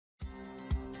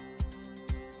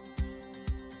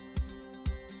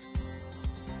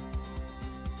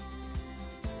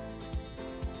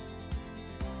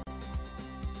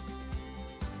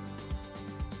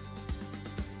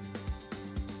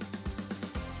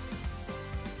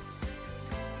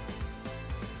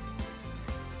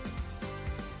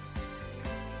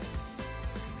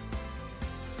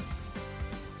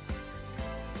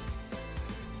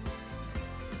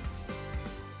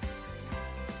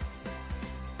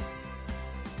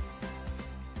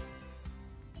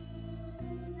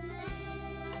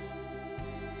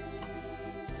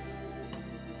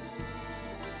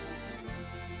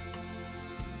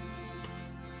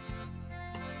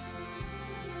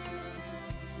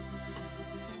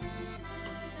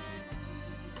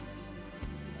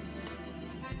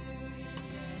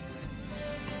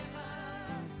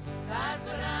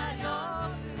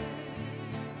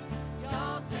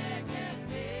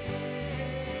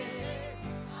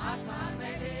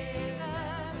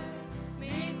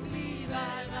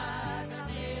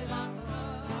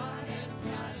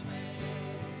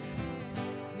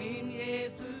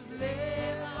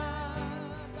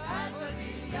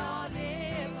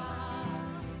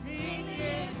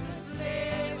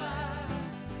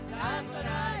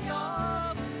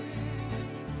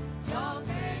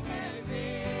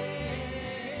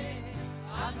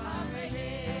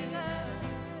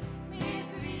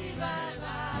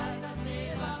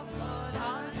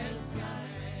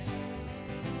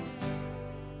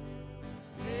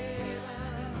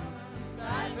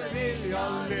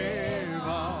jag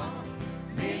leva.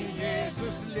 Min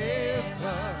Jesus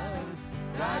lever,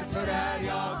 därför är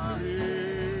jag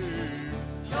trygg.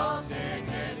 Jag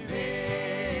säkert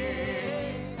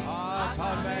vet att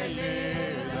han mig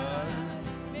leder.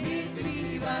 Mitt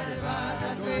liv är värt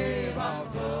att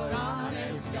leva, för han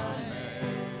älskar mig.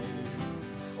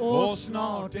 Och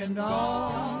snart en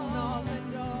dag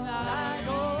när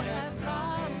jag är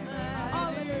framme,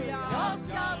 jag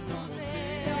ska få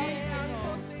se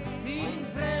min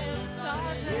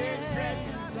frälsare.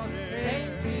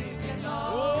 Tänk vilken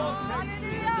dag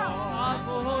att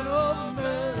få honom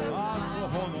möta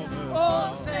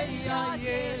och säga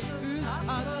Jesus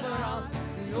tack för allt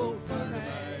du gjort för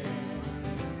mig.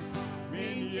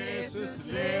 Min Jesus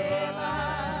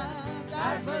lever,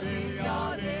 därför vill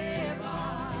jag leva.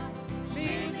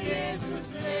 Min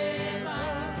Jesus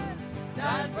lever,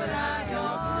 därför är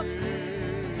jag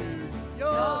trygg.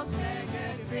 Jag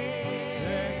säkert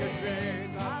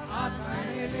vet att han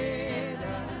är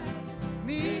leder.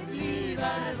 Mitt liv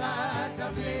är värt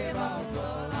att leva,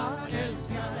 för han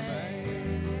älskar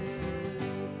mig.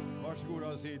 Varsågoda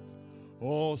och sitt.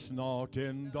 Och snart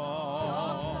en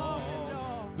dag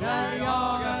när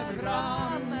jag är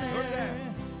framme,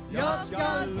 jag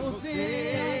ska få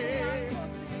se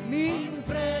min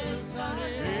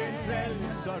frälsare.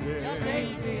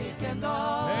 Tänk vilken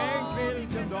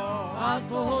dag att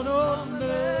få honom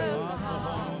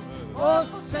möta och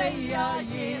säga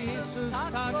Jesus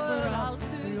tack för allt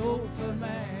du gjort för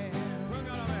mig.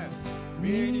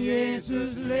 Min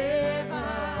Jesus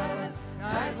lever,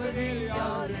 därför vill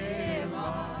jag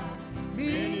leva.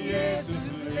 Min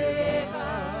Jesus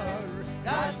lever,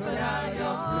 därför är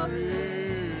jag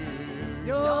trygg.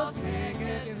 Jag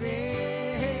säkert vet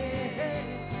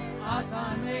att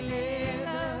han mig leder.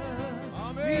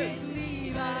 Mitt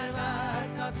liv är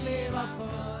värt att leva,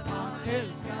 för han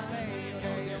älskar mig och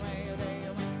dig och mig och dig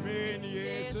och mig. Min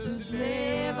Jesus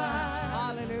lever,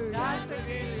 halleluja, därför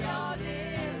vill jag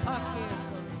leva. Tack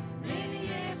Jesus. Min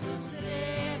Jesus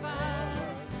lever,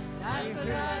 därför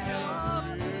är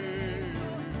jag trygg.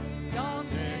 Jag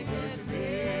säkert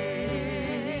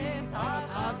vet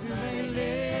att du mig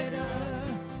leder.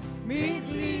 Mitt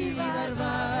liv är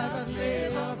värt att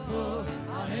leva, för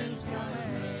han älskar mig.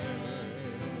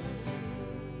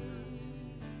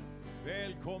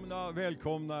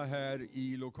 Välkomna här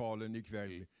i lokalen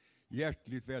ikväll.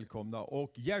 Hjärtligt välkomna,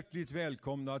 och hjärtligt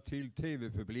välkomna till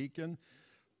tv-publiken.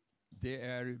 Det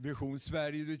är Vision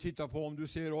Sverige du tittar på om du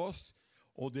ser oss,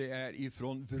 och det är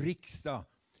ifrån Riksdag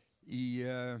i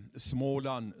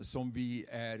Småland som vi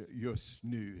är just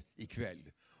nu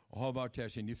ikväll. Och har varit här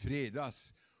sedan i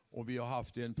fredags, och vi har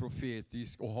haft en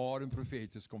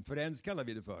profetisk konferens, kallar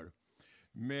vi det för,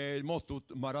 med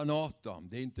mottot Maranatha.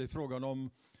 Det är inte frågan om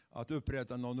att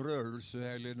upprätta någon rörelse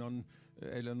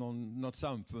eller något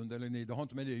samfund, det har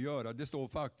inte med det att göra. Det står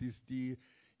faktiskt i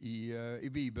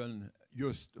Bibeln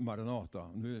just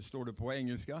Maranatha. Nu står det på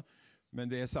engelska, men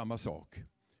det är samma sak.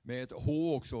 Med ett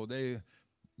H också, det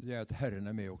är att Herren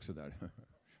är med också där.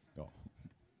 Ja.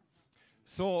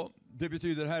 Så det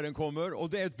betyder Herren kommer, och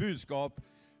det är ett budskap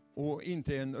och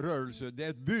inte en rörelse. Det är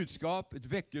ett budskap, ett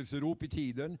väckelserop i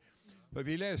tiden. För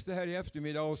vi läste här i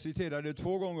eftermiddag och citerade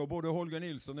 2 gånger, både Holger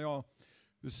Nilsson och jag,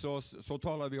 så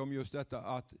talar vi om just detta,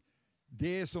 att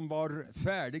det som var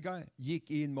färdiga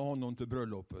gick in med honom till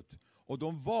bröllopet. Och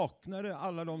de vaknade,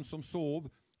 alla de som sov,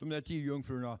 de där 10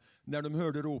 jungfrurna, när de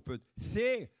hörde ropet,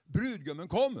 se, brudgummen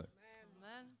kommer.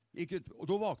 Amen. Och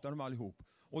då vaknade de allihop.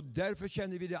 Och därför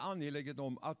känner vi det angeläget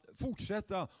om att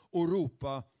fortsätta att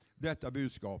ropa detta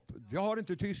budskap. Vi har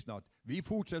inte tystnat. Vi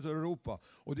fortsätter att ropa.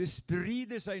 Och det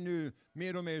sprider sig nu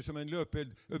mer och mer som en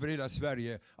löpeld över hela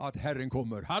Sverige att Herren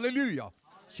kommer. Halleluja!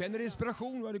 Känner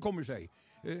inspiration vad det kommer sig.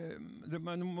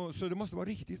 Så det måste vara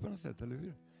riktigt på något sätt, eller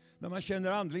hur? När man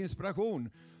känner andlig inspiration,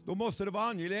 då måste det vara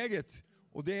angeläget.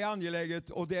 Och det är angeläget,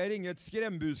 och det är inget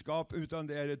skrämbudskap, utan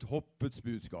det är ett hoppets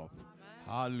budskap.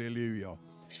 Halleluja!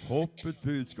 Hoppets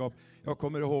budskap. Jag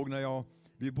kommer ihåg när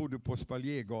vi bodde på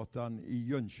Spaljegatan i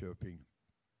Jönköping.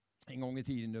 En gång i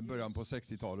tiden, i början på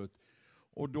 60-talet.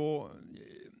 Och då,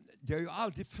 det har ju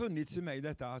alltid funnits i mig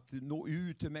detta att nå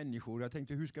ut till människor. Jag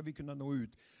tänkte, hur ska vi kunna nå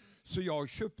ut? Så jag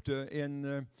köpte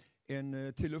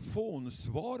en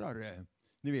telefonsvarare.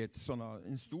 Ni vet,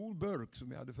 en stor burk som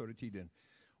vi hade förr i tiden.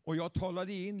 Och jag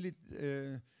talade in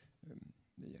lite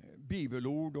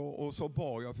bibelord och så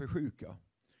bad jag för sjuka.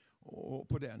 Och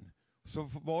på den. Så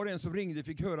var en som ringde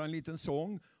fick höra en liten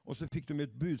sång, och så fick de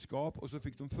ett budskap, och så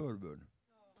fick de förbön.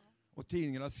 Och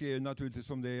tidningarna skrev naturligtvis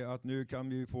om det, att nu kan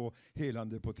vi få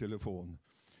helande på telefon.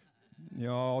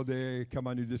 Ja, det kan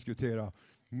man ju diskutera.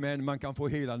 Men man kan få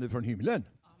helande från himlen.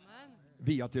 Amen.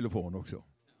 via telefon också.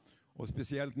 Och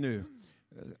speciellt nu,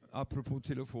 apropå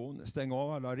telefon, stäng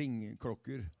av alla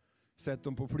ringklockor. Sätt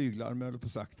dem på flyglarm eller på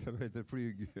sagt. Vad heter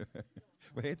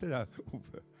vad heter det?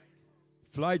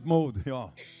 Flight mode,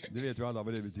 ja. Det vet ju alla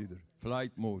vad det betyder.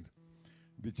 Flight mode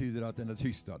betyder att den är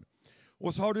tystad.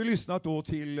 Och så har du lyssnat då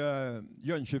till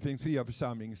Jönköpings fria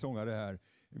församling sångare här.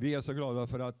 Vi är så glada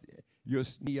för att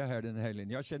just ni är här den här helgen.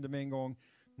 Jag kände mig en gång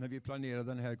när vi planerade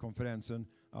den här konferensen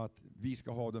att vi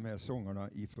ska ha de här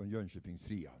sångarna ifrån Jönköpings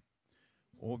fria.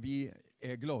 Och vi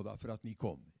är glada för att ni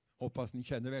kom. Hoppas ni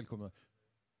känner välkomna.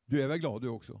 Du är väl glad du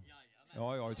också?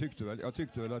 Ja, jag tyckte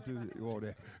väl att du var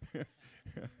det.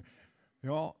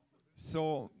 Ja,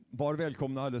 så var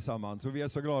välkomna allesammans. Så vi är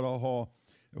så glada att ha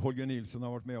Holger Nilsson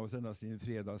har varit med oss ända sedan i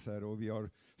fredags här, och vi har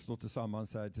stått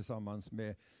tillsammans här tillsammans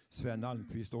med Sven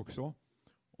Almqvist också,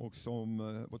 och som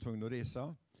var tvungen att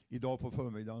resa. Idag på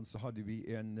förmiddagen så hade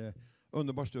vi en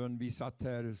underbar stund. Vi satt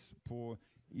här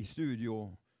i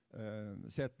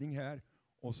studiosättning här,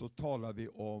 och så talar vi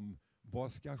om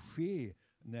vad ska ske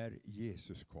när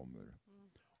Jesus kommer.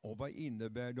 Och vad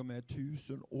innebär de här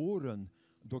 1000 åren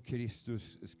då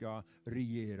Kristus ska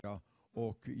regera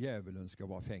och djävulen ska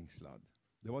vara fängslad.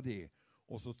 Det var det.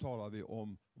 Och så talar vi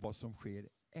om vad som sker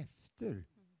efter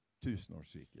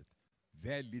 1000-årsriket.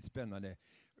 Väldigt spännande.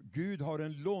 Gud har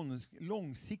en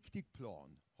långsiktig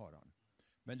plan, har han.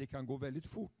 Men det kan gå väldigt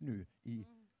fort nu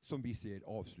som vi ser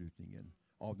avslutningen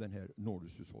av den här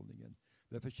nådeshushållningen.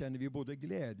 Därför känner vi både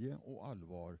glädje och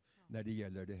allvar när det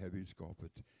gäller det här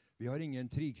budskapet. Vi har ingen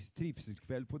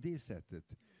trivselkväll på det sättet,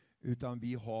 utan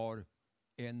vi har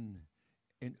en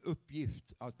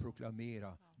uppgift att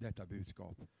proklamera detta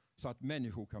budskap så att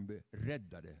människor kan bli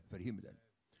räddade för himlen.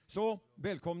 Så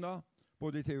välkomna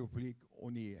både i TV-publik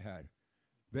och ni här.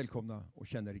 Välkomna och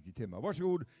känna riktigt hemma.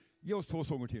 Varsågod, ge oss 2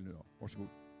 sånger till nu då. Varsågod.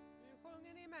 Nu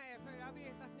sjunger ni med, för jag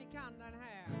vet att ni kan den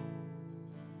här.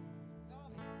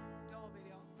 David,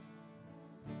 ja.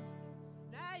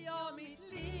 När jag mitt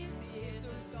liv till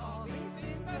Jesus gav, min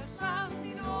synd försvann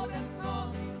i nådens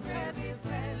hav, själv blev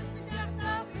frälst, mitt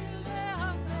hjärta fyllde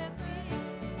han med frid.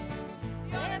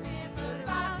 Jag är min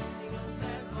förvandling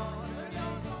underbar, för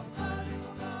jag som förr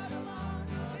och var och var.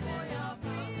 Men när jag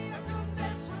fri, jag kunde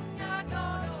sjunga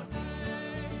glad och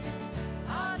nöjd.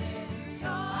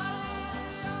 Halleluja,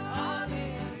 halleluja,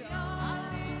 halleluja,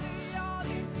 halleluja.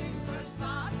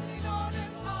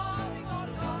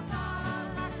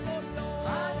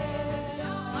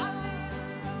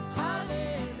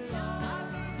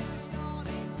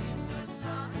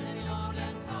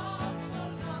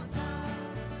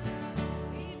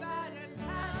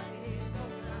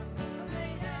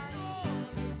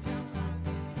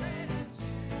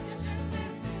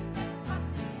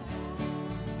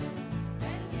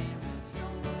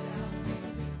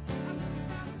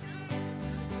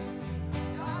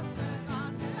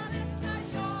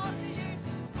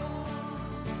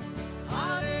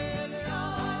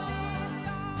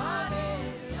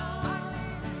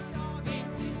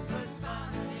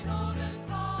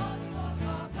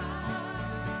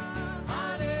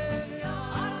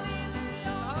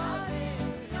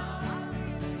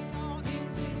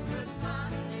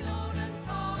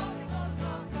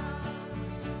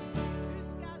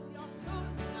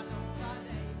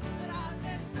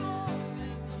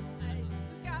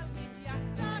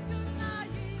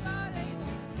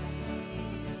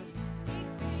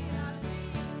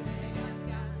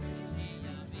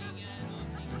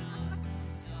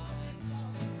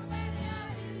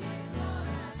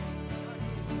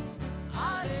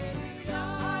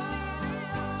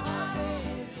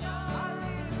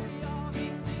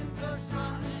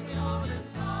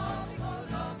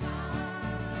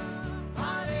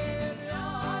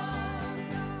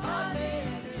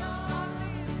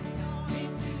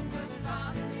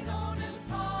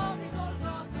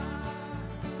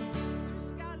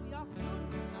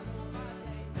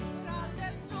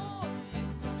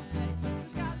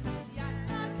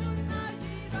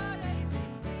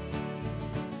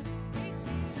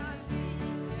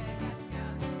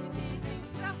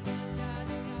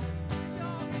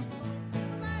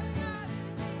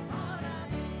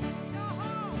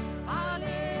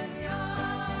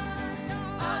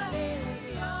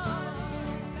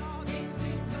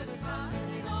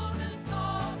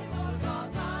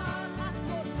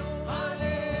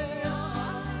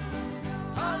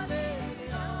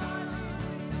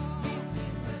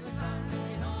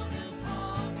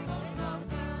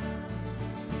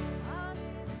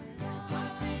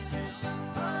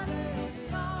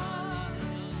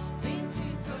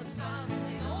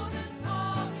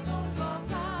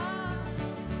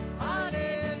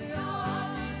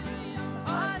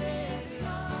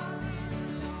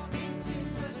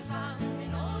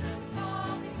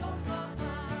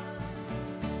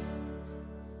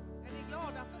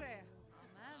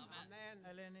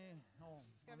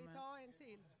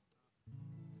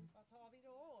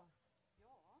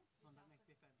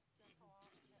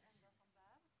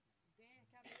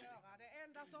 kan vi göra. Det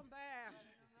enda som bär. 171.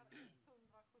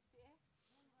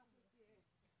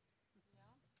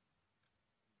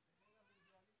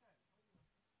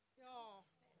 Ja.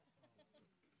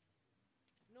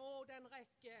 Nåden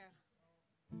räcker.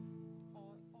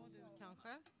 Och du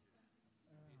kanske?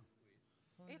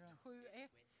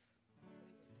 171.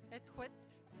 171.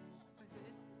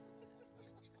 Precis.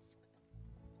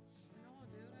 Ja,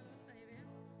 du, eller vad säger vi?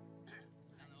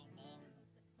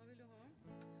 Vad vill du ha?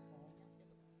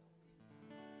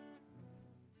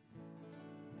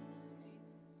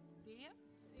 Det.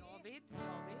 David.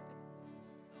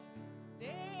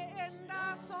 Det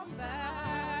enda som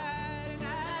bär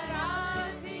när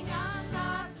allting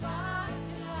annat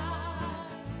vacklar,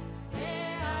 det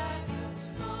är Guds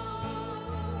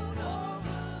nåd och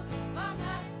Guds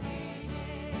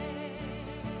barmhärtighet.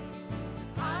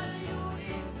 All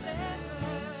jordisk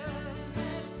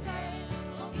berömmelse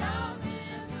och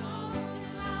glanstens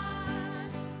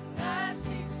mångfald är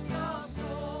sist jag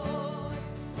står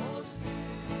hos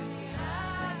Gud i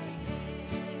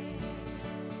härlighet.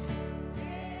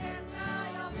 Det enda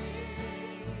jag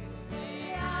vill,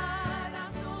 det är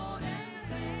att nåden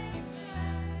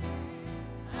räcker,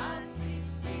 att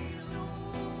Kristi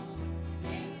blod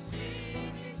min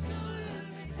synd, min skuld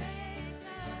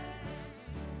betäcker.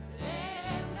 Det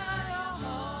enda jag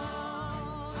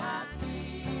har att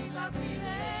lita till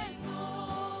en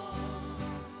gång,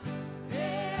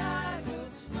 det är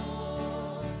Guds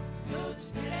nåd,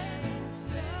 Guds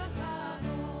gränslösa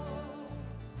nåd.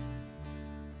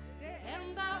 Det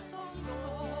enda som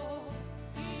står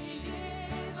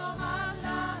igenom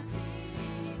alla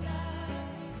tider,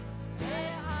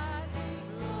 det är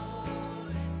din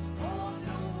nåd och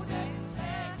blodets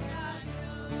säkra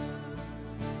grund.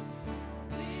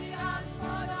 Ty allt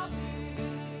vad jag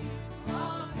vill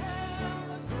av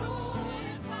himlens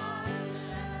stråle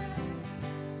faller,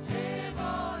 det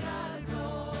varar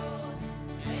blott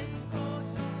en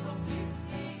kort och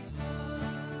flyktig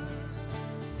stund.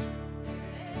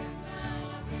 Det enda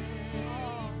jag vill,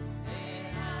 det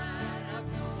är att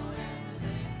nåden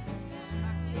räcker,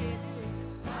 att Jesus,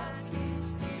 att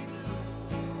Kristi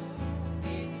blod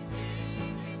min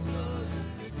synd, min skuld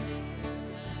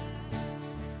betäcker.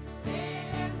 Det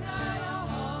enda jag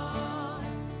har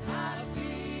att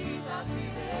lita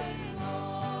till en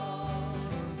gång,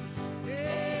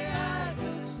 det är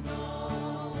Guds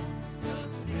nåd,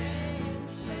 Guds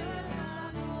gränslösa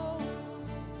nåd.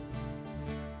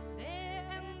 Det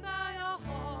enda jag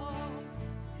har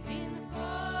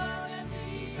inför den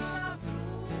nya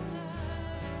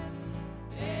tronen,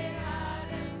 det är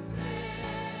en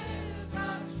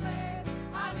frälsad själ,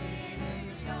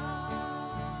 halleluja.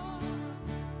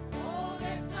 Och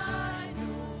detta är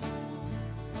nog,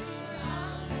 för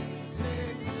aldrig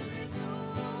synd blir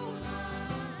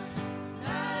sonad,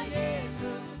 när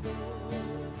Jesus dog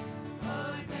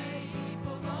för mig på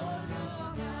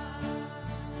Golgata.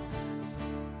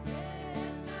 Det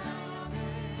enda jag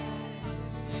vill,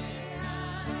 det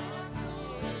är att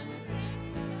nåden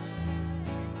räcker,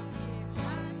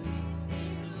 att Kristi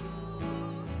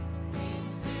blod min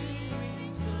synd,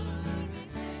 min skuld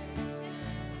betäcker.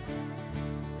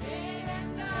 Det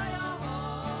enda jag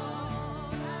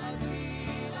har att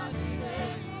lita till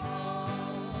en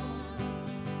gång,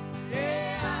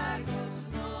 det är Guds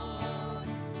nåd,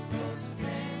 Guds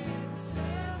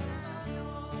gränslösa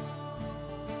nåd.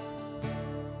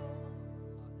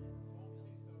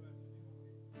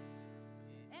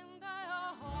 Enda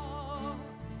jag har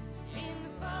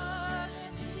inför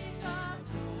den nya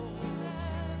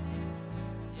tronen,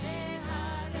 det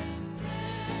är en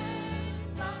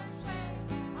frälsad själ,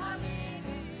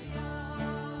 halleluja.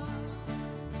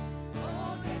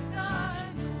 Och detta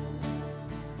är nog,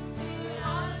 till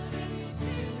aldrig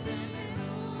synden är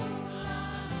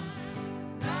sonad,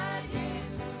 när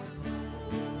Jesus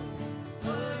dog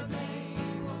för mig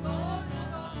på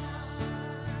Golgata.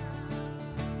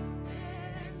 Det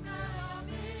enda jag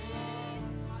vill,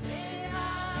 det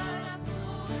är att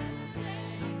nåden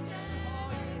räcker,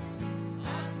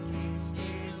 att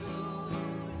Kristi blod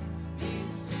min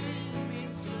synd, min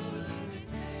skuld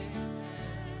betäcker.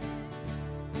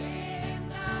 Det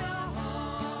enda jag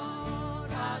har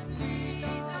att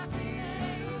lita till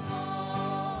en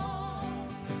gång,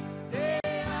 det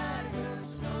är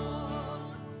Guds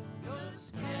nåd,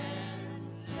 Guds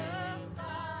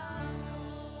gränslösa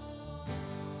nåd.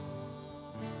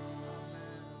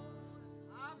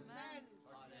 Amen.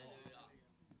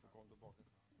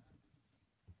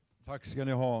 Tack ska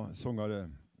ni ha,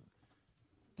 sångare.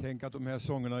 Tänk att de här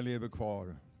sångerna lever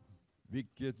kvar.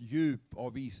 Vilket djup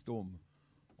av visdom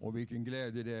och vilken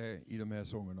glädje det är i de här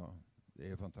sångerna. Det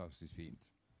är fantastiskt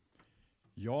fint.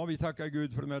 Ja, vi tackar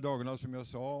Gud för de här dagarna som jag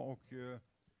sa och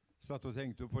satt och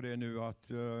tänkte på det nu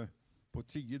att på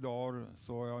 10 dagar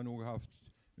så har jag nog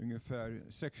haft ungefär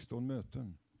 16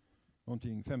 möten.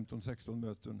 Någonting 15-16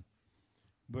 möten.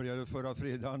 Började förra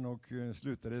fredagen och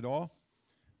slutade idag.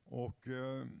 Och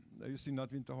det är ju synd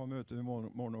att vi inte har möten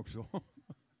imorgon också.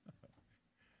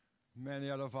 Men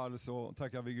i alla fall så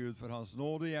tackar vi Gud för hans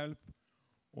nåd och hjälp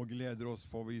och gläder oss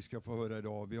för vad vi ska få höra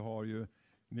idag. Vi har ju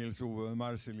Nils-Ove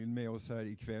Marcelin med oss här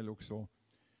ikväll också.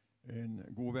 En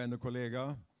god vän och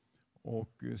kollega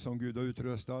och som Gud har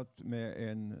utrustat med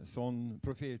en sån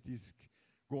profetisk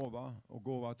gåva och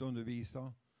gåva att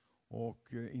undervisa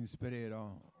och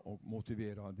inspirera och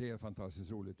motivera. Det är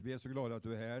fantastiskt roligt. Vi är så glada att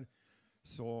du är här,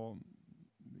 så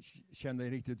känn dig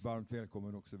riktigt varmt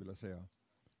välkommen också, vill jag säga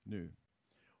nu.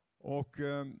 Och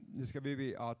nu ska vi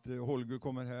be att Holger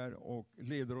kommer här och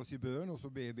leder oss i bön, och så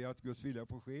ber vi att Guds vilja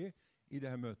får ske i det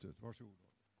här mötet. Varsågod.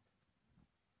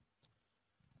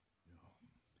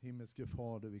 Himmelske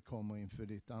Fader, vi kommer inför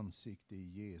ditt ansikte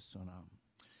i Jesu namn.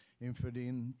 Inför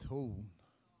din tron.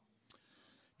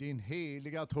 Din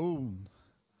heliga tron.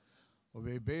 Och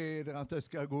vi ber att det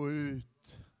ska gå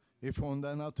ut ifrån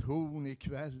denna tron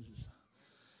ikväll.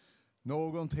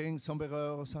 Någonting som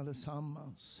berör oss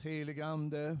allesammans. Helig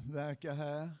Ande verkar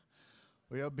här.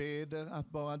 Och jag ber att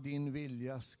bara din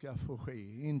vilja ska få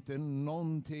ske. Inte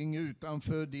någonting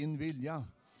utanför din vilja.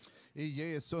 I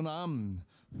Jesu namn.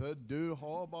 För du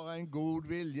har bara en god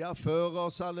vilja för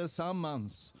oss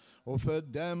allesammans. Och för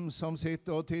dem som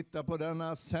sitter och tittar på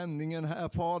denna sändningen här,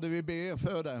 Fader, vi ber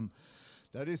för dem.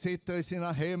 Där de sitter i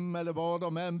sina hem eller var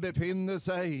de än befinner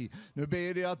sig. Nu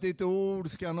ber jag att ditt ord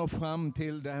ska nå fram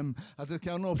till dem. Att det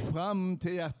ska nå fram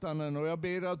till hjärtan. Och jag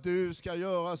ber att du ska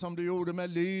göra som du gjorde med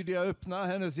Lydia. Öppna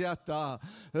hennes hjärta.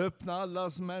 Öppna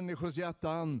allas människors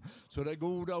hjärtan. Så det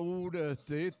goda ordet,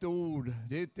 ditt ord,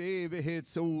 ditt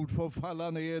evighetsord får falla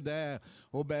ner där.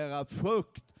 Och bära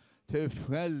frukt till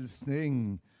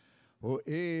frälsning och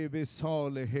evig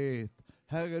salighet.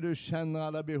 Herre, du känner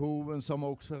alla behoven som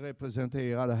också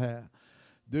representerar det här.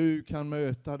 Du kan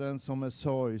möta den som är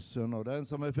sorgsen och den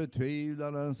som är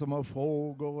förtvivlad, den som har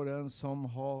frågor och den som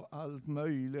har allt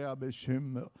möjliga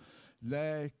bekymmer.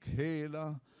 Läk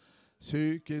hela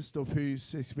psykiskt och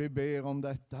fysiskt. Vi ber om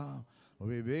detta.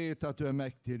 Och vi vet att du är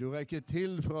mäktig. Du räcker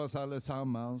till för oss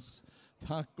allesammans.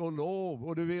 Tack och lov.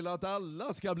 Och du vill att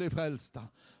alla ska bli frälsta.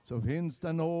 Så finns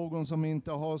det någon som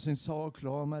inte har sin sak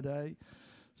klar med dig,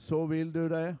 så vill du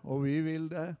det och vi vill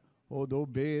det. Och då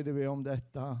ber vi om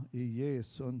detta i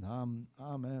Jesu namn.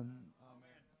 Amen.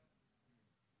 Amen.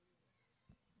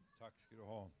 Tack ska du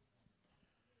ha.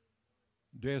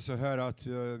 Det är så här att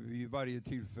vid varje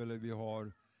tillfälle vi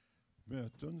har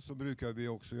möten så brukar vi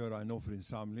också göra en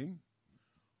offerinsamling.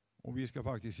 Och vi ska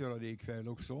faktiskt göra det ikväll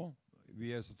också.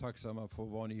 Vi är så tacksamma för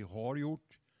vad ni har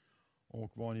gjort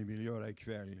och vad ni vill göra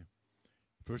ikväll.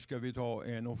 Först ska vi ta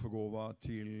en offergåva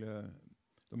till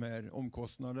de här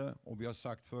omkostnaderna, och vi har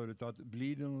sagt förut att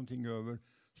blir det någonting över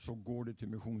så går det till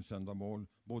missionsändamål,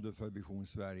 både för Vision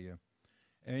Sverige.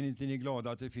 Är inte ni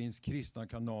glada att det finns kristna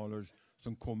kanaler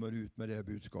som kommer ut med det här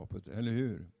budskapet, eller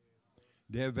hur?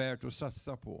 Det är värt att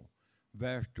satsa på,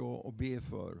 värt att be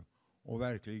för och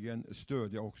verkligen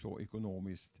stödja också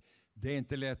ekonomiskt. Det är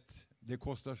inte lätt, det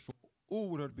kostar så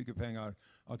oerhört mycket pengar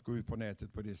att gå ut på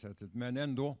nätet på det sättet, men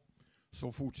ändå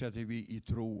så fortsätter vi i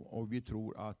tro, och vi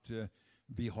tror att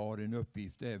vi har en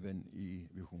uppgift även i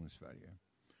Vision Sverige.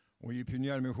 Och i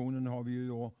pionjärmissionen har vi ju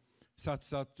då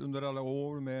satsat under alla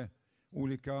år med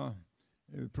olika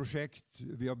projekt.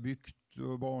 Vi har byggt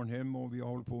barnhem och vi har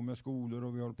hållit på med skolor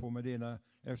och vi har hållit på med det ena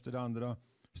efter det andra.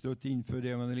 Stött inför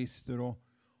evangelister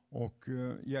och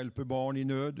hjälper barn i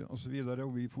nöd och så vidare.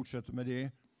 Och vi fortsätter med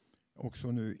det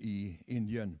också nu i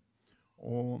Indien.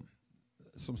 Och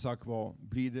som sagt var,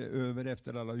 blir det över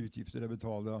efter alla utgifter är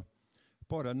betalda.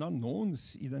 Bara en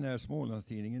annons i den här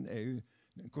Smålandstidningen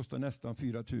kostar nästan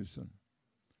 4 000.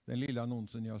 Den lilla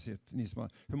annonsen jag har sett.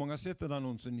 Hur många har sett den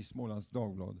annonsen i Smålands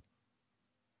Dagblad?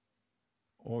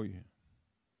 Oj,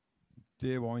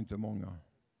 det var inte många.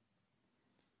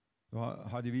 Då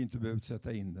hade vi inte behövt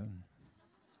sätta in den.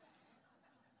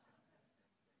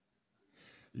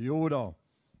 Jo då,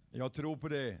 jag tror på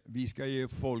det. Vi ska ge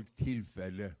folk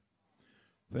tillfälle.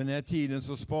 För den här tiden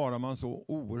så sparar man så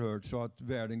oerhört så att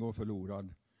världen går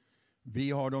förlorad.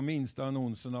 Vi har de minsta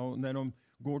annonserna, och när de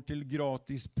går till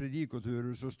gratis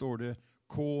predikoturer så står det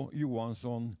K.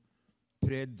 Johansson,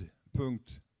 pred,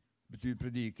 punkt, betyder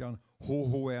predikan,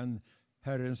 HHN,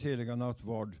 Herrens heliga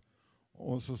nattvard.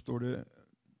 Och så står det,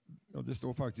 ja det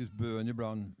står faktiskt bön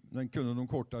ibland, men kunde de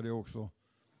korta det också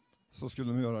så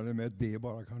skulle de göra det med ett B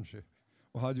bara kanske.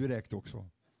 Och hade vi räckt också.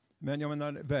 Men jag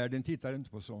menar, världen tittar inte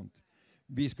på sånt.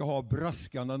 Vi ska ha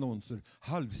braskande annonser,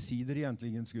 halvsidor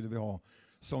egentligen skulle vi ha,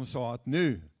 som sa att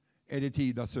nu är det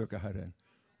tid att söka Herren.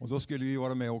 Och då skulle vi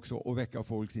vara med också och väcka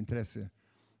folks intresse.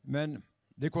 Men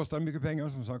det kostar mycket pengar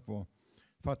som sagt var.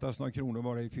 Fattas några kronor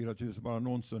bara i 4 000 bara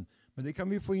annonsen. Men det kan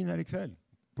vi få in här ikväll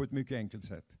på ett mycket enkelt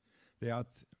sätt. Det är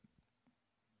att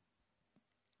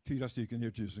 4 stycken ger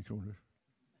 1000 kronor.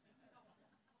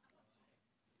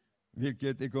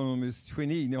 Vilket ekonomiskt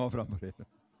geni ni har framför er.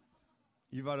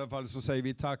 I varje fall så säger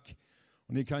vi tack.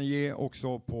 Och ni kan ge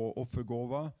också på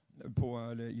offergåva,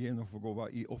 eller ge en offergåva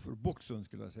i offerboxen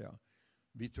skulle jag säga.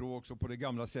 Vi tror också på det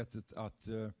gamla sättet att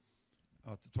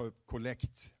ta upp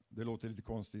kollekt. Det låter lite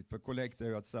konstigt, för kollekt är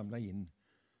ju att samla in.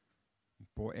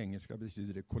 På engelska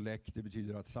betyder det kollekt, det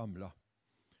betyder att samla.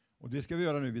 Och det ska vi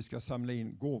göra nu, vi ska samla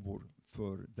in gåvor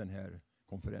för den här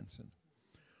konferensen.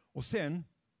 Och sen,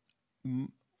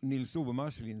 Nils-Ove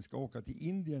Marcelin ska åka till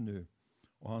Indien nu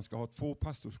och han ska ha 2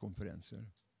 pastorskonferenser.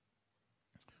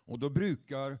 Och då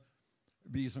brukar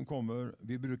vi som kommer,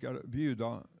 vi brukar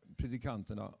bjuda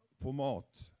predikanterna på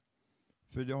mat.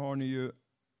 För det har ni ju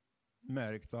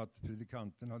märkt att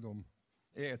predikanterna de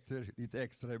äter lite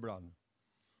extra ibland.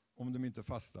 Om de inte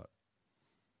fastar.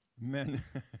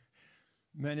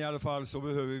 Men i alla fall så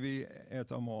behöver vi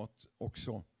äta mat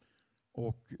också.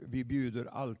 Och vi bjuder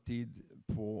alltid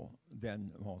på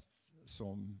den mat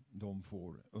som de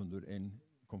får under en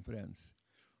konferens.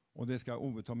 Och det ska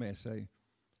Ove ta med sig.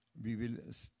 Vi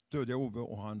vill stödja Ove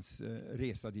och hans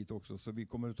resa dit också. Så vi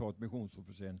kommer att ta ett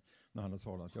missionsoffer sen när han har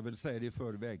talat. Jag vill säga det i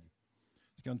förväg.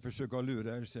 Jag ska inte försöka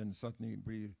lura er sen så att ni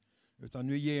blir... Utan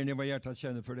nu ger ni vad hjärtat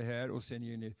känner för det här och sen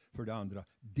ger ni för det andra.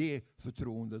 Det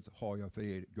förtroendet har jag för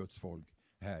er Guds folk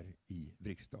här i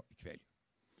Vrigstad ikväll.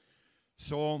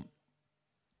 Så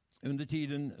under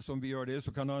tiden som vi gör det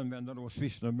så kan du använda då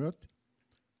swishnumret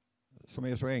som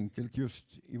är så enkelt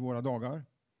just i våra dagar.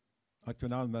 Att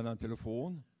kunna använda en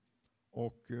telefon.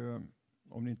 Och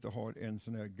om ni inte har en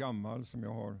sån här gammal som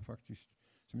jag har faktiskt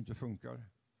som inte funkar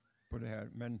på det här.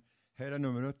 Men här är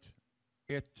numret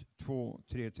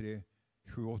 1233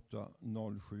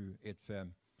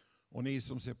 780715. Och ni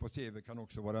som ser på tv kan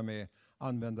också vara med,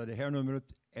 använda det här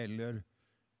numret eller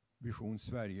Vision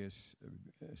Sveriges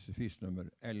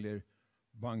swishnummer eller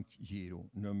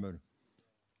bankgironummer.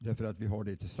 Därför att vi har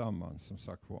det tillsammans som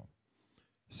sagt var.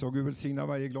 Så Gud välsigna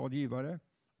varje glad givare.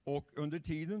 Och under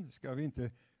tiden ska vi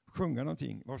inte sjunga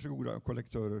någonting. Varsågoda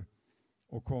kollektörer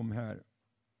och kom här.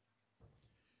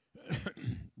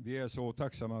 Vi är så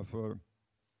tacksamma för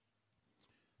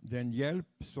den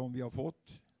hjälp som vi har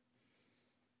fått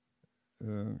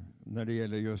när det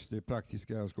gäller just det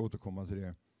praktiska. Jag ska återkomma till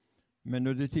det. Men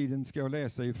under tiden ska jag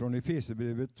läsa ifrån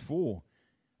Efesierbrevet 2.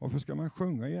 Varför ska man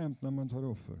sjunga jämt när man tar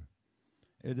offer?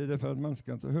 Är det därför att man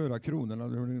ska inte höra kronorna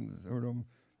hur de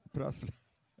prasslar?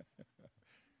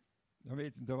 Jag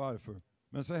vet inte varför.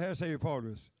 Men så här säger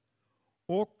Paulus.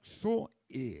 Också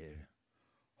er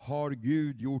har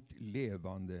Gud gjort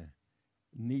levande,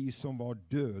 ni som var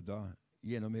döda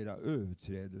genom era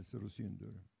överträdelser och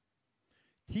synder.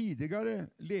 Tidigare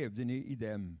levde ni i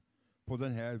dem på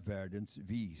den här världens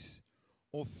vis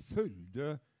och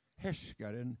följde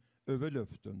härskaren över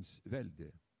luftens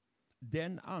välde.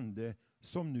 Den ande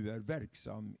som nu är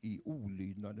verksam i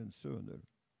olydnadens söner.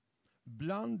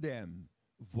 Bland dem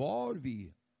var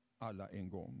vi alla en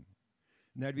gång,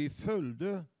 när vi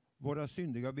följde våra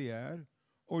syndiga begär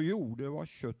och gjorde vad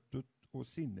köttet och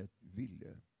sinnet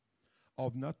ville.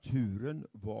 Av naturen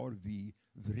var vi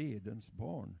vredens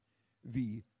barn,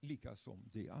 vi lika som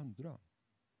de andra.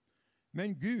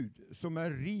 Men Gud, som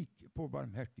är rik på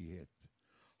barmhärtighet,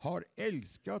 har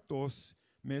älskat oss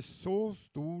med så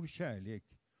stor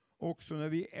kärlek, också när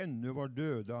vi ännu var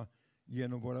döda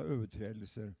genom våra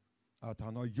överträdelser, att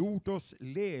han har gjort oss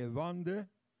levande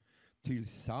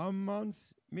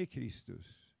tillsammans med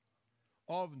Kristus.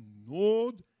 Av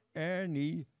nåd är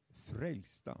ni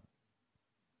frälsta.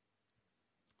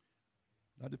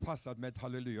 Det hade passat med ett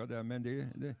halleluja där, men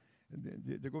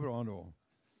det går bra ändå.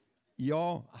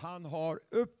 Ja, han har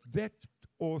uppväckt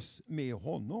oss med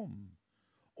honom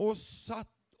och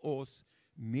satt oss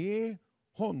med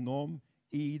honom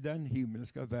i den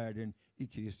himmelska världen i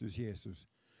Kristus Jesus.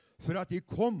 För att i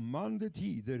kommande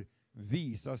tider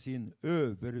visa sin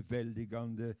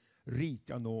överväldigande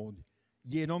rika nåd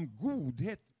genom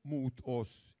godhet mot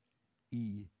oss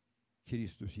i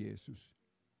Kristus Jesus.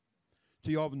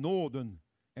 Ty av nåden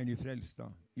är ni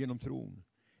frälsta genom tron.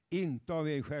 Inte av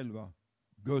er själva,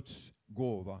 Guds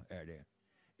gåva är det.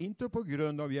 Inte på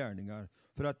grund av gärningar,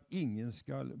 för att ingen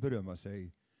ska berömma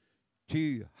sig.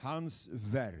 Ty hans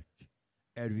verk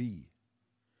är vi,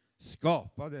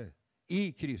 skapade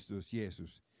i Kristus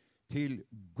Jesus till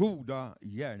goda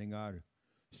gärningar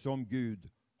som Gud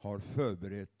har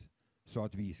förberett så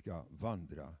att vi ska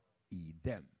vandra i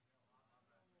dem.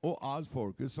 Och allt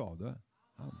folket sa det.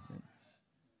 Amen.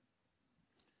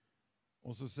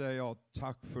 Och så säger jag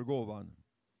tack för gåvan.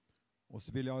 Och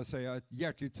så vill jag säga ett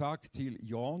hjärtligt tack till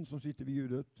Jan som sitter vid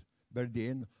ljudet,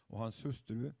 Berdén och hans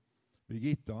hustru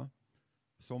Birgitta,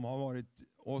 som har varit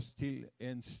oss till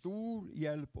en stor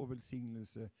hjälp och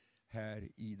välsignelse här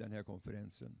i den här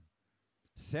konferensen.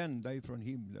 Sända ifrån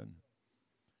himlen.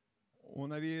 Och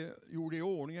när vi gjorde i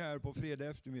ordning här på fredag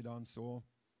eftermiddagen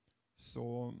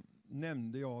så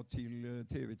nämnde jag till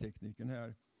tv-tekniken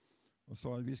här och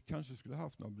sa att vi kanske skulle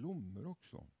haft några blommor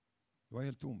också. Det var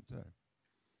helt tomt här.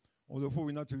 Och då får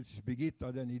vi naturligtvis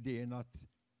Birgitta den idén att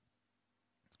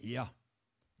ja,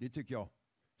 det tycker jag.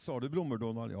 Sa du blommor,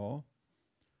 Donald? Ja.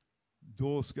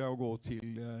 Då ska jag gå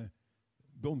till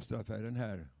blomsteraffären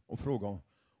här och fråga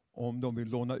om de vill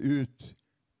låna ut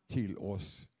till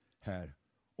oss här.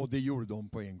 Och det gjorde de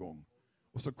på en gång.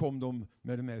 Och så kom de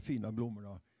med de här fina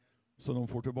blommorna som de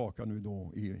får tillbaka nu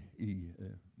då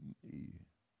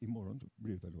i morgon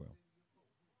blir det väl då. Ja.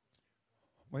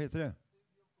 Vad heter det?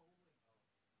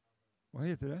 Vad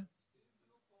heter det?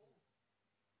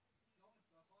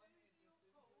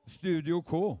 Studio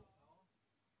K.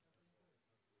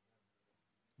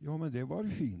 Ja, men det var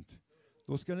fint.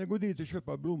 Då ska ni gå dit och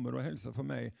köpa blommor och hälsa för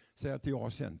mig. Säga att jag har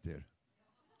sänt er.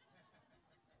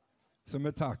 Som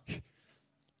ett tack.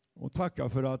 Och tacka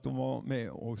för att de var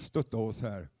med och stöttade oss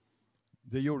här.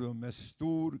 Det gjorde de med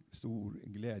stor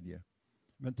glädje.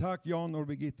 Men tack Jan och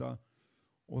Birgitta.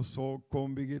 Och så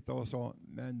kom Birgitta och sa,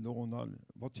 men Donald,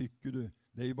 vad tycker du?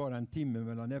 Det är ju bara en timme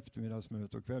mellan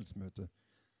eftermiddagsmöte och kvällsmöte.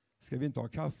 Ska vi inte ha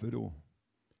kaffe då?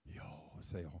 Ja,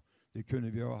 säger jag. Det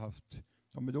kunde vi ha haft.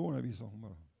 Ja, men då ordnar vi, sa hon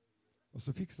bara. Och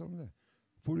så fixade de det.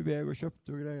 For iväg och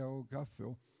köpte och grejer och kaffe.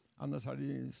 Och annars hade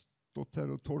de stått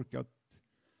här och torkat.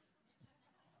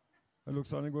 Eller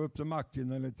också hade de gått upp till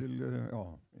macken eller till,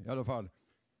 ja, i alla fall.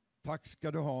 Tack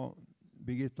ska du ha,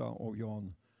 Birgitta och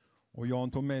Jan. Och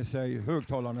Jan tog med sig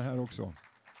högtalarna här också.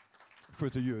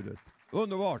 Sköter ljudet.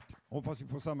 Underbart! Hoppas vi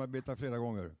får samarbeta flera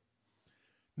gånger.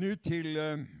 Nu till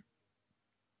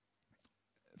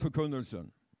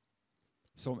förkunnelsen.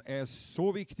 Som är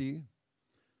så viktig.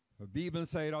 För Bibeln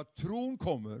säger att tron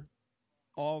kommer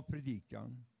av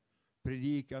predikan.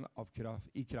 Predikan av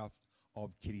i kraft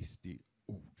av Kristi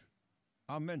ord.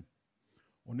 Amen.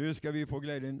 Och nu ska vi få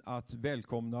glädjen att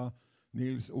välkomna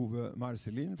Nils-Ove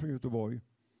Marcelin från Göteborg.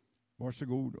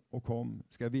 Varsågod och kom.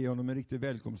 Ska vi ge honom en riktig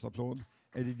välkomstapplåd?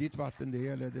 Är det ditt vatten det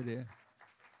eller är det det?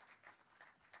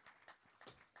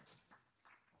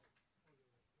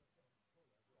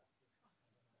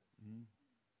 Mm.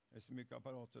 Det är så mycket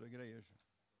apparater och grejer.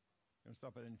 Jag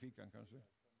stoppar den i fickan kanske.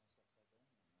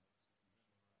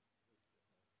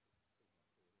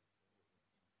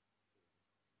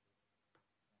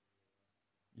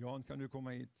 Jan, kan du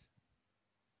komma hit?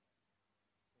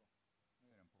 Nu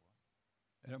är den på, va?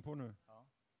 Är den på nu? Ja,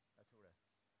 jag tror det.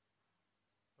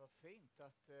 Vad fint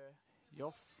att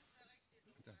jag...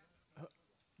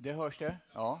 Det hörs det?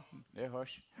 Ja, det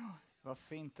hörs. Vad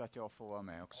fint att jag får vara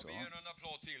med också. Ja, vi ger en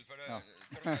applåd till för det. Ja.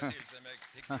 Till sig med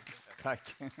tekniken.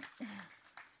 Tack.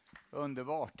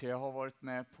 Underbart. Jag har varit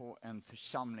med på en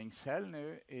församlingshelg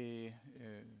nu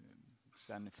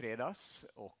sen fredags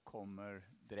och kommer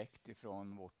direkt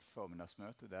ifrån vårt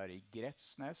förmiddagsmöte där i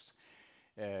Gräfsnäs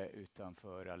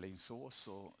utanför Alingsås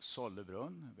och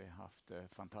Sollebrunn. Vi har haft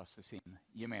fantastisk fin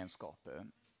gemenskap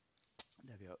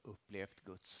där vi har upplevt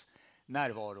Guds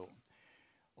närvaro.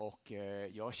 Och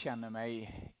jag känner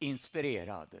mig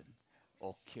inspirerad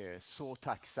och så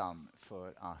tacksam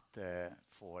för att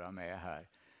få vara med här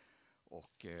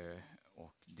och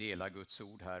dela Guds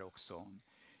ord här också.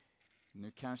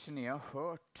 Nu kanske ni har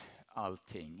hört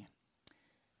allting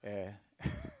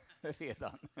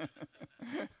redan.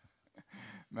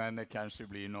 Men det kanske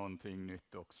blir någonting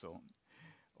nytt också.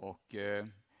 Och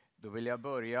då vill jag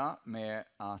börja med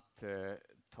att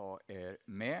ta er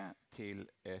med till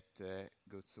ett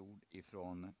Guds ord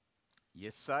ifrån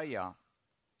Jesaja,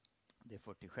 det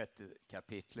 46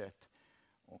 kapitlet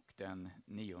och den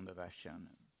 9:e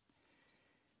versen.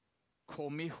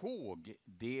 Kom ihåg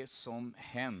det som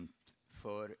hänt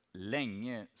för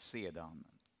länge sedan.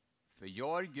 För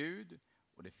jag är Gud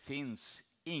och det finns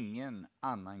ingen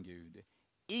annan Gud.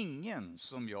 Ingen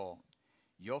som jag.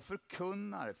 Jag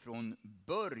förkunnar från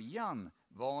början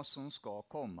vad som ska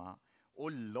komma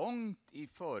och långt i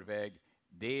förväg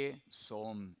det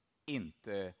som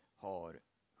inte har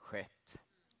skett.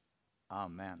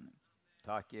 Amen.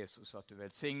 Tack Jesus att du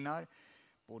välsignar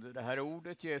både det här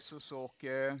ordet Jesus och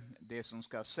det som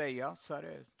ska sägas,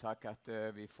 Herre. Tack att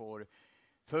vi får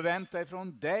förvänta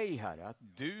ifrån dig, Herre, att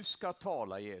du ska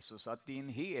tala, Jesus, att din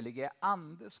helige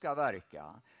ande ska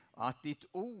verka, att ditt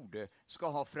ord ska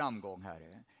ha framgång,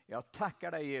 Herre. Jag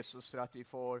tackar dig, Jesus, för att vi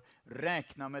får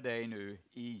räkna med dig nu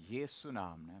i Jesu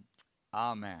namn.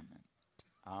 Amen.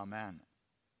 Amen.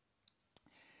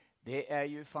 Det är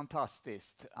ju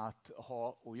fantastiskt att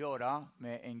ha att göra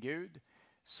med en Gud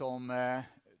som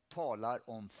talar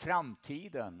om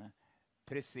framtiden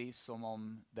precis som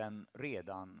om den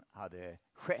redan hade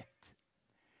skett.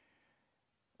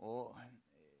 Och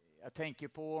jag tänker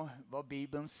på vad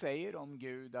Bibeln säger om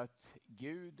Gud, att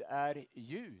Gud är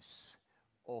ljus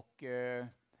och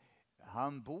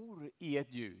han bor i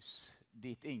ett ljus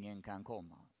dit ingen kan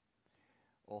komma.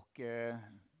 Och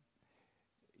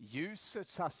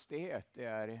ljusets hastighet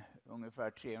är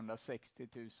ungefär 360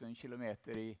 000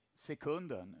 kilometer i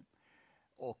sekunden.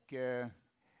 Och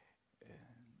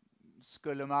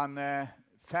skulle man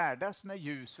färdas med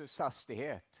ljusets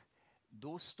hastighet,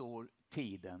 då står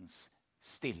tidens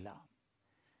stilla.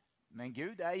 Men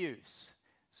Gud är ljus,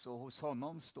 så hos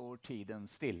honom står tiden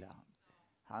stilla.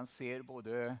 Han ser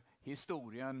både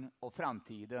historien och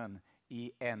framtiden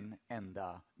i en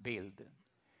enda bild.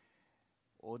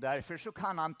 Och därför så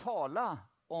kan han tala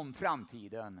om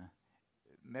framtiden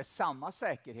med samma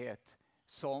säkerhet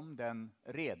som den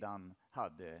redan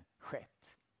hade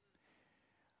skett.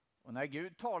 Och när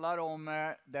Gud talar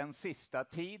om den sista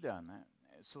tiden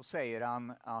så säger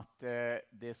han att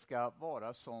det ska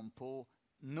vara som på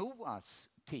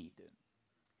Noas tid.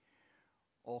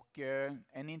 Och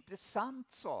en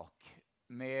intressant sak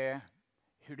med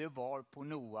hur det var på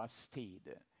Noas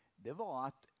tid, det var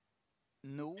att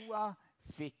Noa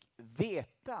fick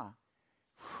veta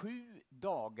 7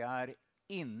 dagar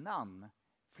innan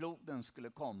floden skulle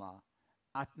komma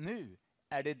att nu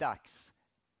är det dags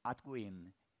att gå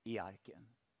in i arken.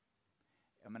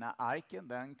 Jag menar, arken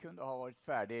den kunde ha varit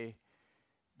färdig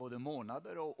både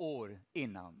månader och år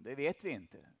innan, det vet vi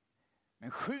inte.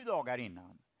 Men 7 dagar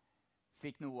innan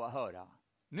fick Noa höra,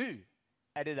 nu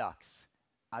är det dags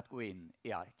att gå in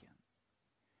i arken.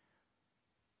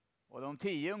 Och de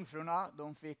 10 jungfrurna,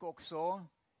 de fick också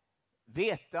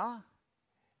veta,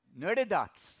 nu är det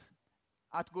dags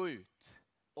att gå ut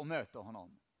och möta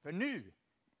honom. För nu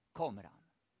kommer han.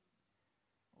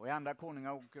 Och i andra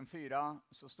Konungaboken 4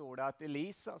 så står det att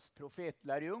Elisas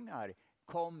profetlärjungar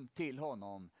kom till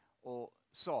honom och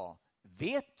sa,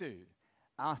 vet du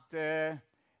att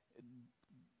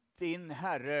din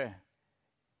herre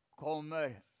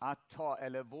kommer att ta,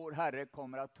 eller vår herre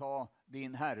kommer att ta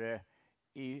din herre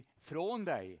ifrån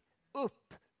dig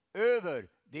upp över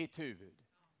ditt huvud.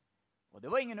 Och det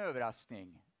var ingen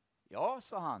överraskning. Ja,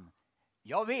 sa han,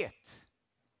 jag vet.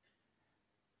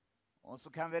 Och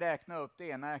så kan vi räkna upp det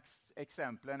ena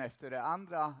exemplen efter det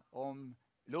andra om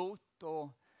Lot och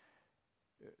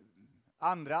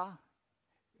andra.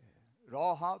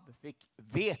 Rahab fick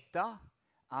veta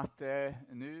att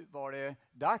nu var det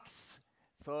dags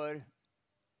för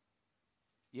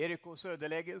Jerikos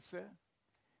ödeläggelse.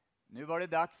 Nu var det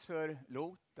dags för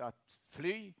Lot att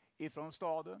fly ifrån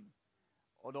staden.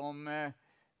 Och de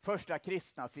första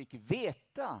kristna fick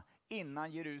veta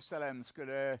innan Jerusalem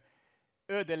skulle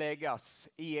ödeläggas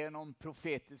genom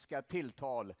profetiska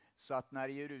tilltal, så att när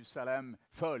Jerusalem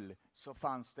föll så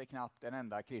fanns det knappt en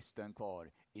enda kristen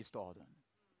kvar i staden.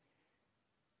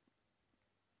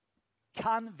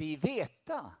 Kan vi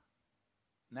veta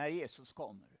när Jesus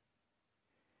kommer?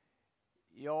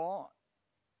 Ja,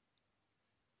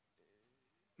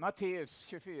 Matteus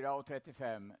 24 och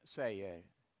 35 säger,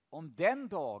 om den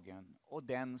dagen och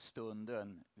den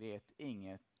stunden vet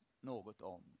inget något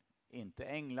om. Inte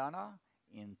änglarna,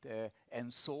 inte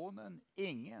ens sonen,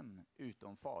 ingen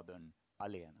utom fadern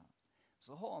alena.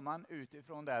 Så har man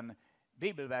utifrån den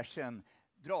bibelversen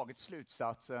dragit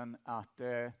slutsatsen att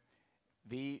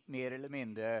vi mer eller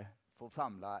mindre får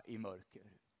famla i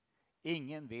mörker.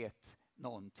 Ingen vet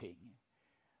någonting.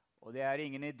 Och det är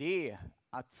ingen idé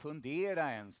att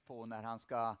fundera ens på när han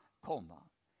ska komma.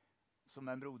 Som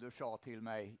en broder sa till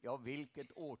mig, ja,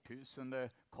 vilket årtusende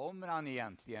kommer han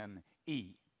egentligen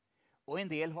i? Och en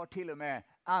del har till och med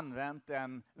använt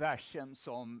den versen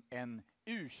som en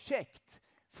ursäkt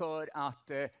för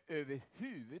att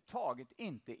överhuvudtaget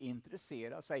inte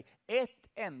intressera sig ett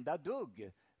enda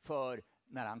dugg för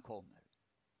när han kommer.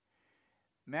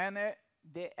 Men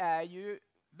det är ju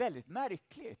väldigt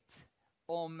märkligt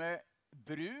om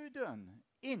bruden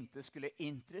inte skulle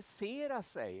intressera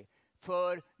sig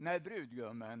för när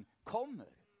brudgummen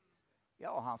kommer.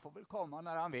 Ja, han får väl komma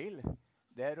när han vill.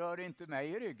 Det rör inte mig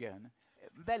i ryggen.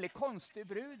 Väldigt konstig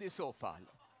brud i så fall.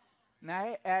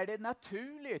 Nej, är det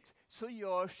naturligt så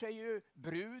gör sig ju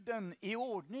bruden i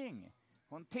ordning.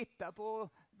 Hon tittar på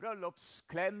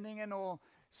bröllopsklänningen och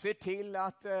ser till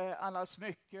att alla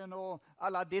smycken och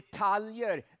alla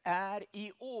detaljer är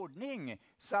i ordning.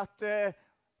 Så att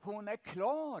hon är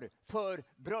klar för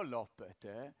bröllopet.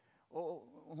 Och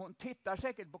hon tittar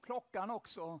säkert på klockan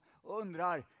också och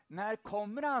undrar, när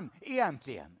kommer han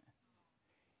egentligen?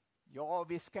 Ja,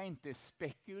 vi ska inte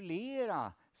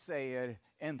spekulera, säger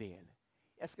en del.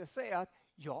 Jag ska säga att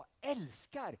jag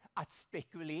älskar att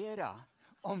spekulera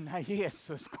om när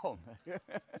Jesus kommer.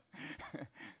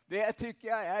 Det tycker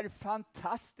jag är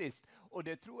fantastiskt och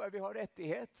det tror jag vi har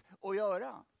rättighet att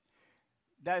göra.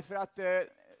 Därför att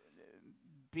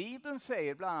Bibeln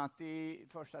säger bland annat i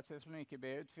första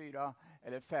Thessalonikerbrevet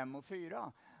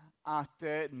 5:4 att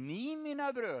ni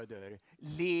mina bröder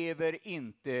lever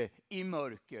inte i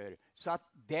mörker så att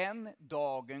den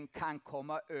dagen kan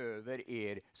komma över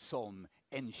er som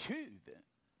en tjuv.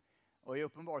 Och i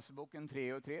Uppenbarelseboken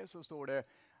 3:3 så står det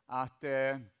att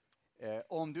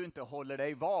om du inte håller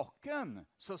dig vaken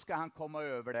så ska han komma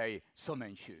över dig som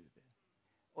en tjuv.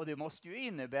 Och det måste ju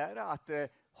innebära att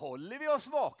håller vi oss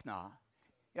vakna,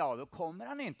 ja då kommer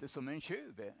han inte som en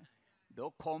tjuv.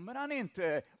 Då kommer han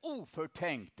inte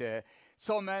oförtänkt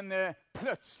som en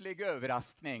plötslig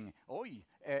överraskning. Oj,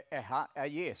 är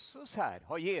Jesus här?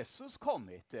 Har Jesus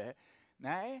kommit?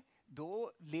 Nej,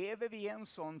 då lever vi i en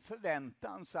sån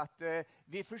förväntan så att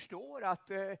vi förstår att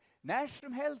när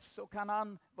som helst så kan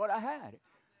han vara här.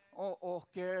 Och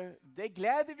det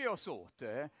gläder vi oss åt.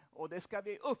 Och det ska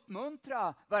vi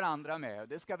uppmuntra varandra med.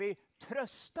 Det ska vi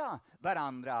trösta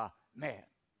varandra med.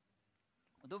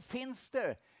 Och då finns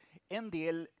det en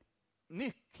del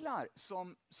nycklar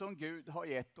som Gud har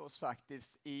gett oss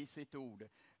faktiskt i sitt ord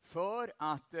för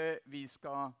att vi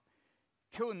ska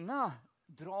kunna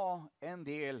dra en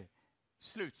del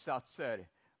slutsatser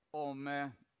om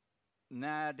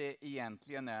när det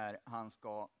egentligen är han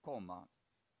ska komma.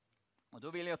 Och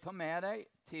då vill jag ta med dig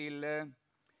till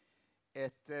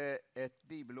ett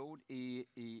bibelord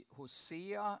i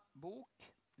Hosea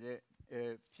bok, det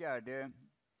fjärde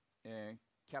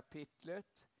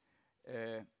kapitlet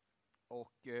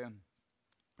och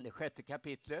det sjätte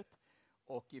kapitlet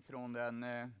och ifrån den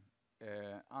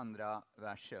andra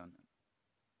versen.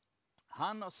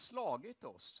 Han har slagit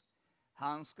oss,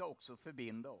 han ska också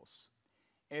förbinda oss.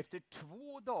 Efter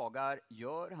 2 dagar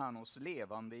gör han oss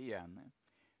levande igen.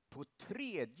 På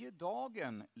 3:e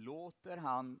dagen låter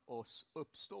han oss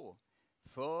uppstå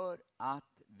för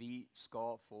att vi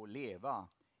ska få leva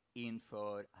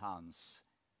inför hans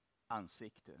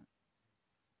ansikte.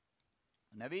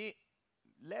 När vi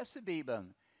läser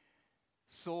Bibeln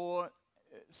så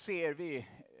ser vi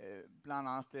bland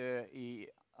annat i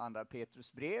andra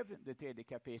Petrus brev, det 3:e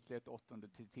kapitlet,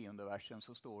 8-10 versen,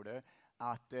 så står det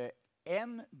att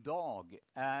en dag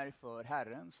är för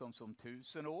Herren som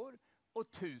 1000 år och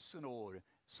 1000 år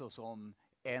såsom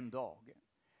en dag.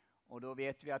 Och då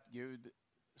vet vi att Gud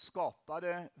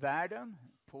skapade världen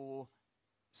på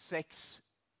 6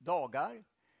 dagar.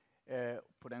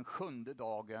 På den 7:e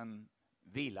dagen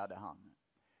vilade han.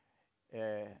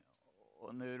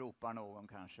 Och nu ropar någon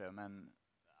kanske, men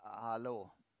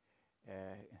hallå,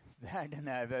 världen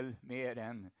är väl mer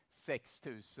än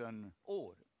 6000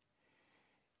 år?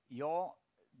 Ja,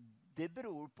 det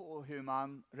beror på hur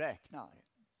man räknar.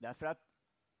 Därför att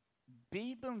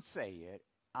Bibeln säger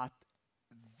att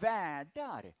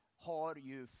världar har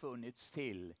ju funnits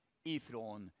till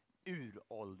ifrån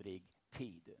uråldrig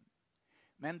tid.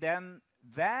 Men den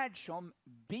värld som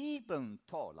Bibeln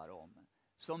talar om,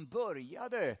 som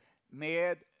började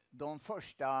med de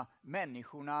första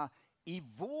människorna i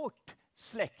vårt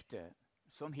släkte,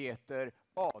 som heter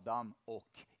Adam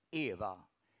och Eva.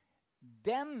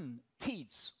 Den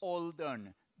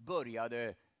tidsåldern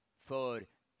började för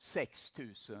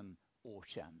 6000 år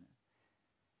sedan.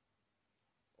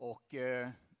 Och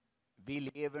vi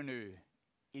lever nu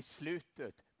i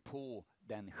slutet på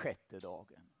den 6:e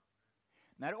dagen.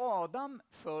 När Adam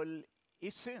föll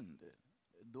i synd,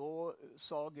 då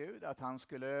sa Gud att han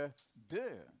skulle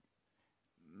dö.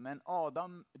 Men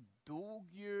Adam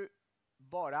dog ju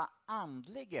bara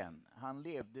andligen. Han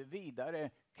levde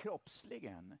vidare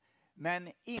kroppsligen.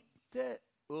 Men inte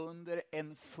under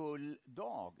en full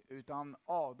dag, utan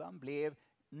Adam blev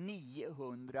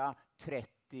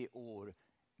 930 år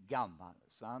gammal.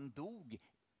 Så han dog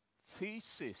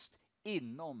fysiskt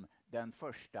inom den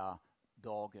första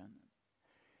dagen.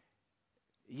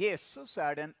 Jesus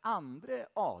är den andra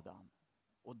Adam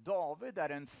och David är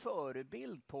en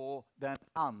förebild på den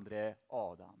andra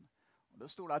Adam. Då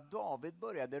står det att David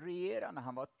började regera när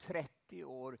han var 30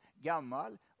 år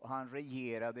gammal och han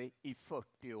regerade i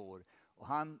 40 år. Och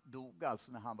han dog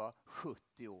alltså när han var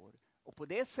 70 år. Och på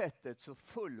det sättet så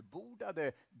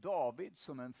fullbordade David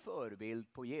som en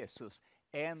förebild på Jesus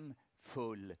en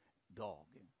full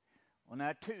dag. Och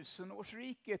när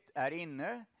tusenårsriket är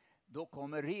inne, då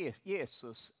kommer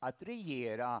Jesus att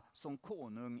regera som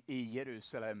konung i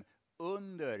Jerusalem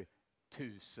under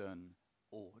 1000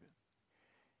 år.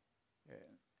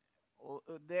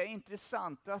 Och det är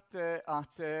intressant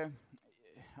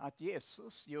att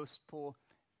Jesus just på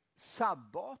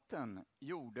sabbaten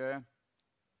gjorde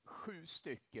 7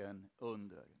 stycken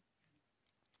under.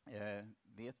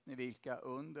 Vet ni vilka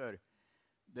under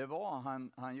det var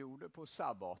han gjorde på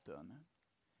sabbaten?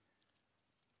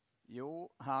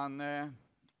 Jo, han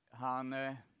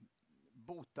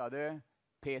botade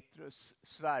Petrus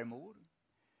svärmor.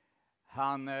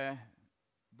 Han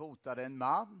botade en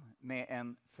man med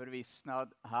en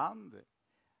förvissnad hand.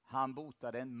 Han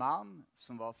botade en man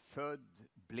som var född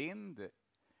blind.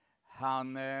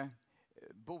 Han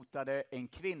botade en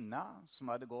kvinna som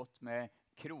hade gått med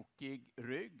krokig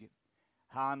rygg.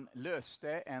 Han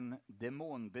löste en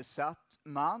demonbesatt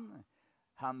man.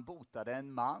 Han botade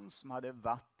en man som hade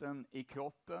vatten i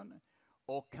kroppen.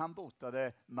 Och han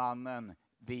botade mannen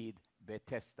vid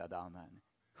Betesdadammen.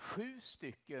 7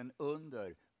 stycken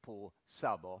under på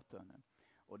sabbaten.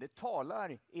 Och det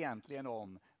talar egentligen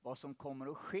om vad som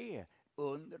kommer att ske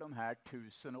under de här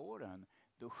 1000 åren.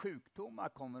 Då sjukdomar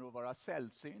kommer att vara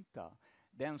sällsynta.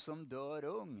 Den som dör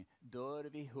ung dör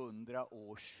vid 100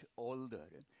 års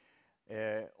ålder.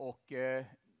 Och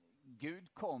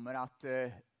Gud kommer att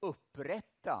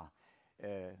upprätta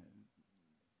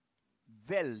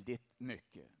väldigt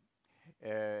mycket.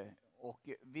 Och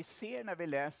vi ser när vi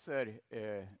läser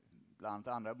bland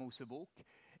andra Mosebok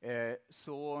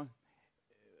så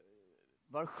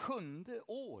var 7:e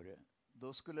år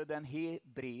då skulle den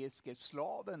hebreiske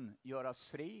slaven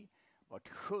göras fri. Vart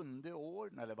 7:e år,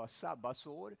 när det var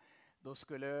sabbatsår, då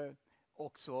skulle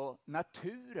också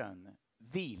naturen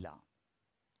vila.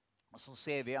 Och så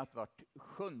ser vi att vart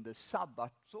 7:e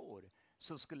sabbatsår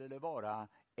så skulle det vara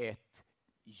ett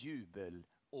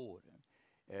jubelår.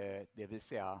 Det vill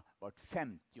säga vart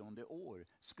 50:e år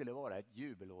skulle vara ett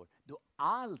jubelår. Då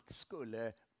allt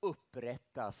skulle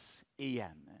upprättas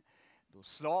igen. Då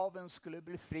slaven skulle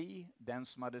bli fri, den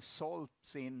som hade sålt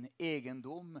sin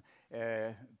egendom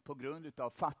på grund av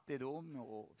fattigdom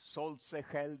och sålt sig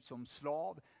själv som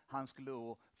slav, han skulle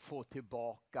då få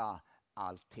tillbaka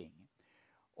allting.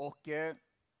 Och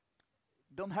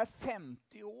de här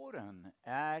 50 åren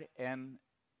är en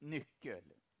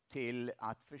nyckel till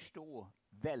att förstå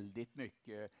väldigt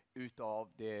mycket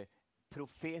utav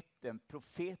den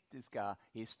profetiska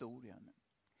historien.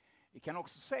 Vi kan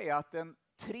också säga att den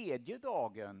 3:e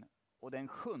dagen och den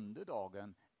 7:e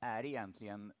dagen är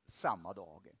egentligen samma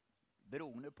dag.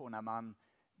 Beroende på när man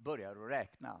börjar att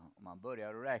räkna. Om man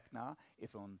börjar att räkna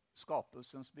ifrån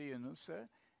skapelsens begynnelse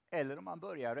eller om man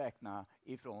börjar räkna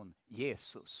ifrån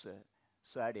Jesus,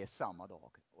 så är det samma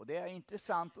dag. Och det är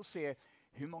intressant att se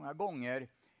hur många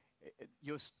gånger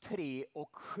just 3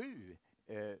 och 7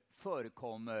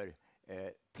 förekommer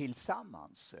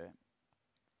tillsammans.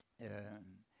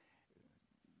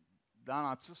 Bland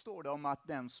annat så står det om att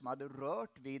den som hade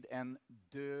rört vid en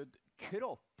död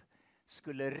kropp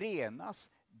skulle renas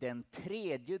den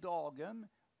 3:e dagen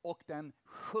och den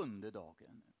 7:e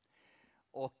dagen.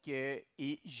 Och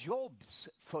i Jobs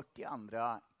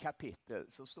 42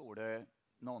 kapitel så står det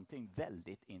någonting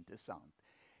väldigt intressant.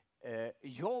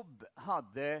 Job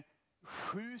hade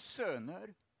 7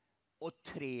 söner och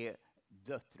 3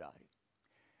 döttrar.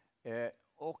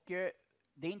 Och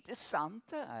det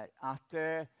intressanta är att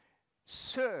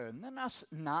sönernas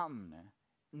namn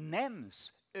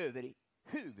nämns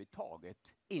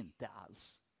överhuvudtaget inte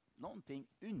alls. Någonting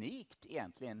unikt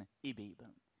egentligen i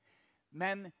Bibeln.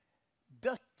 Men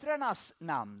döttrarnas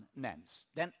namn nämns.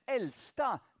 Den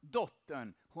äldsta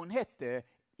dottern, hon hette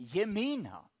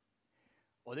Jemina.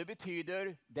 Och det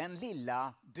betyder den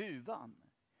lilla duvan.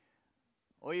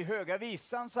 Och i Höga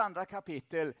visans 2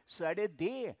 kapitel så är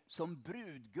det som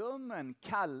brudgummen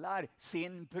kallar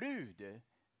sin brud,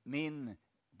 min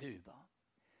duva.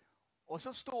 Och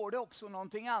så står det också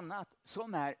någonting annat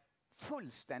som är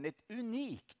fullständigt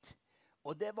unikt.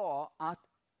 Och det var att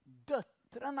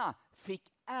döttrarna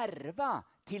fick ärva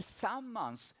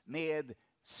tillsammans med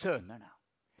sönerna.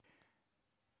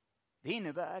 Det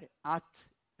innebär att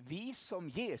vi som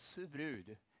Jesu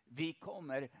brud, vi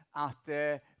kommer att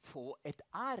få ett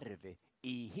arv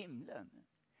i himlen.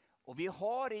 Och vi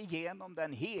har igenom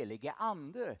den helige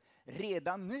ande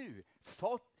redan nu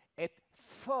fått ett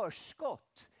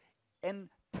förskott, en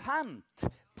pant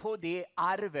på det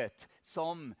arvet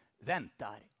som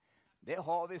väntar. Det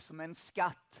har vi som en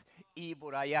skatt i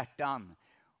våra hjärtan.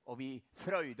 Och vi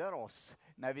fröjdar oss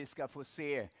när vi ska få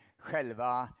se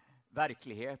själva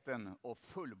verkligheten och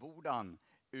fullbordan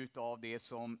utav det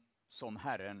som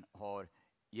Herren har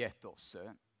gett oss.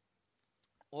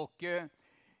 Och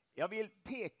jag vill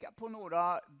peka på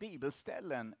några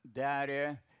bibelställen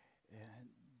där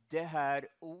det här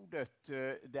ordet,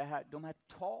 de här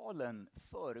talen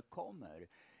förekommer.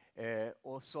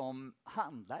 Och som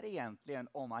handlar egentligen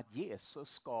om att Jesus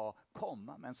ska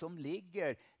komma, men som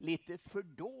ligger lite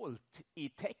fördolt i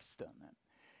texten.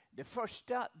 Det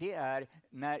första, det är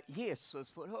när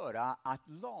Jesus får höra att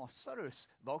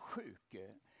Lazarus var sjuk.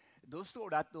 Då står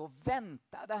det att då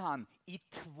väntade han i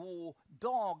 2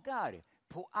 dagar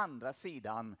på andra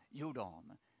sidan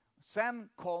Jordan. Sen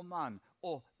kom han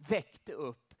och väckte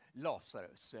upp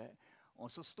Lazarus.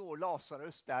 Och så står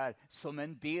Lazarus där som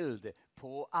en bild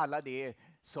på alla det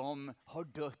som har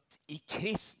dött i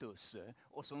Kristus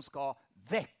och som ska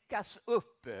väckas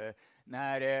upp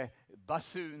när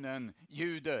basunen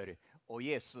ljuder och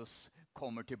Jesus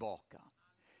kommer tillbaka.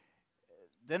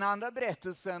 Den andra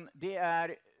berättelsen, det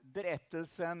är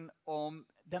berättelsen om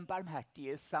den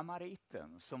barmhärtige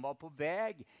samariten som var på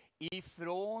väg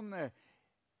ifrån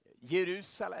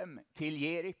Jerusalem till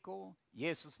Jeriko.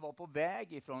 Jesus var på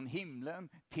väg ifrån himlen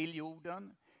till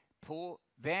jorden. På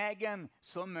vägen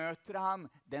så möter han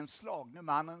den slagne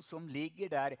mannen som ligger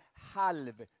där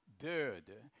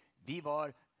halvdöd. Vi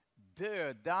var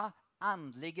döda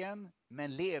andligen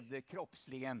men levde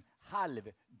kroppsligen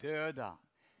halvdöda.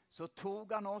 Så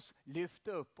tog han oss,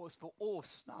 lyfte upp oss på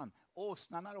åsnan.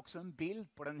 Åsnan är också en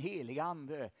bild på den heliga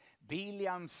ande.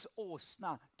 Biliams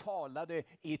åsna talade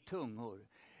i tungor.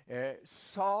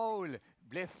 Saul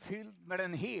blev fylld med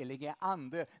den helige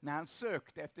ande när han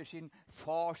sökte efter sin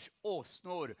fars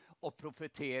åsnor och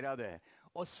profeterade.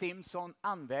 Och Simson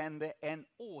använde en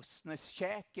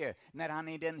åsneskäke när han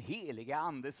i den heliga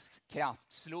andes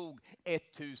kraft slog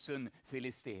 1000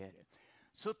 filister.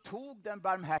 Så tog den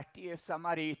barmhärtige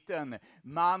samariten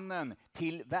mannen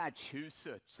till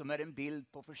värdshuset som är en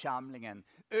bild på församlingen.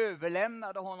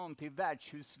 Överlämnade honom till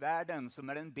värdshusvärden som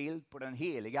är en bild på den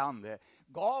heliga ande.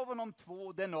 Gav honom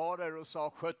 2 denarer och sa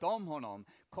sköt om honom.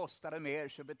 Kostar det mer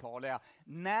så betalar jag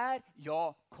när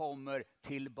jag kommer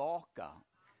tillbaka.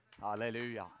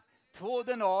 Halleluja. 2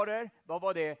 denarer, vad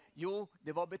var det? Jo,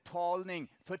 det var betalning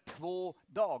för 2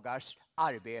 dagars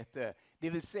arbete. Det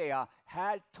vill säga,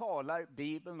 här talar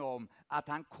Bibeln om att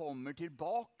han kommer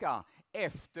tillbaka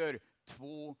efter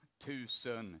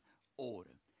 2000 år.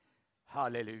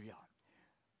 Halleluja.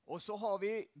 Och så har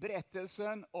vi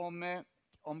berättelsen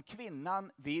om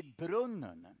kvinnan vid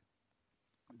brunnen.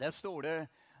 Där står det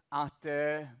att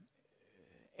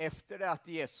efter det att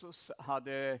Jesus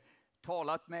hade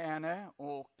talat med henne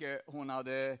och hon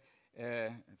hade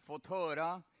fått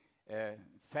höra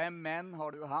 5 män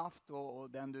har du haft och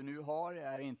den du nu har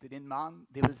är inte din man.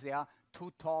 Det vill säga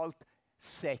totalt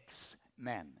 6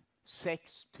 män.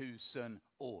 6000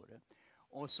 år.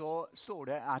 Och så står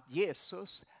det att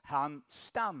Jesus han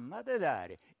stannade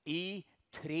där i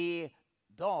 3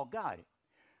 dagar.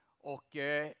 Och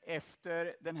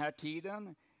efter den här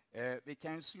tiden, vi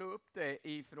kan ju slå upp det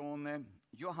ifrån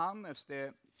Johannes,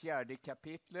 det 4:e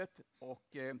kapitlet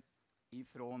och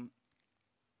ifrån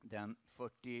den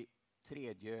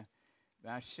 43:e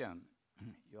versen.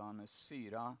 Johannes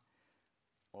 4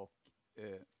 och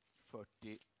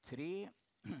 43.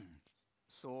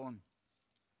 Så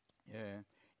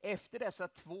efter dessa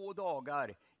 2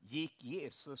 dagar gick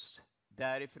Jesus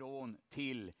därifrån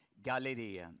till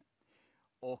Galileen.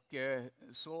 Och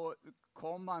så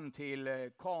kom han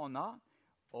till Kana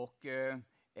och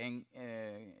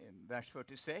vers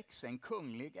 46, en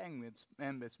kunglig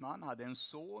ämbetsman hade en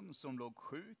son som låg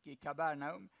sjuk i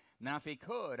Kapernaum. När han fick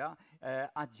höra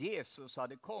att Jesus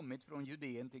hade kommit från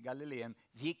Judeen till Galileen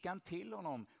gick han till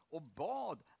honom och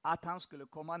bad att han skulle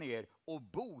komma ner och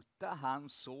bota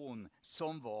hans son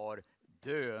som var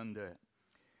döende.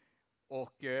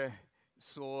 Och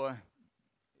så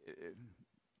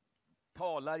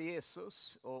talar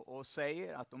Jesus och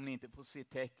säger att om ni inte får se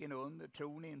tecken under,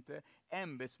 tror ni inte?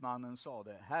 Ämbetsmannen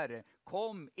sade, Herre,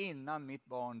 kom innan mitt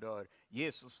barn dör.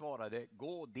 Jesus svarade,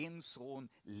 gå, din son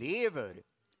lever.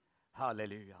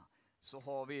 Halleluja. Så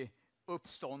har vi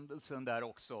uppståndelsen där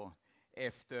också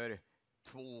efter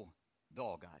 2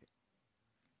 dagar.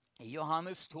 I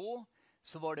Johannes 2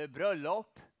 så var det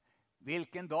bröllop.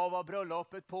 Vilken dag var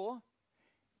bröllopet på?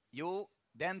 Jo,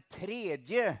 den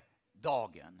 3:e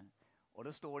dagen. Och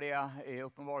då står det i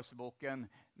Uppenbarelseboken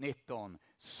 19.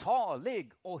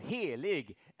 Salig och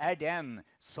helig är den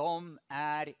som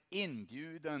är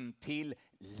inbjuden till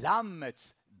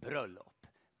Lammets bröllop.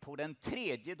 På den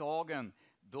tredje dagen,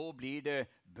 då blir det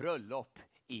bröllop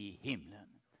i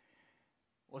himlen.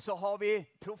 Och så har vi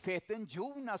profeten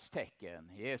Jonas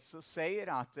tecken. Jesus säger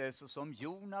att så som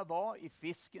Jona var i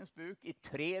fiskens buk i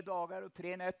 3 dagar och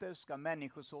 3 nätter ska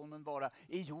människosonen vara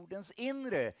i jordens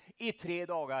inre i 3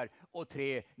 dagar och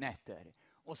 3 nätter.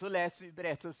 Och så läser vi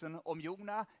berättelsen om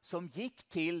Jona som gick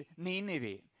till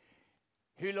Ninive.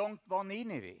 Hur långt var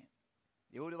Ninive?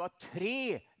 Jo, det var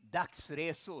 3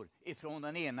 dagsresor ifrån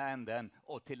den ena änden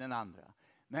och till den andra.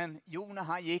 Men Jona,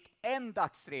 han gick 1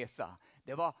 dagsresa.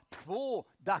 Det var 2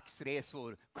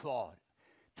 dagsresor kvar.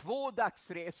 2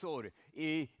 dagsresor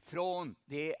ifrån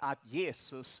det att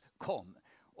Jesus kom.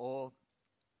 Och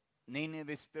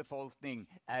Nineves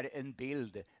befolkning är en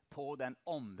bild på den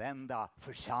omvända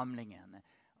församlingen.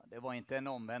 Det var inte en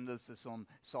omvändelse som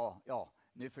sa, ja,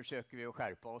 nu försöker vi att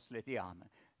skärpa oss lite grann.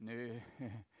 Nu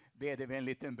beder vi en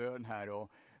liten bön här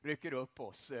och rycker upp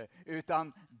oss.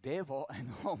 Utan det var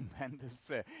en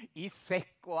omvändelse i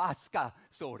säck och aska,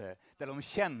 står det. Där de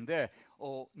kände,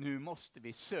 och nu måste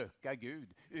vi söka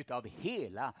Gud utav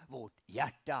hela vårt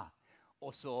hjärta.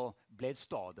 Och så blev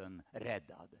staden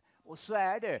räddad. Och så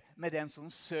är det med den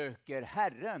som söker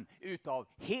Herren utav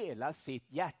hela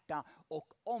sitt hjärta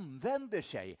och omvänder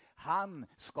sig. Han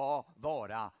ska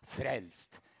vara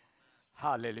frälst.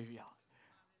 Halleluja.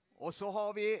 Och så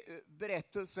har vi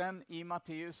berättelsen i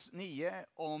Matteus 9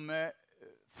 om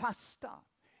fasta.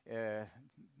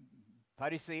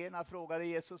 Fariseerna frågade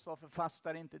Jesus, varför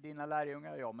fastar inte dina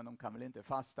lärjungar? Ja, men de kan väl inte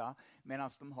fasta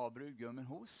medan de har brudgummen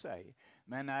hos sig.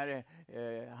 Men när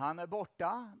han är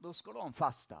borta, då ska de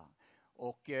fasta.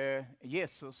 Och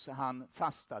Jesus, han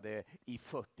fastade i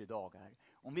 40 dagar.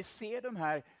 Om vi ser de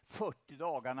här 40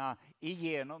 dagarna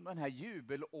igenom den här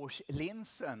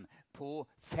jubelårslinsen på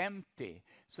 50,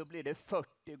 så blir det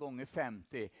 40 gånger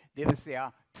 50, det vill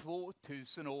säga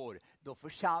 2000 år, då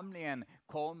församlingen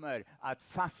kommer att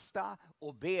fasta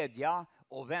och bedja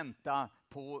och vänta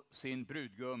på sin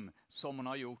brudgum som hon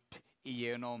har gjort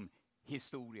igenom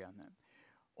historien.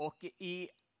 Och i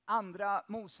andra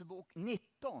Mosebok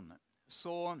 19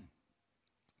 så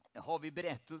har vi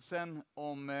berättelsen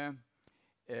om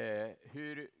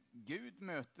hur Gud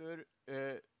möter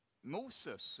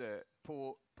Moses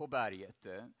på berget.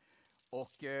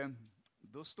 Och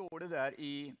då står det där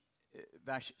i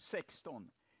vers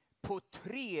 16. På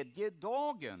 3:e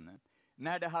dagen,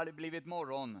 när det hade blivit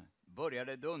morgon,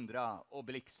 började dundra och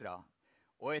blixtra.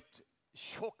 Och ett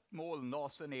tjockt moln la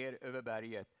sig ner över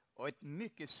berget. Och ett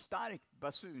mycket starkt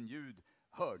basunljud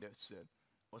hördes.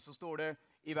 Och så står det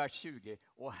i vers 20.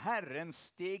 Och Herren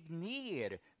steg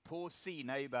ner på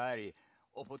Sinai berg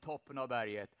och på toppen av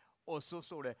berget. Och så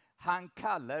står det, han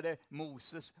kallade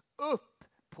Moses upp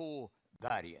på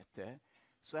berget.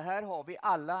 Så här har vi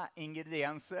alla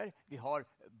ingredienser. Vi har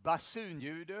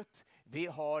basunljudet, vi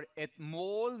har ett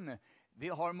moln, vi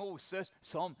har Moses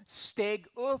som steg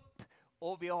upp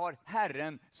och vi har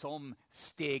Herren som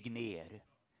steg ner.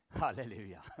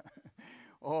 Halleluja.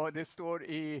 Och det står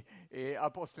i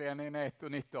Apostlagärningarna 1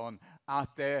 och 19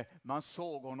 att man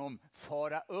såg honom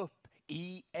fara upp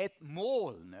i ett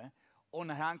moln. Och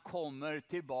när han kommer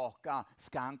tillbaka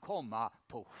ska han komma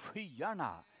på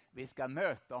skyarna. Vi ska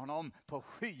möta honom på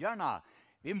skyarna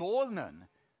vid molnen.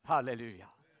 Halleluja.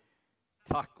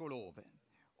 Tack och lov.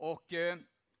 Och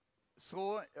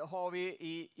så har vi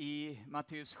i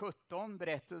Matteus 17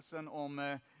 berättelsen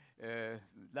om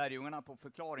lärjungarna på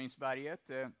förklaringsberget.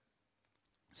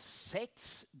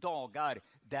 6 dagar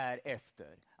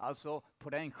därefter, alltså på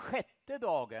den 6:e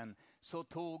dagen, så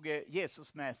tog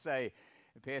Jesus med sig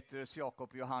Petrus, Jakob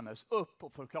och Johannes upp på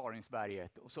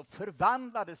förklaringsberget. Och så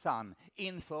förvandlades han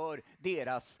inför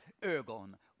deras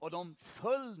ögon. Och de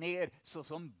föll ner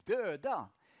såsom döda.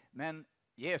 Men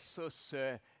Jesus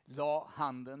la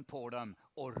handen på dem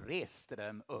och reste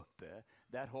dem upp.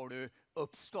 Där har du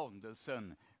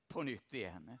uppståndelsen på nytt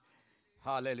igen.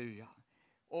 Halleluja.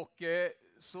 Och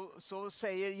så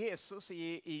säger Jesus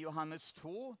i Johannes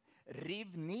 2,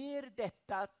 riv ner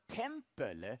detta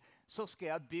tempel så ska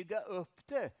jag bygga upp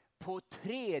det på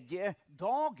 3:e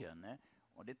dagen.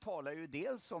 Och det talar ju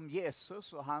dels om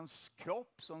Jesus och hans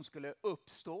kropp som skulle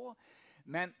uppstå.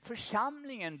 Men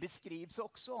församlingen beskrivs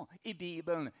också i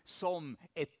Bibeln som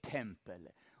ett tempel.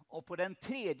 Och på den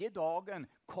 3:e dagen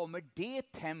kommer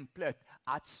det templet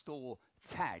att stå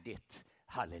färdigt.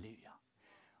 Halleluja.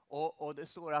 Och det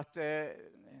står att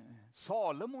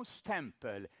Salomos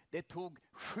tempel, det tog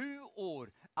 7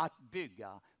 år att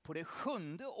bygga. på det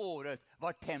 7:e året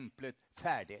var templet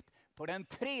färdigt. På den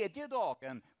 3:e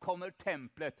dagen kommer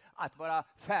templet att vara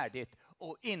färdigt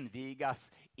och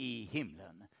invigas i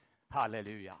himlen.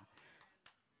 Halleluja.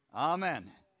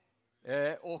 Amen.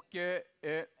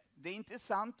 Det är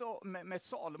intressant med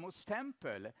Salomos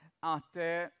tempel att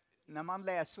när man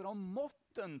läser om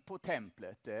måtten på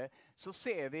templet så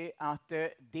ser vi att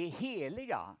det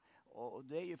heliga, och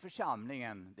det är ju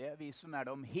församlingen, det är vi som är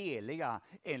de heliga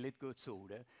enligt Guds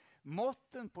ord.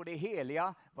 Måtten på det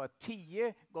heliga var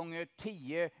 10 gånger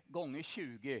 10 gånger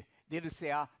 20, det vill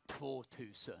säga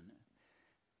 2000.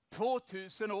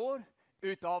 2000 år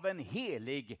utav en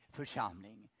helig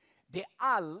församling. Det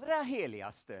allra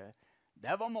heligaste,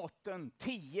 där var måtten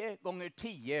 10 gånger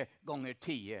 10 gånger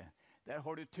 10. Där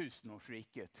har du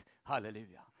tusenårsriket.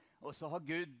 Halleluja. Och så har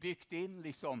Gud byggt in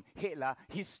liksom hela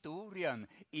historien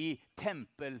i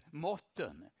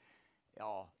tempelmåtten.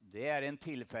 Ja, det är en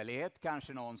tillfällighet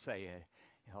kanske någon säger.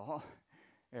 Ja,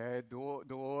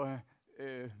 då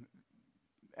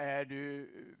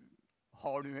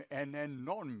har du en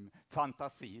enorm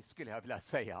fantasi skulle jag vilja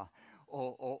säga.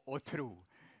 Och tro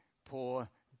på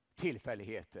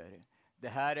tillfälligheter. Det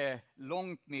här är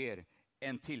långt mer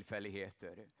än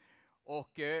tillfälligheter.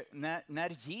 Och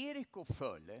när Jeriko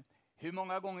föll, hur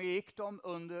många gånger gick de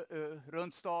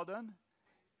runt staden?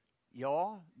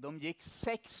 Ja, de gick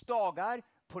 6 dagar.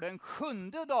 På den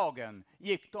 7:e dagen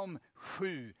gick de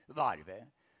 7 varv.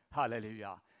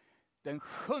 Halleluja. Den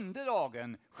 7:e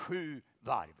dagen 7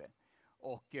 varv.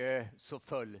 Och så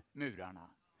föll murarna.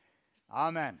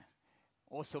 Amen.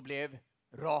 Och så blev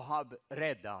Rahab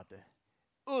räddad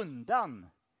undan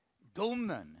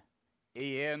domen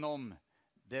genom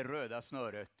det röda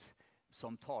snöret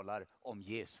som talar om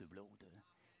Jesu blod.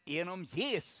 Genom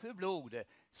Jesu blod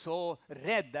så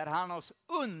räddar han oss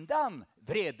undan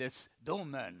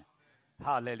vredesdomen.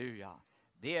 Halleluja.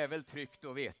 Det är väl tryggt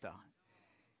att veta.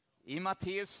 I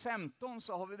Matteus 15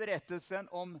 så har vi berättelsen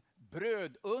om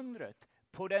brödundret.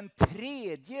 På den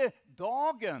 3:e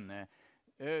dagen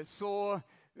så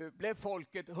blev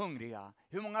folket hungriga.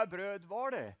 Hur många bröd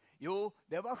var det? Jo,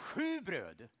 det var 7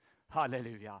 bröd.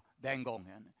 Halleluja, den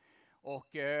gången.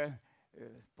 Och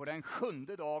på den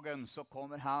 7:e dagen så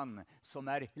kommer han som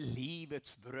är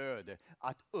livets bröd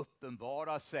att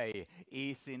uppenbara sig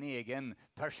i sin egen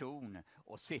person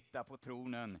och sitta på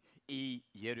tronen i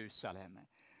Jerusalem.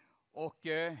 Och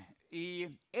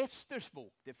i Esters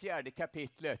bok, det 4:e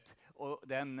kapitlet och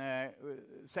den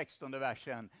 16:e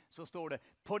versen så står det: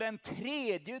 på den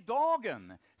 3:e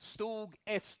dagen stod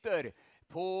Ester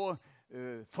på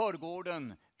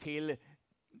förgården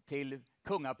till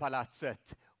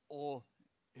kungapalatset. Och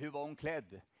hur var hon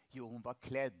klädd? Jo, hon var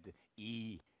klädd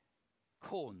i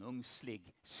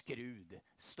konungslig skrud,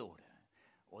 står det.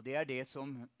 Och det är det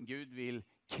som Gud vill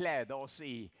kläda oss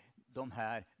i de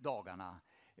här dagarna.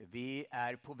 Vi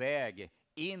är på väg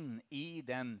in i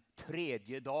den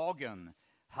 3:e dagen.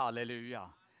 Halleluja.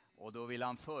 Och då vill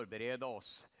han förbereda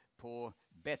oss på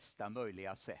bästa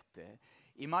möjliga sätt.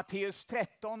 I Matteus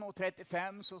 13 och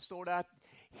 35 så står det att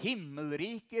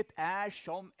himmelriket är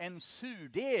som en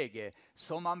surdeg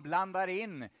som man blandar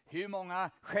in. Hur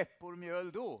många skeppor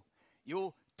mjöl då?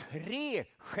 Jo, 3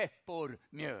 skeppor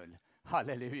mjöl.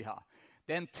 Halleluja.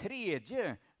 Den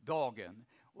 3:e dagen.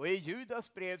 Och i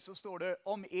Judas brev så står det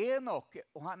om Enok,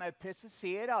 och han är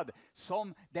preciserad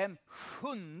som den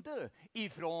 7:e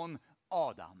ifrån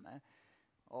Adam.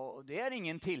 Och det är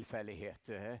ingen tillfällighet,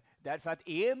 därför att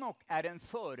Enok är en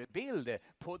förebild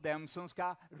på dem som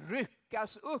ska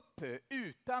ryckas upp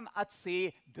utan att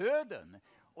se döden.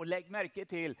 Och lägg märke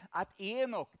till att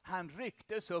Enok, han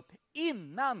rycktes upp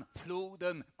innan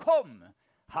floden kom.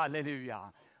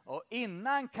 Halleluja. Och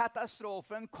innan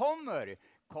katastrofen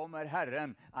kommer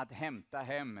Herren att hämta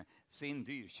hem sin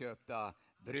dyrköpta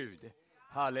brud.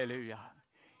 Halleluja.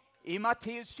 I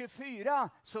Matteus 24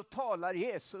 så talar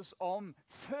Jesus om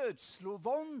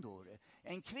födslovåndor.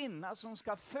 En kvinna som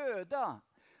ska föda.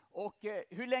 Och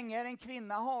hur länge är en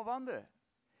kvinna havande?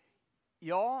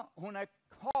 Ja, hon är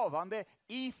havande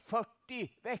i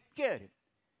 40 veckor.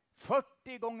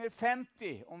 40 gånger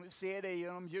 50, om vi ser det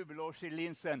genom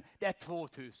jubelårslinsen, det är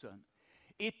 2000.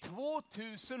 I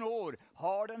 2000 år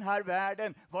har den här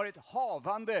världen varit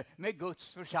havande med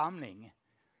Guds församling.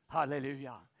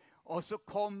 Halleluja. Och så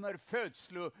kommer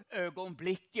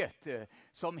födsloögonblicket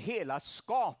som hela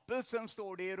skapelsen,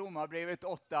 står det i Romarbrevet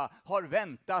 8, har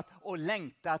väntat och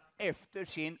längtat efter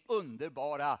sin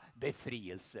underbara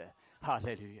befrielse.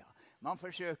 Halleluja. Man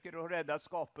försöker att rädda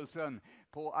skapelsen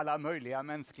på alla möjliga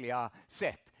mänskliga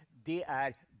sätt. Det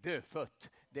är dödfött.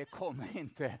 det kommer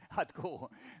inte att gå.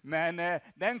 Men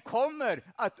den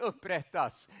kommer att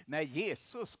upprättas när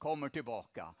Jesus kommer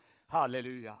tillbaka.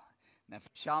 Halleluja. När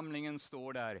församlingen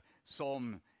står där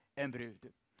som en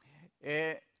brud.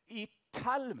 I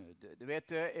Talmud, du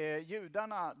vet,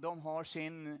 judarna, de har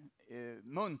sin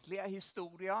muntliga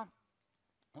historia.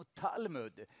 Och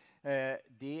Talmud,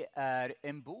 det är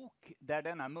en bok där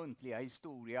denna muntliga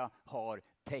historia har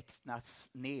tecknats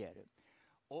ner.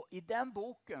 Och i den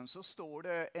boken så står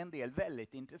det en del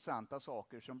väldigt intressanta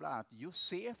saker som bland annat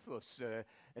Josefus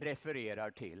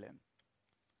refererar till.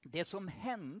 Det som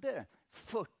hände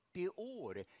 40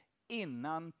 år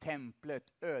innan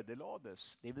templet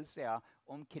ödelades, det vill säga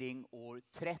omkring år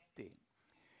 30.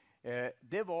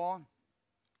 Det var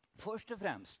först och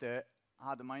främst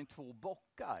hade man 2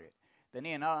 bockar. Den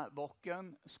ena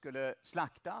bocken skulle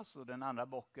slaktas och den andra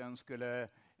bocken skulle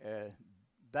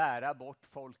bära bort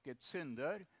folkets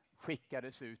synder,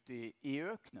 skickades ut i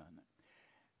öknen.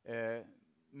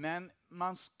 Men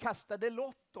man kastade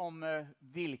lott om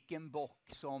vilken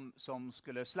bock som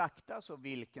skulle slaktas och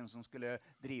vilken som skulle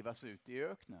drivas ut i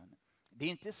öknen. Det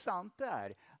intressanta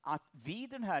är att vid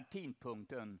den här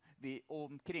tidpunkten,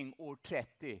 omkring år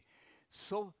 30,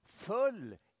 så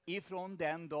föll ifrån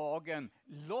den dagen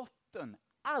lotten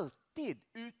alltid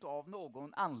utav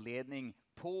någon anledning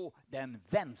på den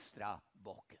vänstra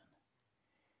bocken.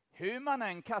 Hur man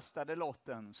än kastade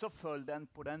lotten så föll den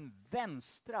på den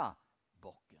vänstra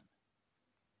bocken.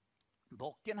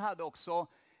 Bocken hade också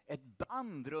ett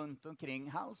band runt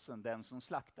omkring halsen, den som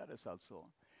slaktades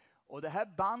alltså. Och det här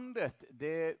bandet,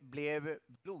 det blev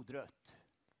blodrött.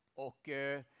 Och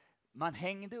man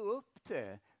hängde upp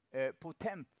det på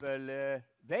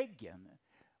tempelväggen.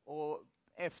 Och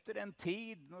efter en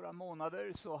tid, några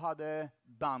månader, så hade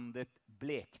bandet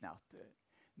bleknat.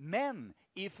 Men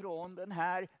ifrån den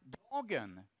här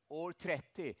dagen, år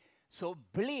 30, så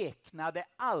bleknade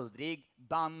aldrig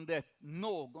bandet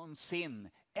någonsin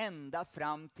ända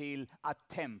fram till att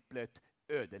templet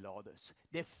ödelades.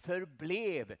 Det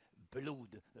förblev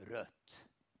blodrött.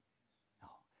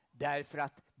 Ja, därför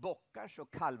att bockars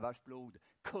och kalvars blod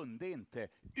kunde inte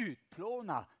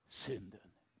utplåna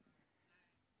synden.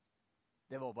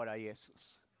 Det var bara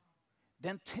Jesus.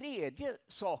 Den tredje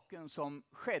saken som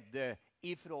skedde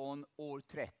ifrån år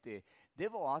 30, det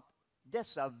var att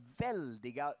dessa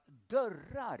väldiga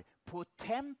dörrar på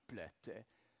templet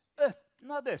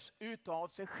öppnades utav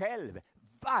sig själv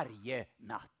varje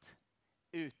natt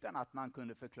utan att man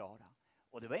kunde förklara.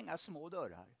 Och det var inga små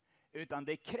dörrar, utan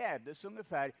det krävdes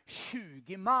ungefär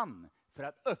 20 man för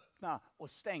att öppna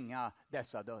och stänga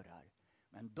dessa dörrar.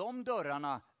 Men de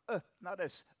dörrarna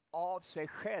öppnades av sig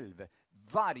själv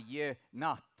varje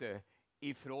natt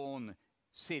ifrån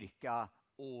cirka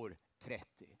år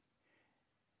 30.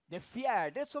 Det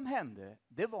fjärde som hände,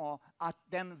 det var att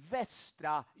den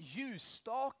västra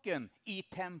ljusstaken i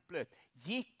templet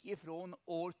gick ifrån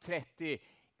år 30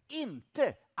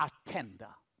 inte att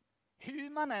tända. Hur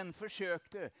man än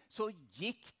försökte så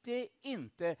gick det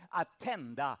inte att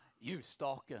tända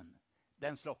ljusstaken.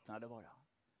 Den slocknade bara.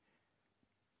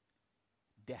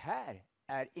 Det här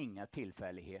är inga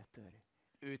tillfälligheter,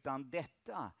 utan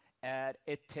detta är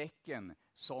ett tecken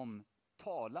som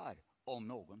talar om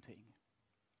någonting.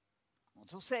 Och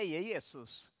så säger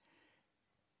Jesus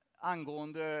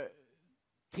angående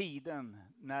tiden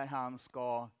när han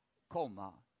ska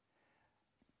komma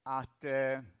att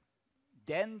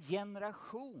den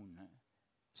generation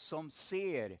som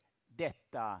ser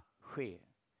detta ske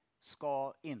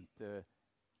ska inte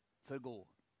förgå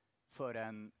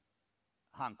förrän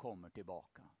han kommer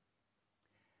tillbaka.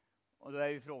 Och då är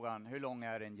ju frågan, hur lång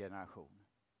är en generation?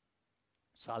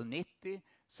 Psalm 90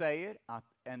 säger att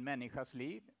en människas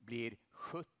liv blir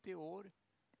 70 år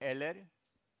eller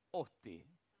 80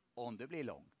 om det blir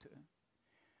långt.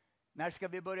 När ska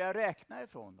vi börja räkna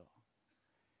ifrån då?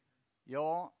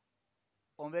 Ja,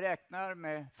 om vi räknar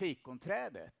med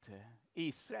fikonträdet,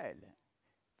 Israel,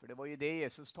 för det var ju det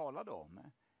Jesus talade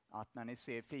om, att när ni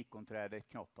ser fikonträdet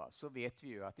knoppa så vet vi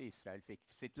ju att Israel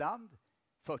fick sitt land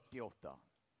 48.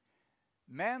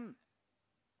 Men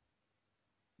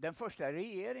den första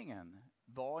regeringen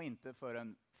var inte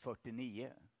förrän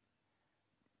 49.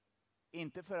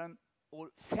 Inte förrän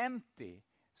år 50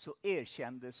 så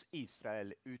erkändes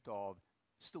Israel utav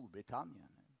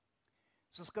Storbritannien.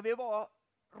 Så ska vi vara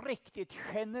riktigt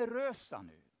generösa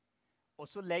nu. Och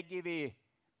så lägger vi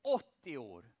 80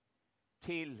 år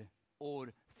till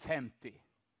år 50.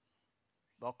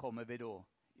 Vad kommer vi då?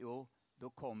 Jo, då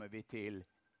kommer vi till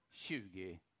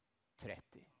 2030.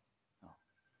 Ja.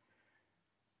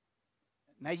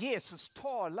 När Jesus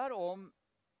talar om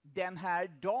den här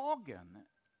dagen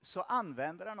så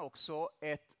använder han också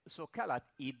ett så kallat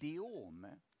idiom.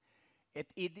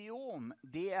 Ett idiom,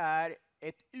 det är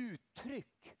ett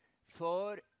uttryck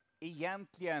för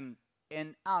egentligen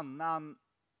en annan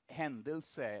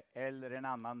händelse eller en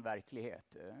annan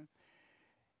verklighet.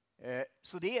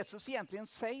 Så det Jesus egentligen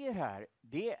säger här,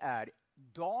 det är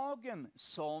dagen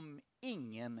som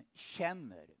ingen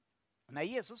känner. När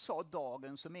Jesus sa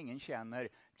dagen som ingen känner,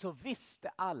 så visste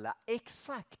alla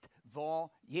exakt vad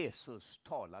Jesus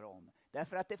talar om.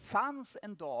 Därför att det fanns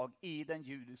en dag i den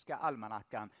judiska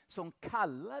almanackan som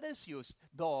kallades just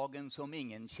dagen som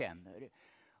ingen känner.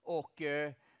 Och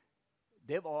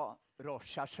det var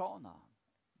Rosh Hashana,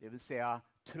 det vill säga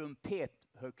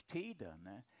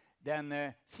trumpethögtiden.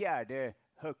 Den fjärde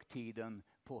högtiden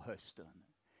på hösten.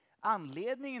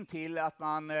 Anledningen till att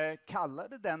man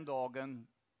kallade den dagen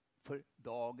för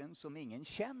dagen som ingen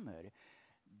känner,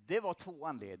 det var två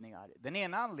anledningar. Den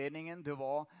ena anledningen det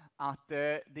var att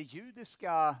det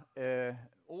judiska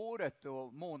året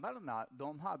och månaderna,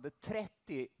 de hade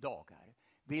 30 dagar.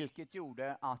 Vilket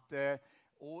gjorde att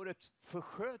året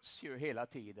försköts ju hela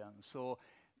tiden. Så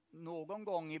någon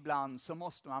gång ibland så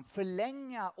måste man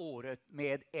förlänga året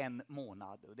med en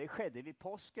månad. Och det skedde vid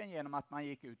påsken genom att man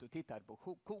gick ut och tittade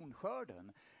på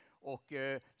kornskörden. Och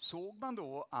såg man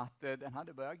då att den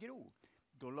hade börjat gro,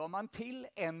 då la man till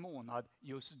en månad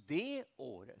just det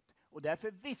året. Och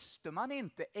därför visste man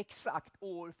inte exakt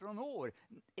år från år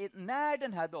när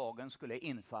den här dagen skulle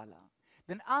infalla.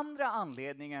 Den andra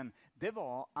anledningen det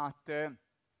var att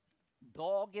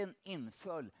dagen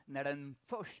inföll när den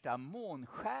första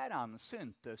månskäran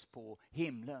syntes på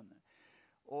himlen.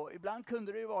 Och ibland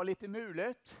kunde det ju vara lite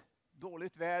mulet,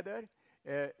 dåligt väder.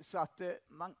 Så att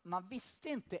man visste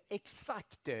inte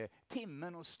exakt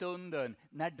timmen och stunden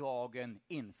när dagen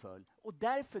inföll. Och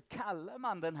därför kallar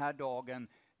man den här dagen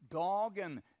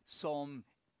dagen som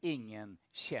ingen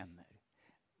känner.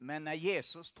 Men när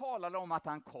Jesus talade om att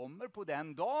han kommer på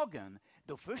den dagen,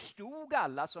 då förstod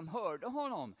alla som hörde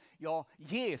honom. Ja,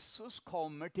 Jesus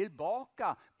kommer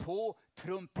tillbaka på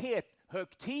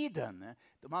trumpethögtiden.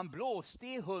 Då man blåste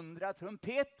i 100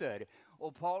 trumpeter.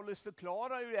 Och Paulus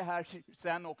förklarar ju det här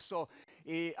sen också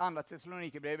i andra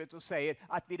Thessalonikerbrevet och säger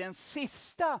att vid den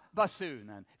sista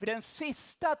basunen, vid den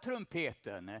sista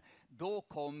trumpeten, då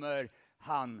kommer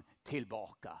han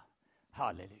tillbaka.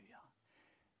 Halleluja.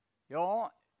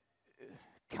 Ja,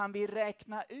 kan vi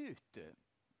räkna ut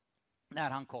när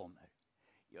han kommer?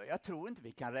 Ja, jag tror inte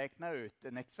vi kan räkna ut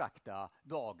den exakta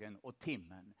dagen och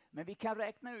timmen. Men vi kan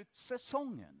räkna ut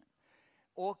säsongen.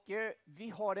 Och vi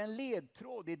har en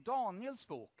ledtråd i Daniels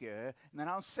bok när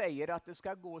han säger att det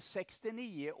ska gå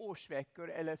 69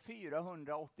 årsveckor eller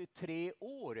 483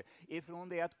 år ifrån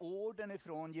det att orden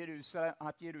ifrån Jerusalem,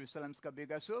 att Jerusalem ska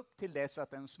byggas upp till dess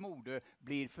att en smorde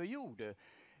blir förgjord.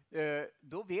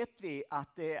 Då vet vi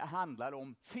att det handlar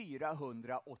om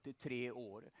 483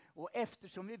 år. Och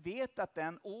eftersom vi vet att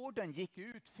den orden gick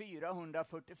ut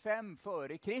 445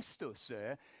 före Kristus,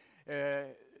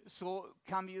 så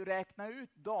kan vi ju räkna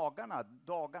ut dagarna.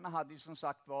 Dagarna hade ju som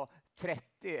sagt var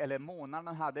 30, eller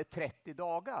månaden hade 30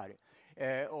 dagar.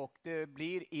 Och det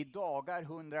blir i dagar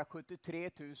 173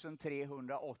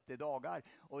 380 dagar.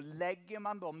 Och lägger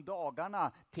man de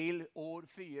dagarna till år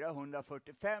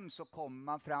 445 så kommer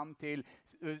man fram till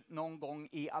någon gång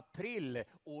i april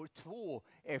år 2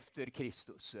 efter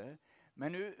Kristus.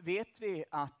 Men nu vet vi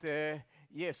att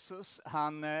Jesus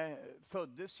han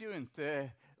föddes ju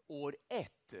inte år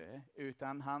 1,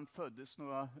 utan han föddes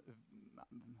några,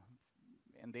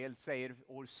 en del säger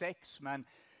år 6, men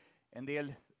en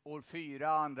del år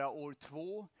 4, andra år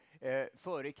 2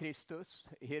 före Kristus.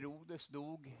 Herodes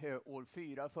dog år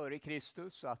 4 före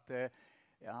Kristus, så att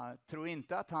jag tror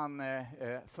inte att han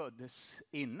föddes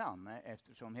innan,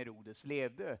 eftersom Herodes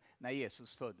levde när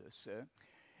Jesus föddes.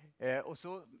 Och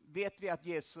så vet vi att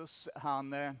Jesus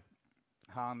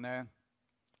han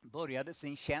började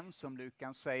sin tjänst, som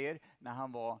Lukas säger, när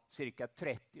han var cirka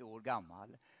 30 år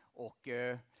gammal. Och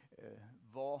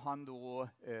var han då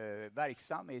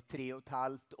verksam i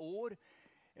 3,5 år,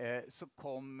 så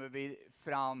kommer vi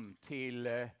fram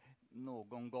till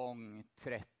någon gång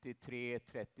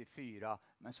 33-34.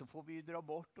 Men så får vi dra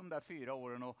bort de där 4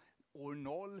 åren, och år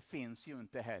 0 finns ju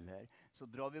inte heller. Så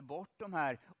drar vi bort de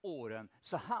här åren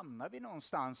så hamnar vi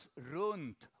någonstans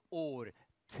runt år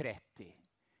 30.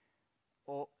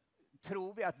 Och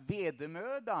tror vi att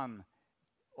vedermödan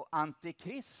och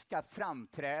antikrist ska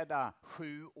framträda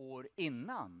 7 år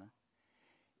innan,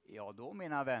 ja då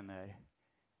mina vänner,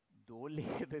 då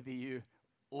lever vi ju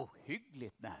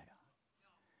ohyggligt nära.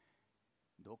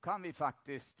 Då kan vi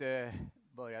faktiskt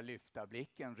börja lyfta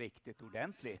blicken riktigt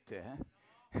ordentligt.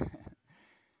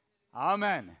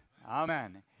 Amen.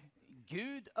 Amen.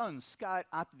 Gud önskar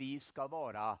att vi ska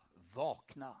vara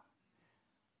vakna.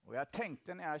 Och jag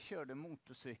tänkte när jag körde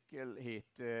motorcykel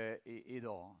hit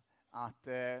idag att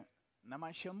när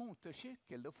man kör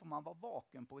motorcykel då får man vara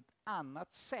vaken på ett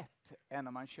annat sätt än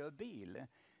när man kör bil.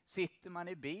 Sitter man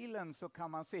i bilen så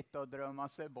kan man sitta och drömma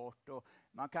sig bort och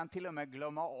man kan till och med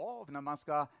glömma av när man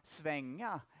ska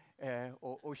svänga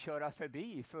och köra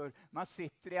förbi för man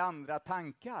sitter i andra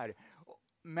tankar.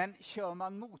 Men kör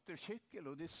man motorcykel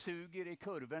och det suger i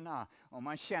kurvorna och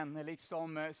man känner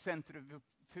liksom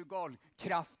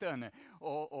centrifugalkraften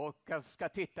och ska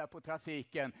titta på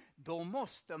trafiken, då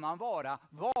måste man vara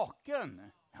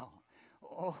vaken. Ja.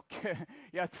 Och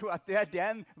jag tror att det är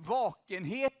den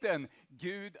vakenheten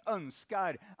Gud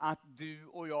önskar att du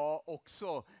och jag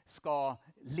också ska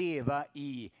leva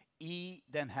i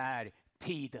den här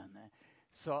tiden.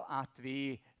 Så att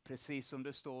vi, precis som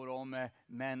det står om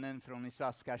männen från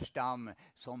Isaskars stam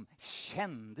som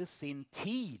kände sin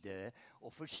tid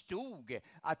och förstod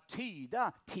att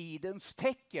tyda tidens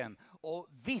tecken och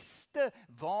visste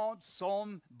vad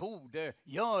som borde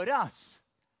göras.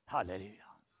 Halleluja.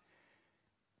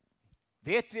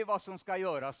 Vet vi vad som ska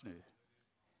göras nu?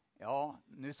 Ja,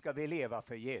 nu ska vi leva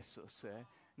för Jesus.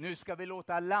 Nu ska vi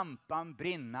låta lampan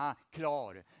brinna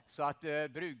klar så att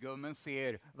brudgummen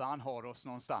ser var han har oss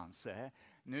någonstans.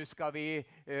 Nu ska vi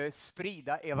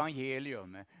sprida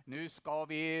evangelium. Nu ska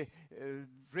vi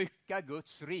rycka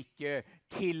Guds rike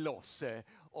till oss.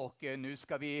 Och nu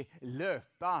ska vi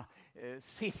löpa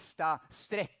sista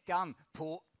sträckan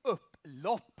på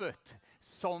upploppet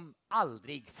som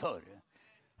aldrig förr.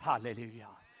 Halleluja.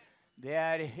 Det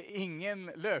är ingen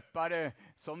löpare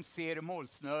som ser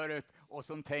målsnöret och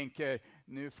som tänker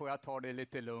nu får jag ta det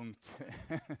lite lugnt.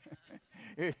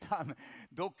 Utan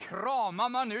då kramar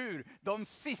man ur de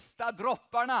sista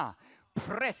dropparna,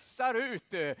 pressar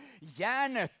ut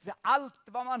järnet, allt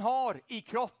vad man har i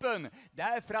kroppen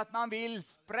därför att man vill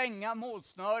spränga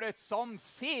målsnöret som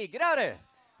segrare.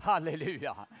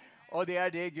 Halleluja. Och det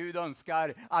är det Gud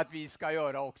önskar att vi ska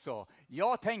göra också.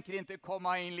 Jag tänker inte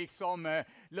komma in liksom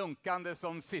lunkande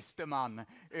som siste man.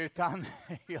 Utan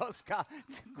jag ska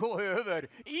gå över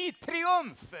i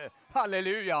triumf.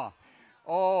 Halleluja.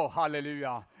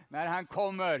 Halleluja. När han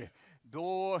kommer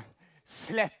då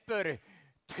släpper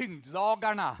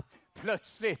tyngdlagarna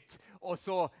plötsligt. Och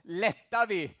så lättar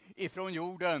vi ifrån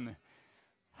jorden.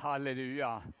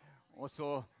 Halleluja. Och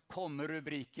så kommer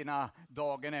rubrikerna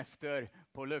dagen efter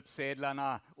på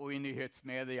löpsedlarna och i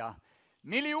nyhetsmedia.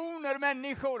 Miljoner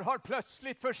människor har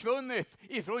plötsligt försvunnit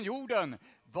ifrån jorden.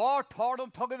 Vart har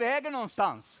de tagit vägen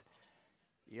någonstans?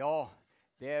 Ja,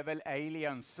 det är väl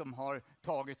aliens som har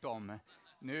tagit dem.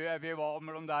 Nu är vi av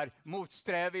med de där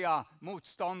motsträviga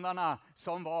motståndarna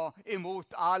som var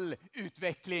emot all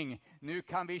utveckling. Nu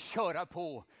kan vi köra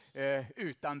på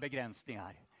utan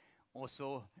begränsningar. Och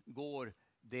så går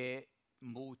det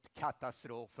mot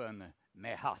katastrofen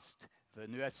med hast. För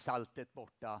nu är saltet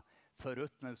borta,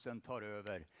 förruttnelsen tar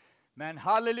över. Men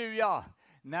halleluja,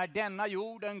 när denna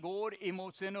jorden går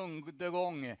emot sin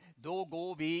undergång, då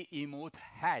går vi emot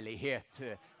härlighet.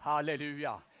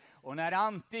 Halleluja. Och när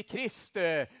antikrist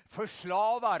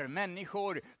förslavar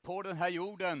människor på den här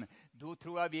jorden, då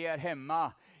tror jag vi är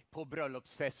hemma på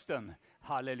bröllopsfesten.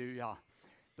 Halleluja.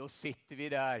 Då sitter vi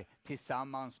där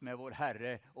tillsammans med vår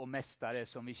Herre och Mästare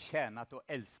som vi tjänat och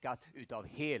älskat utav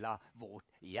hela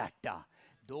vårt hjärta.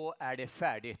 Då är det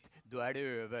färdigt, då är det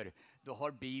över. Då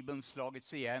har Bibeln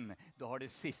slagits igen, då har det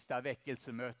sista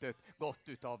väckelsemötet gått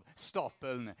utav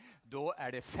stapeln. Då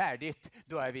är det färdigt,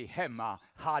 då är vi hemma.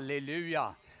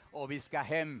 Halleluja! Och vi ska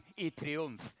hem i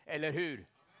triumf, eller hur?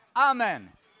 Amen!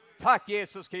 Tack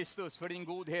Jesus Kristus för din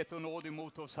godhet och nåd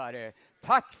emot oss, Herre.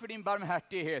 Tack för din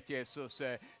barmhärtighet, Jesus.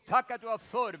 Tack att du har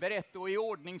förberett och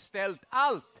iordningställt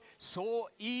allt så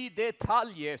i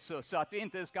detalj, Jesus, så att vi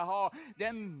inte ska ha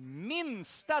den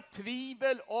minsta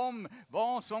tvivel om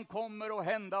vad som kommer att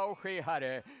hända och ske,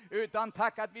 Herre. Utan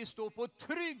tack att vi står på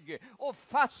trygg och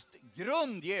fast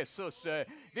grund, Jesus.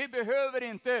 Vi behöver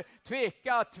inte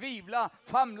tveka, tvivla,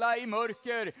 famla i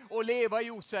mörker och leva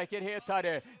i osäkerhet,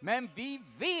 Herre. Men vi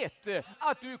vet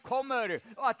att du kommer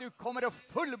och att du kommer att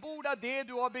fullborda det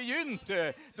du har begynt.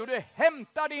 Då du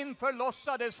hämtar din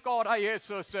förlossade skara,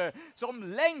 Jesus, som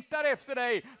längtar efter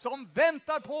dig, som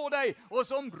väntar på dig och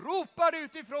som ropar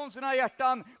utifrån sina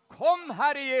hjärtan: kom,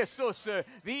 Herre Jesus,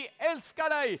 vi älskar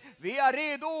dig, vi är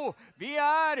redo, vi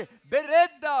är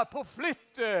beredda på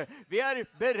flytt, vi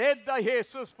är beredda,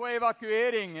 Jesus, på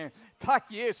evakuering.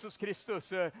 Tack Jesus Kristus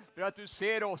för att du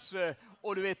ser oss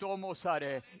och du vet om oss,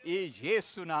 Herre, i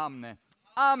Jesu namn.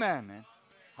 Amen.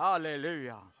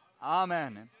 Halleluja.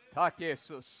 Amen. Tack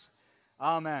Jesus.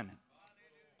 Amen.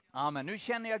 Amen. Nu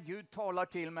känner jag Gud talar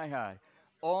till mig här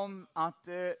om att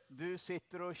du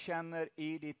sitter och känner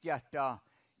i ditt hjärta,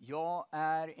 jag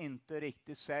är inte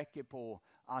riktigt säker på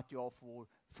att jag får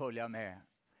följa med.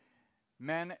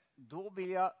 Men då vill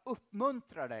jag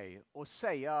uppmuntra dig och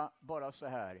säga bara så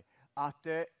här, att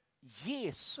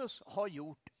Jesus har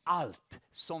gjort allt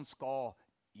som ska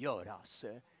göras.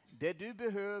 Det du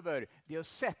behöver, det är att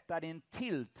sätta din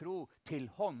tilltro till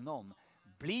honom.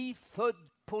 Bli född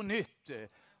på nytt.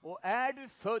 Och är du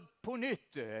född på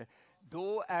nytt,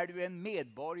 då är du en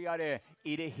medborgare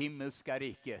i det himmelska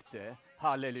riket.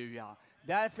 Halleluja.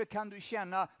 Därför kan du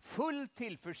känna full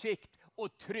tillförsikt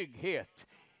och trygghet.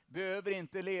 Behöver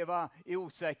inte leva i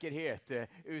osäkerhet,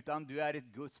 utan du är ett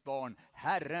Guds barn.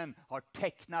 Herren har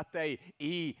tecknat dig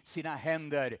i sina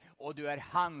händer och du är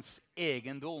hans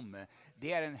egendom.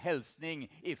 Det är en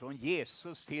hälsning ifrån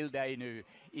Jesus till dig nu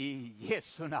i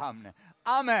Jesu namn.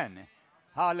 Amen.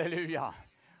 Halleluja.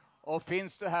 Och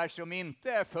finns du här som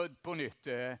inte är född på nytt,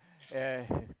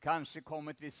 kanske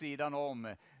kommit vid sidan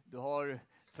om, du har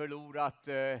förlorat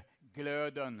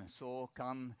glöden, så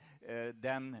kan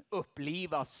den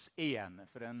upplivas igen.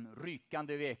 För en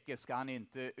rykande veke ska han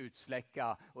inte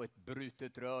utsläcka och ett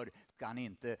brutet rör ska han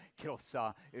inte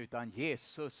krossa, utan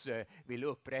Jesus vill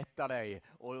upprätta dig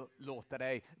och låta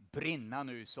dig brinna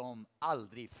nu som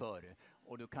aldrig förr.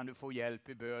 Och då kan du få hjälp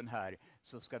i bön här,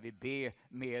 så ska vi be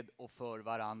med och för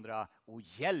varandra och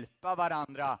hjälpa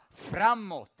varandra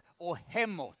framåt och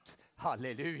hemåt.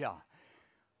 Halleluja.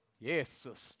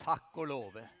 Jesus, tack och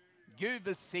lov. Gud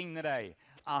välsigne dig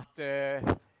att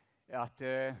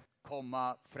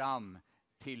komma fram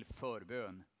till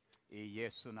förbön i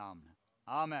Jesu namn.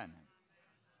 Amen.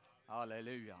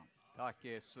 Halleluja. Tack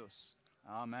Jesus.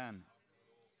 Amen.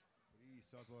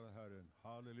 Prisat vare Herren.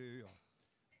 Halleluja.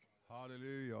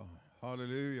 Halleluja.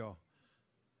 Halleluja.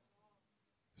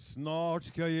 Snart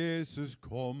ska Jesus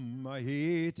komma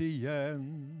hit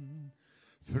igen.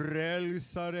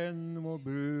 Frälsaren, vår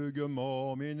brudgum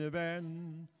och min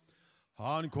vän.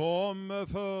 Han kommer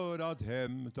för att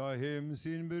hämta hem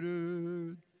sin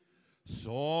brud,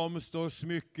 som står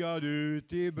smyckad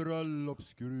ut i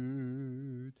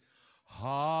bröllopskrud.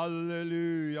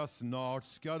 Halleluja, snart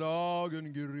ska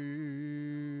dagen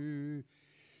gry.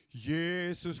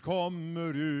 Jesus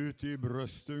kommer ut i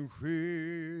brösten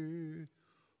sky.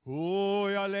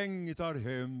 Och jag längtar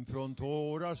hem från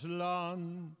tårars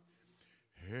land,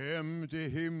 hem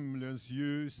till himlens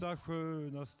ljusa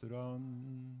sköna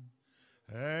strand.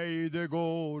 Hej, det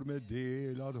går med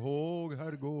delad håg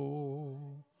här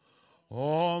gå,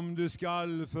 om du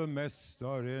skall för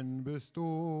mästaren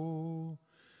bestå.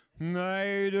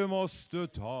 Nej, du måste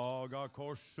taga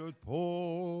korset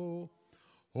på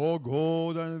och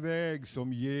gå den väg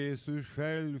som Jesus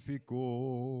själv fick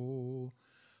gå.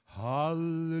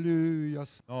 Halleluja,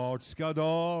 snart ska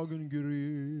dagen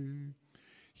gry.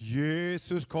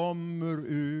 Jesus kommer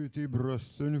ut i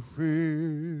brösten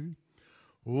sky.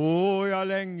 Och jag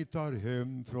längtar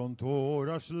hem från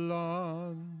tårars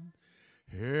land,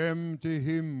 hem till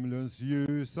himlens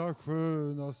ljusa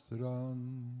sköna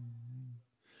strand.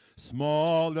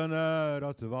 Smal den är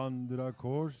att vandra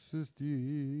korsets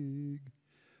stig,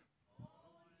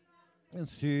 en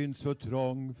syn så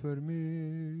trång för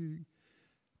mig,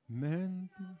 men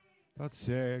att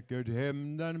säkert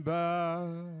hem den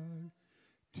bär,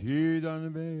 ty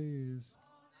den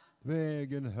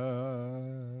vägen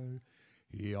här.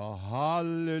 Ja,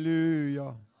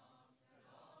 halleluja.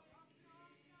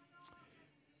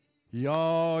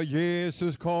 Ja,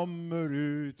 Jesus kommer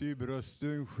ut i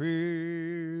brösten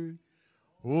sky,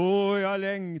 och jag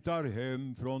längtar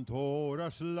hem från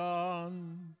tårars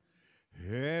land,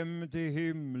 hem till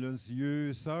himlens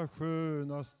ljusa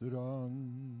sköna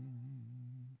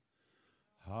strand.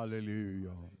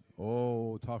 Halleluja.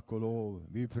 Tack och lov.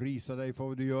 Vi prisar dig för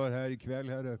vad du gör här ikväll,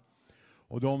 Herre.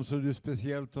 Och de som du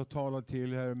speciellt har talat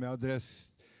till, Herre, med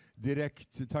adress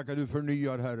direkt, tackar du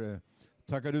förnyar, Herre.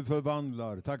 Tackar du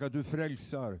förvandlar, tackar du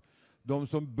frälsar. De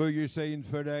som böjer sig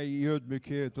inför dig i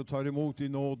ödmjukhet och tar emot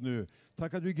din nåd nu.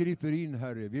 Tackar du griper in,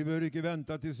 Herre. Vi behöver inte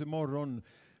vänta tills imorgon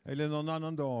eller någon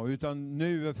annan dag, utan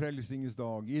nu är frälsningens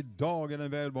dag. Idag är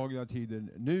den välbehagliga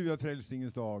tiden. Nu är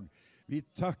frälsningens dag. Vi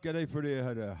tackar dig för det,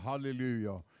 Herre.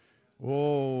 Halleluja.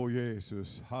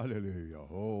 Jesus, halleluja.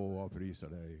 Jag prisar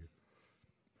dig.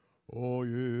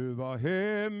 Ljuva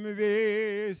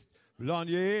hemvist bland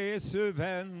Jesu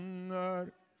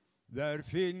vänner, där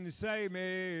finns ej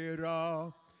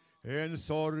mera en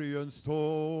sorgens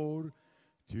tår,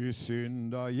 ty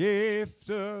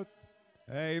syndagiftet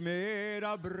ej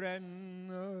mera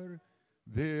bränner.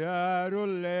 Det är att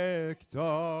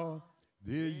läkta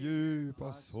det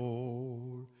djupa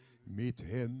sår. Mitt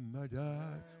hem är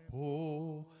där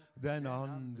på den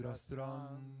andra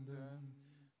stranden,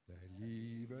 där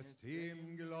livets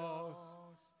timglas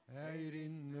ej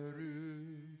rinner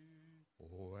ut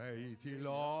och ej till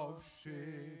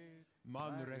avsked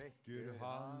man räcker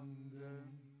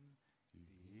handen.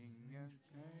 Ingens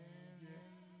glädje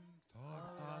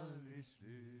tar aldrig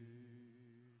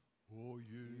slut, och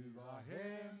ljuva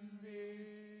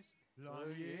hemvist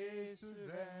bland Jesu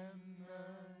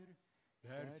vänner,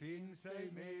 där finns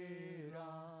ej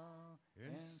mera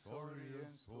en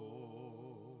sorgens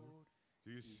tår.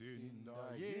 Ty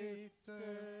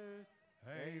syndagiftet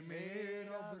ej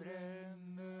mera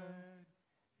bränner,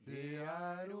 det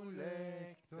är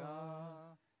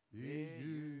oläkta, det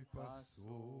djupa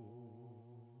sår.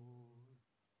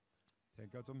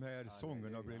 Tänk att de här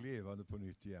sångerna blir levande på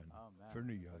nytt igen. Amen.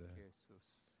 Förnyade. Tack,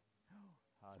 Jesus.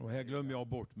 Och här glömmer jag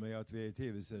bort mig att vi är i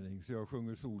tv-sändning, så jag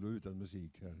sjunger solo utan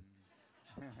musik här.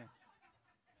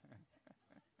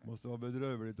 Måste vara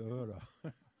bedrövligt att höra.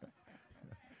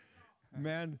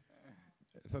 Men,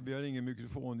 för vi har ingen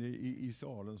mikrofon i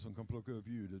salen som kan plocka upp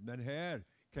ljudet. Men här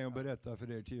kan jag berätta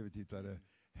för er tv-tittare,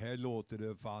 här låter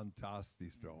det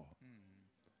fantastiskt bra.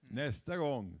 Nästa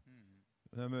gång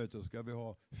när jag möter ska vi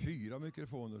ha 4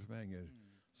 mikrofoner som hänger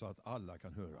så att alla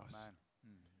kan höras.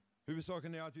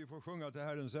 Huvudsaken är att vi får sjunga till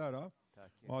Herrens ära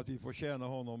och att vi får tjäna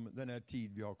honom den här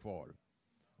tid vi har kvar.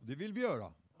 Och det vill vi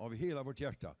göra av hela vårt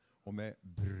hjärta och med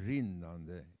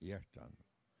brinnande hjärtan.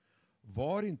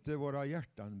 Var inte våra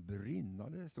hjärtan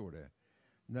brinnande, står det,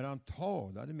 när han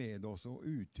talade med oss och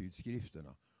uttyd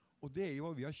skrifterna. Och det är ju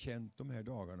vad vi har känt de här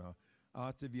dagarna,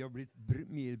 att vi har blivit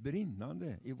mer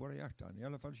brinnande i våra hjärtan. I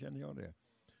alla fall känner jag det.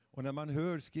 Och när man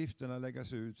hör skrifterna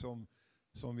läggas ut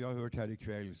som vi har hört här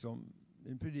ikväll, som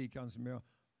en predikan som jag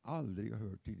aldrig har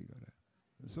hört tidigare.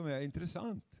 Som är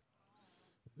intressant.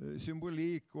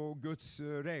 Symbolik och Guds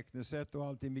räknesätt och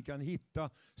allting. Vi kan hitta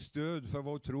stöd för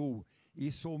vår tro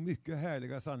i så mycket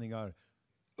härliga sanningar.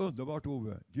 Underbart,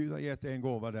 Ove. Gud har gett dig en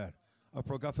gåva där. Att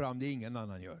plocka fram det ingen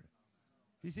annan gör.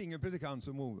 Det finns ingen predikant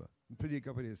som Ove. Han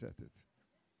predikar på det sättet.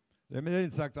 Men det är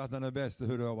inte sagt att han är bäst och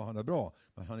hur vad han är bra.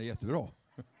 Men han är jättebra.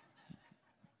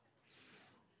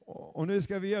 Och nu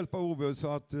ska vi hjälpa Ove så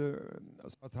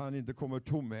att han inte kommer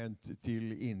tomhänt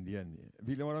till Indien.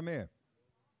 Vill du vara med?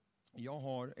 Jag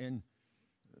har en...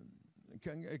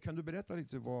 Kan du berätta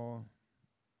lite vad...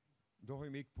 Du har ju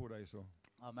mick på dig så.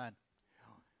 Amen.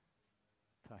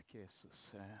 Tack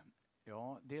Jesus.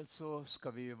 Ja, dels så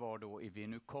ska vi ju vara då i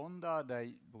Vinukonda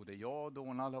där både jag och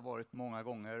Donald har varit många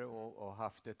gånger och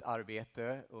haft ett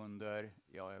arbete under,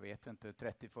 ja jag vet inte,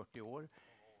 30-40 år.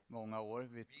 Många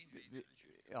år.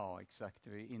 Ja, exakt.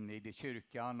 Vi invigde i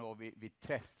kyrkan och vi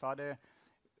träffade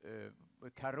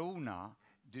Karuna,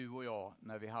 du och jag,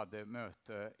 när vi hade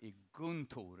möte i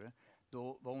Guntur.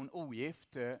 Då var hon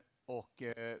ogift och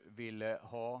ville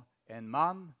ha en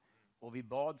man och vi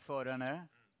bad för henne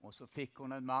och så fick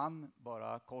hon en man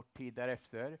bara kort tid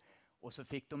därefter och så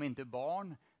fick de inte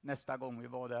barn nästa gång vi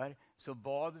var där, så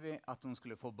bad vi att hon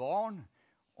skulle få barn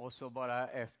och så bara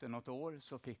efter något år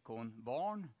så fick hon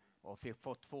barn och fick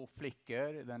fått 2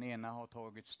 flickor. Den ena har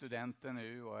tagit studenten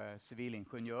nu och är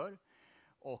civilingenjör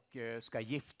och ska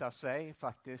gifta sig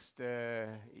faktiskt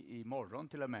imorgon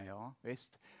till och med, ja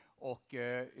visst. Och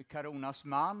Karunas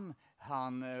man,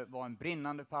 han var en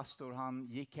brinnande pastor, han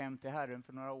gick hem till Herren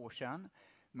för några år sedan.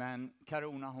 Men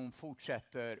Karuna hon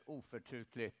fortsätter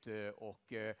oförtrutligt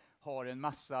och har en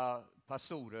massa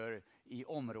pastorer i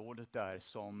området där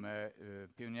som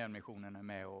Pionjärmissionen är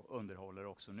med och underhåller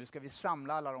också. Nu ska vi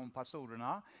samla alla de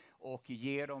pastorerna och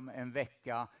ge dem en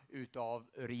vecka utav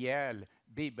rejäl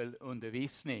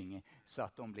bibelundervisning så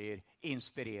att de blir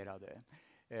inspirerade.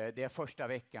 Det är första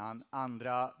veckan.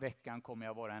 Andra veckan kommer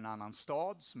jag vara i en annan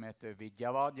stad som heter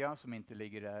Vijayawada som inte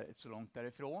ligger där så långt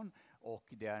därifrån. Och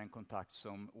det är en kontakt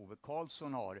som Ove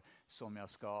Karlsson har som jag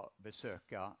ska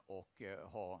besöka och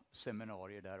ha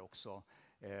seminarier där också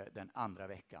den andra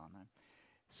veckan.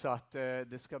 Så att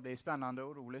det ska bli spännande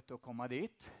och roligt att komma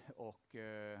dit. Och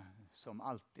som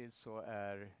alltid så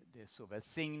är det så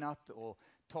välsignat att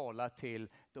tala till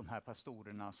de här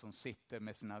pastorerna som sitter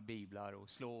med sina biblar och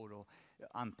slår och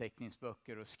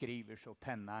anteckningsböcker och skriver så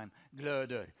pennan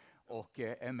glöder och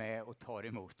är med och tar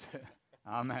emot.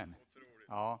 Amen.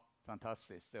 Ja,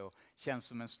 fantastiskt. Det känns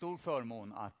som en stor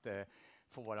förmån att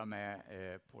få vara med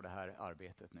på det här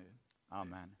arbetet nu.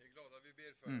 Amen. Vi är glada, vi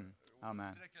ber för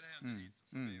Amen. Sträcker händer dit,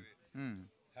 så ber vi.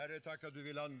 Herre, tack att du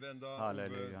vill använda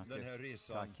den här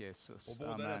resan tack, Jesus. och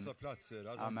båda Amen. dessa platser.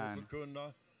 Att han får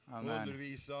förkunna,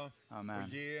 undervisa och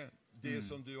ge det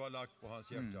som du har lagt på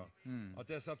hans hjärta. Att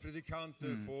dessa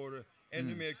predikanter får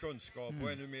ännu mer kunskap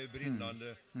och ännu mer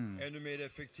brinnande, ännu mer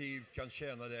effektivt kan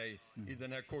tjäna dig i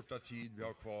den här korta tid vi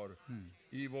har kvar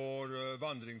i vår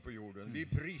vandring på jorden. Vi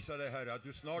prisar dig, Herre, att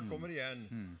du snart kommer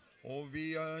igen. Och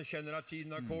vi känner att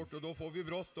tiden är kort och då får vi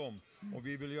bråttom. Och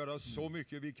vi vill göra så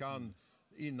mycket vi kan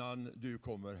innan du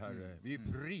kommer, Herre. Vi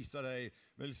prisar dig.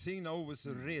 Välsigna Oves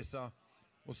resa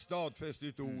och stadfäst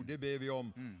ditt ord, det ber vi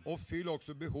om. Och fyll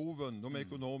också behoven, de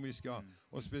ekonomiska,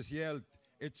 och speciellt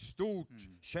ett stort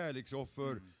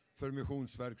kärleksoffer för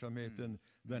missionsverksamheten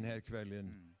den här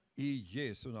kvällen. I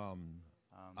Jesu namn.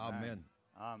 Amen.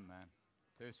 Amen.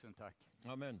 Tusen tack.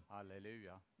 Amen.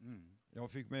 Halleluja.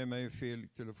 Jag fick med mig fel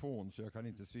telefon så jag kan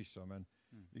inte swisha, men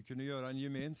vi kunde göra en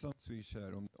gemensam swish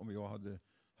här om jag hade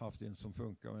haft en som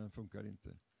funkar, men den funkar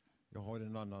inte. Jag har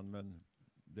en annan, men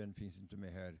den finns inte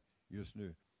med här just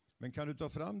nu. Men kan du ta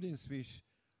fram din swish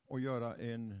och göra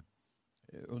en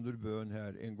under bön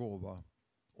här, en gåva,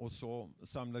 och så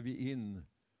samlar vi in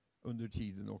under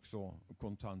tiden också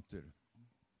kontanter.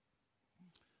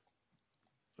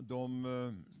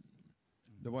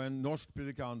 Det var en norsk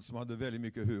predikant som hade väldigt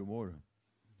mycket humor.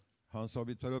 Han sa,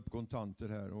 vi tar upp kontanter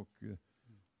här, och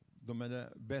de är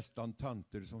det bästa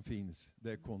tanter som finns,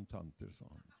 det är kontanter, sa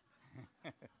han.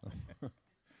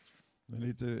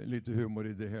 lite humor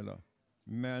i det hela.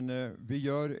 Men vi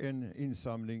gör en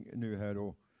insamling nu här,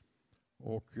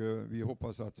 och vi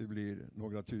hoppas att det blir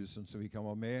några tusen så vi kan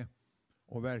vara med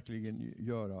och verkligen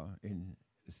göra en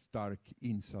stark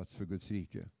insats för Guds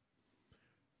rike.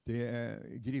 Det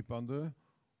är gripande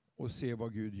att se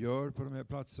vad Gud gör på de här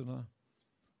platserna,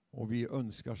 och vi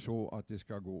önskar så att det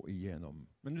ska gå igenom.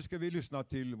 Men nu ska vi lyssna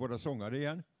till våra sångare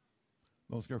igen.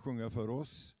 De ska sjunga för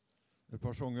oss ett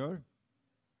par sånger.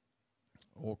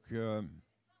 Och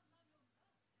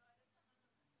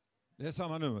det är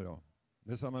samma nummer då.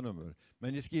 Det är samma nummer.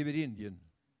 Men ni skriver Indien.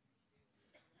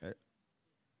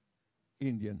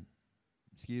 Indien.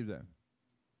 Skriv det.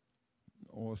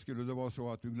 Och skulle det vara så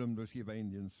att du glömde att skriva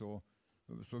Indien, så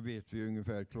vet vi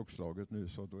ungefär klockslaget nu,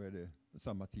 så då är det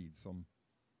samma tid som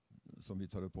vi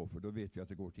tar upp på, för då vet vi att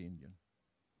det går till Indien.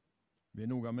 Vi är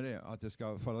noga med det, att det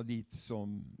ska falla dit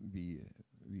som vi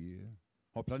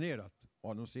har planerat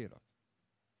och annonserat.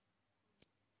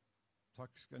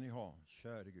 Tack ska ni ha,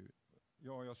 käre Gud.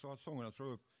 Ja, jag sa att sångerna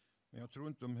slår upp, men jag tror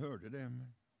inte de hörde det.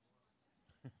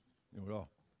 Jo då.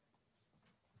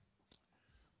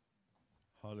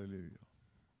 Halleluja.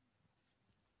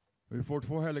 Vi får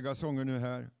 2 härliga sånger nu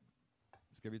här.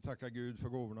 Ska vi tacka Gud för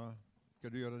gåvorna? Ska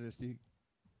du göra det, Stig?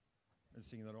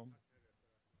 Välsigna dem.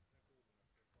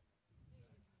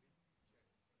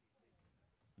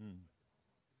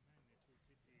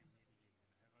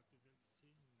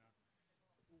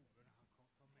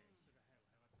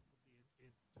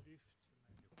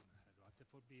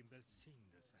 Får bli en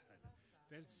välsignelse, Herre.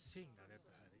 Välsigna detta,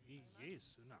 Herre, i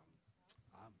Jesu namn.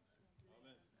 Amen.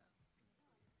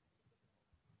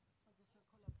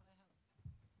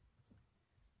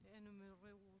 Det är nummer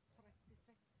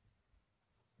 36.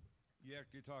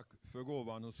 Hjärtligt tack för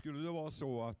gåvan. Och skulle det vara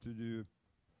så att du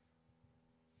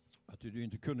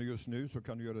inte kunde just nu, så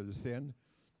kan du göra det sen.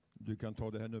 Du kan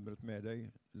ta det här numret med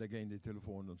dig, lägga in det i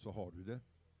telefonen, så har du det.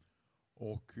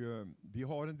 Och vi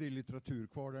har en del litteratur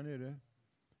kvar där nere.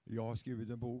 Jag har skrivit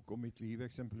en bok om mitt liv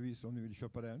exempelvis, om ni vill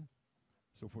köpa den.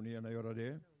 Så får ni gärna göra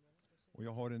det. Och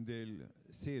jag har en del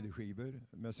CD-skivor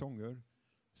med sånger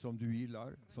som du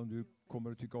gillar, som du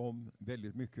kommer att tycka om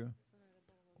väldigt mycket.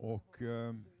 Och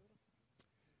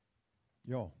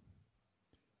ja,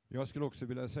 jag skulle också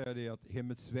vilja säga det att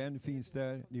Hemmets vän finns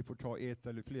där. Ni får ta ett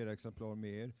eller flera exemplar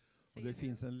med er. Och det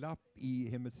finns en lapp i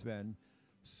Hemmets vän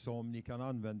som ni kan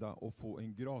använda och få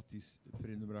en gratis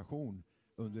prenumeration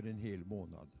under en hel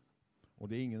månad. Och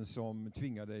det är ingen som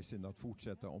tvingar dig sen att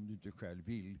fortsätta om du inte själv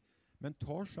vill. Men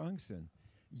ta chansen.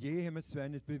 Ge Hemmets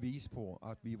vän ett bevis på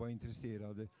att vi var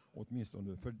intresserade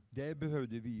åtminstone. För det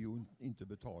behövde vi ju inte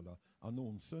betala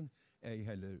annonsen, ej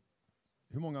heller.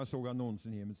 Hur många såg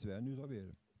annonsen i Hemmets vän utav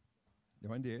er? Det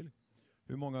var en del.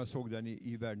 Hur många såg den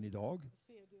i Världen idag?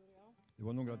 Det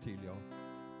var några till, ja.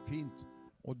 Fint.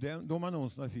 Och de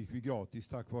annonserna fick vi gratis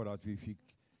tack vare att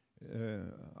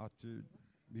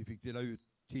vi fick dela ut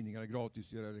tidningar gratis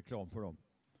och göra reklam för dem.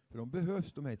 För de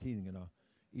behövs, de här tidningarna,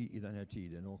 i den här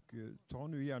tiden. Och ta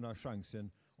nu gärna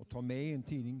chansen och ta med en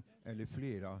tidning eller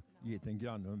flera, ge till en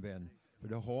granne och en vän. För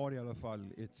det har i alla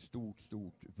fall ett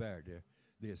stort värde,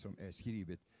 det som är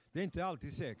skrivet. Det är inte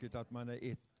alltid säkert att man är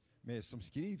ett med som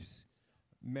skrivs,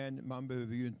 men man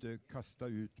behöver ju inte kasta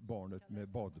ut barnet med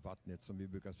badvattnet, som vi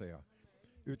brukar säga.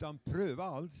 Utan pröva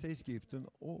allt, säger skriften,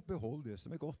 och behåll det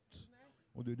som är gott.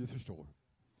 Och det du förstår.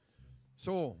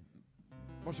 Så,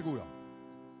 varsågoda.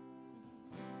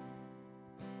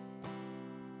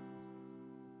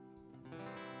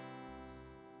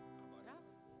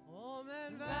 Om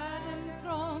en världen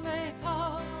ifrån mig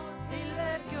tar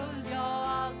silver, guld, ja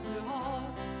allt du har,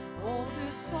 och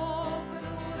du så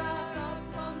förlorar allt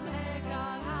som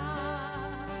ägar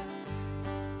han,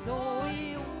 då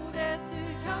i ordet du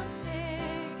kan se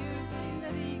Gud sin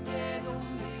rikedom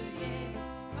vill ge.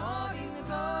 Ta din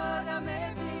börda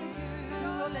med till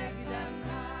Gud och lägg den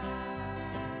där.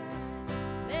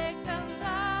 Lägg den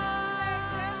där.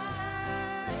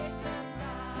 Lägg den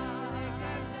där. Lägg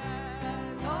den där.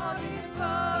 Ta din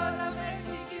börda med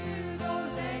till Gud och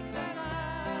lägg den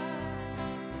där.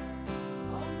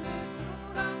 Om du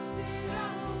tror han styra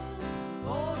ord,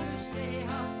 får du se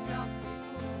hans kraft i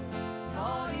skor. Ta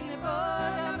din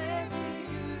börda med till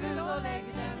Gud och lägg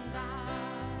den där.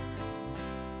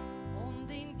 Om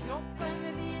din kroppen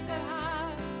lider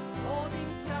här och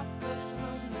din kraft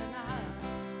försvunnen är,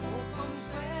 och om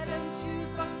själens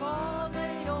djupa kval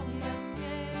dig ångest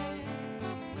ger,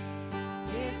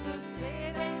 Jesus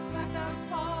ger dig smärtans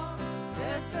barn,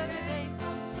 löser dig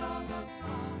från Satans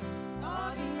kval.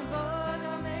 Ta din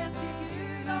börda med till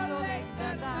Gud och lägg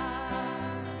den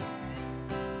där.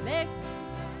 Lägg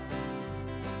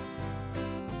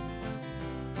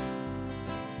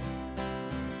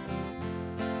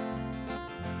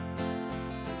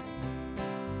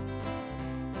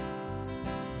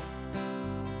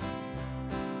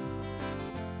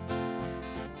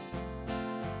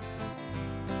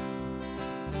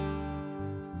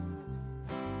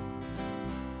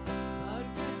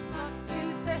mörkrets makt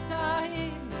vill sätta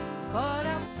in för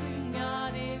att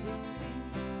tynga dig vid skinn.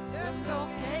 Glöm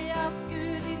dock ej att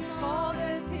Gud din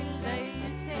fader till dig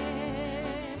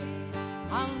ser.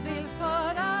 Han vill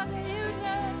föra dig ur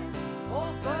nöd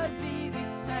och förbli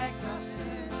ditt säkra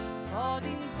stöd. Ta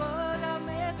din börda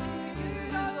med till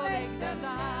Gud och lägg den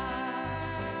där.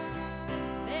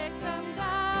 Lägg den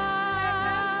där.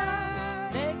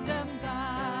 Lägg den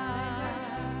där.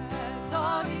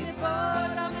 Ta din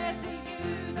börda med till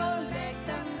Gud och lägg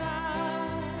den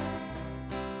där.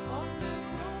 Om du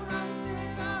tror hans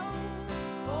styra ord,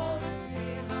 får du se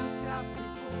hans kraft i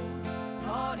skor.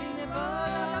 Ta din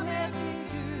börda med till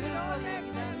Gud och lägg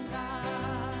den där.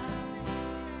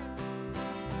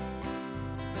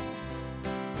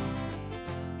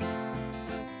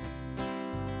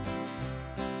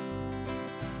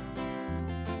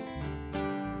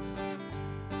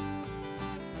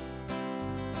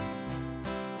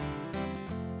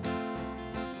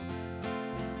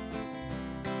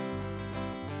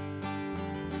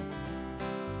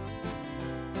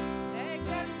 Lägg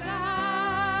den där,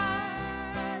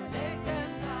 lägg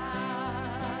den där.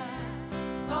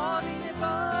 Ta din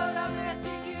börda med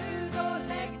till Gud och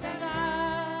lägg den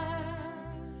där.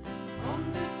 Om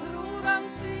du tror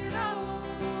hans styra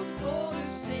ord, får du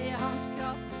se hans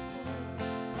kraft i skor.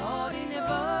 Ta din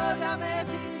börda med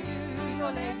till Gud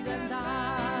och lägg den där.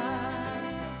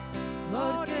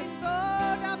 Mörkrets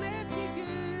börda med till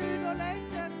Gud och lägg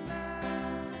den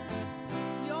där.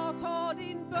 Ja, ta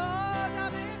din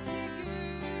börda med till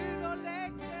Gud och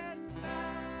lägg den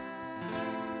där.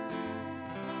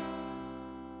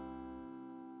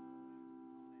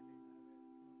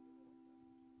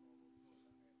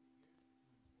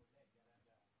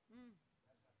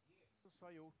 Jesus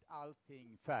har gjort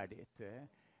allting färdigt.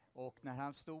 Och när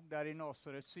han stod där i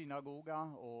Nasarets synagoga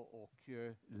och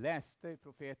läste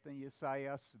profeten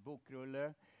Jesajas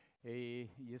bokrulle i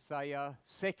Jesaja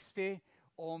 60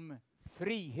 om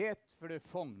frihet för de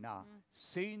fångna,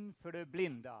 syn för de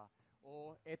blinda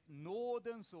och ett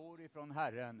nådens år ifrån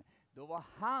Herren, då var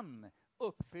han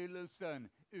uppfyllelsen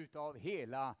utav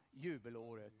hela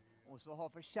jubelåret. Och så har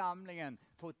församlingen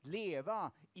fått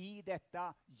leva i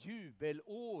detta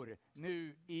jubelår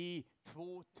nu i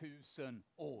 2000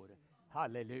 år.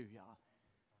 Halleluja.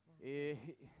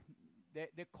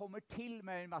 Det kommer till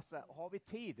mig en massa, har vi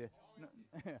tid?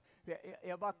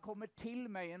 Jag bara kommer till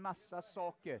mig en massa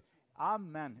saker.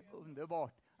 Amen,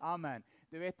 underbart. Amen.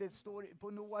 Du vet, det står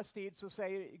på Noas tid så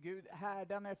säger Gud,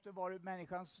 hädanefter var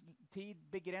människans tid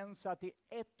begränsad till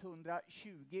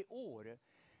 120 år.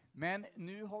 Men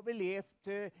nu har vi levt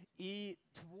i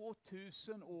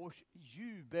 2000 års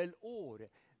jubelår.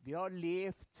 Vi har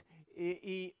levt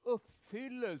i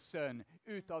uppfyllelsen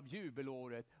utav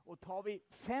jubelåret. Och tar vi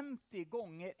 50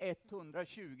 gånger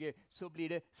 120 så blir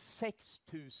det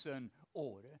 6000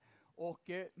 år. Och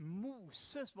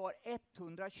Moses var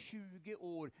 120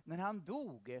 år när han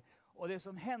dog. Och det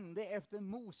som hände efter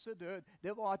Mose död,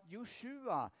 det var att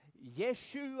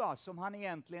Jeshua som han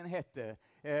egentligen hette,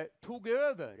 tog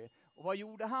över. Och vad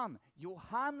gjorde han? Jo,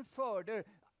 han förde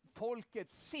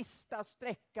folkets sista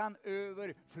sträckan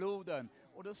över floden.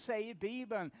 Och då säger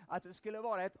Bibeln att det skulle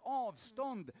vara ett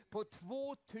avstånd på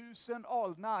 2000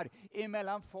 alnar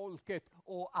emellan folket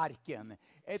och arken.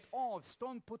 Ett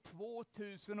avstånd på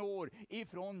 2000 år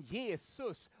ifrån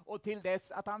Jesus och till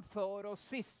dess att han för oss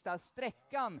sista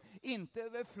sträckan, inte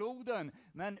över floden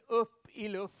men upp i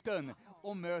luften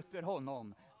och möter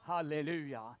honom.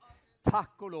 Halleluja!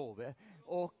 Tack och lov.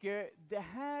 Och det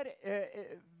här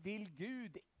vill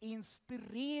Gud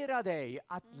inspirera dig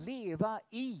att leva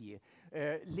i.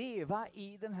 Leva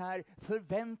i den här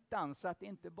förväntan, så att det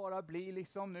inte bara blir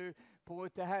liksom nu på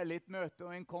ett härligt möte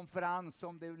och en konferens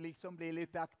som det liksom blir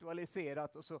lite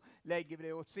aktualiserat och så lägger vi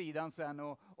det åt sidan sen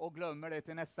och glömmer det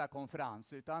till nästa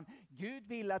konferens. Utan Gud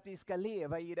vill att vi ska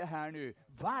leva i det här nu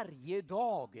varje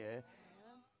dag.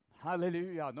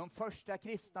 Halleluja, de första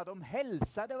kristna, de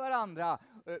hälsade varandra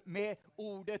med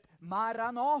ordet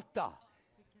Maranatha.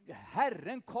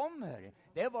 Herren kommer.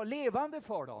 Det var levande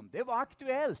för dem. Det var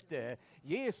aktuellt.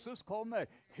 Jesus kommer.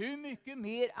 Hur mycket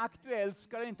mer aktuellt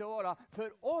ska det inte vara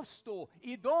för oss då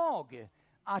idag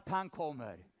att han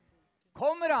kommer?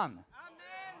 Kommer han?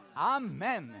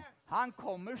 Amen. Han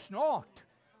kommer snart.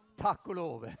 Tack och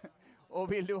lov.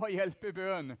 Och vill du ha hjälp i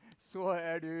bön så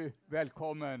är du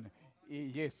välkommen i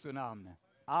Jesu namn.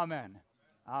 Amen.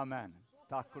 Amen.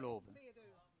 Tack och lov.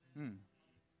 Mm.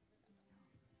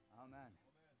 Amen.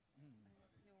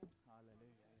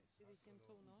 Halleluja.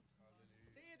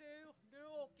 Ser du, nu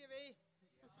åker vi.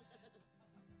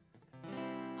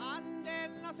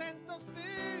 Anden har sänt oss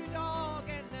bud,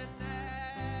 dagen är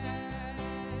när.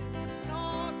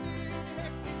 Snart ut i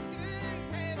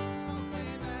högtidsskruv hemåt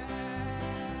i väg.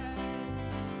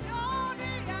 Ja,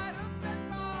 det är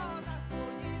uppenbart att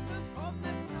vår Jesus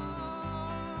kommer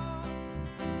snart.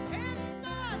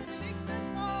 Hämtar blixtens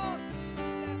fart,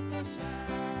 den så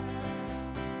kär.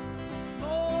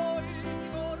 Må ut i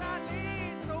våra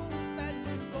led ropen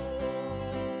nu gå.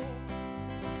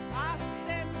 Att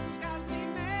den som skall bli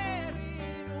med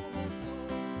redo att stå.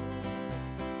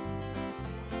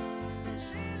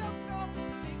 Själ och kropp,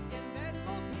 blicken vänd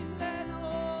mot himlen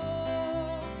och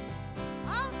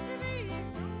att vi i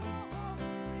tro och hopp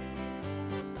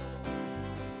redo att stå.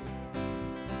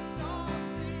 Snart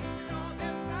bryter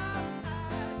dagen fram när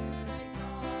du är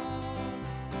glad.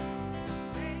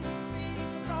 Tänk, vi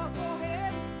får snart gå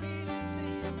hem till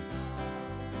Sion stad.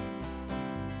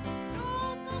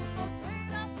 Låt oss då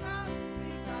träda fram,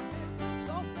 prisa Guds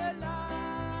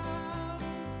offerlamm,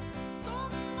 som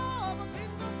av oss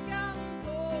synd och skam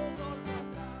på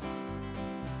Golgata.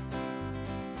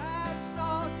 Här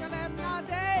snart jag lämnar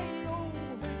dig, o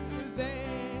hur väl.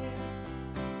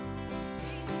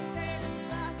 Inte du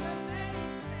är för mig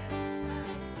frälst är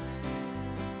din själ.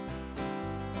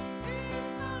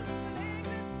 Utanför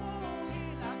lägret må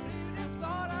hela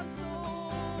brudeskaran stå.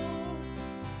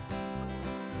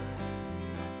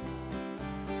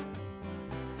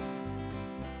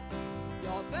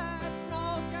 Ja, värld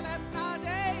snart jag lämnar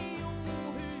dig, o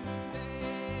hur väl.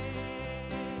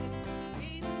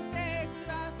 Inte du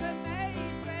är för mig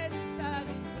frälst är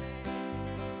din själ.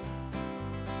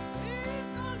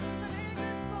 Utanför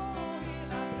lägret må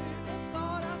hela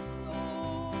brudeskaran stå.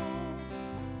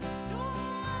 Då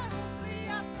är hon fri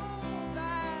att gå,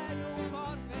 värld och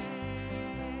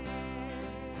farväl.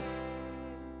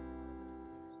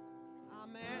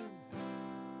 Amen.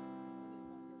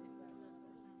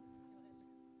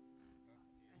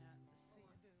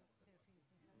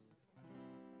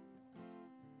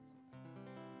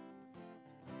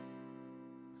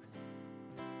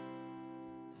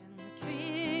 En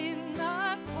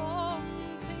kvinna kom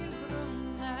till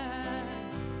brunnen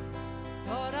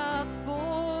för att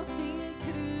få sin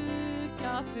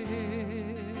kruka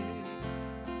fylld.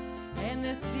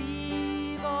 Hennes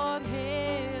liv var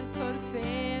helt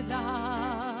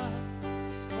förfelat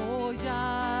och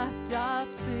hjärtat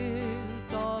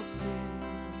fyllt av synd.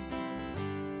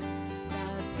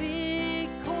 Där fick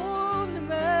hon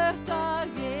möta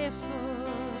Jesus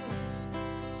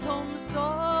som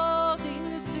sa,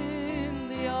 din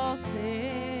synd jag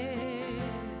ser.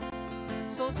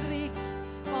 Så drick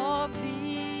av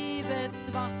livets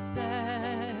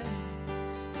vatten,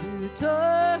 du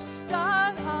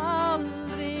törstar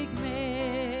aldrig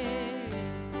mer.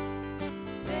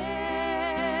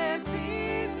 Det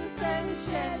finns en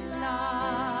källa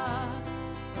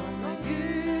från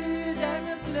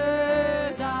Guden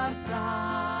flödar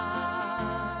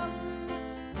fram.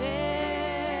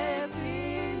 Det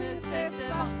finns ett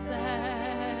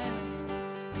vatten,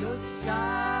 Guds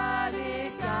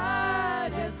kärlek är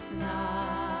dess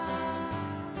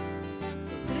namn.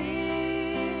 Så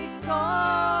drick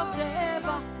av det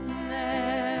vattnet,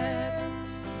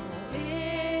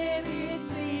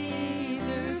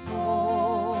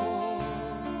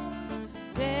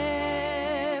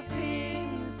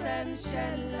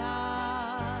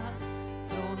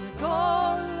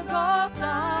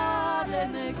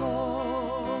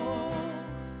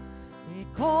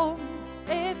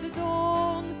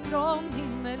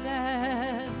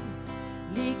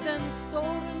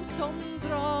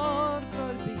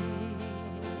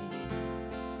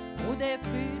 det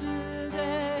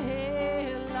fyllde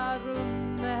hela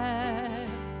rummet.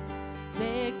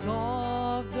 Det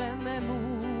gav dem med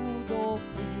mod och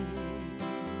frid.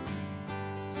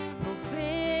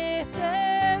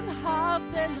 Profeten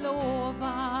hade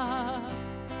lovat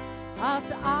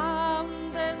att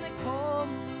anden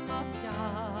komma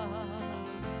skall.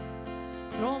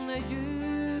 Från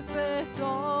djupet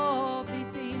av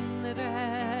ditt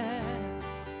inre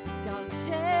skall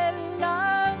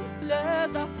källan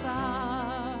flöda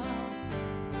fram.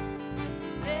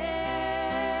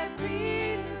 Det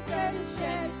finns en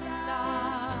källa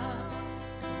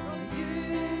från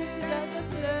Guden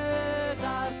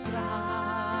flödar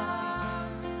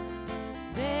fram.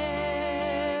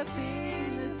 Det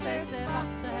finns ett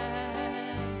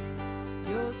vatten,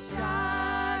 just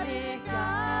kärlek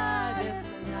är dess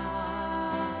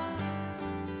namn.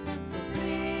 Så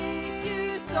drick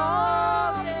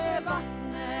utav det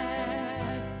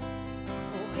vattnet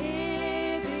och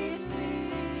evigt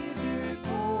liv du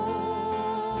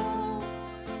får.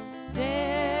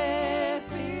 Det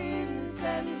finns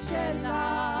en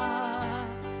källa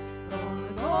från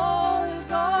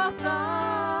Golgata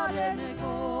den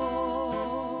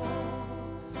går.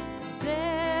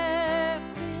 Det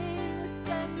finns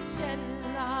en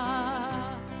källa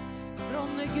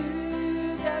från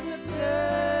Guden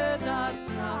flödar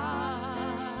fram.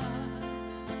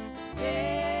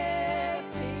 Det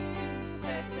finns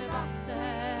ett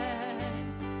vatten,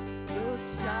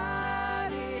 just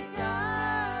kärlek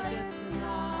är dess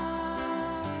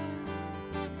namn.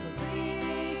 Så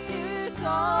drick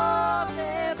utav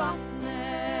det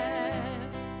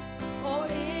vattnet och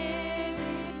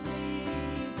evigt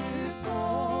liv du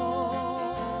får.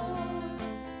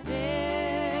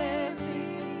 Det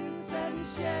finns en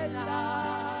källa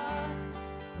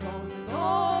från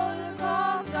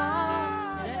Golgata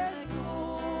den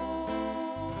går.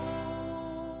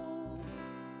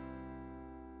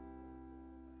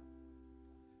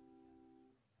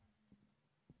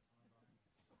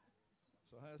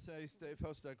 Så här sägs det i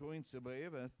första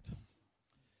Korinthierbrevet,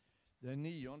 det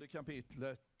 9:e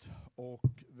kapitlet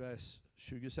och vers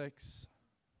 26,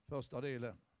 första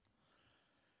delen.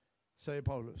 Säger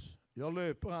Paulus: jag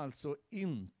löper alltså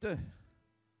inte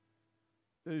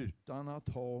utan att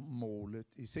ha målet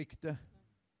i sikte.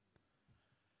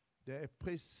 Det är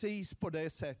precis på det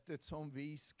sättet som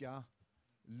vi ska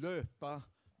löpa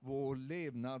vår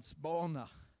levnadsbana.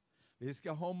 Vi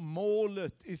ska ha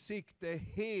målet i sikte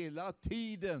hela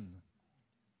tiden.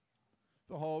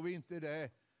 För har vi inte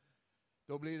det,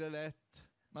 då blir det lätt.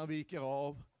 Man viker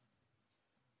av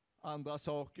andra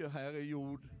saker här i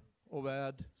jord och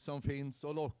värld som finns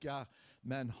och lockar.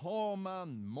 Men har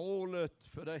man målet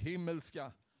för det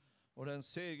himmelska och den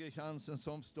segerchansen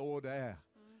som står där,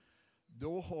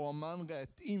 då har man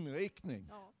rätt inriktning.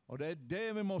 Ja. Och det är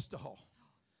det vi måste ha.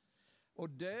 Och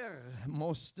där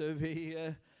måste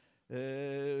vi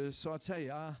så att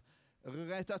säga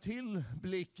rätta till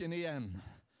blicken igen.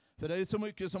 För det är så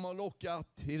mycket som har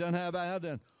lockat i den här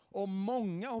världen. Och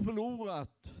många har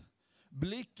förlorat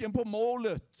blicken på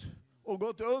målet och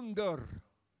gått under.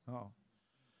 Ja.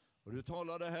 Och du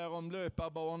talade här om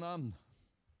löparbanan.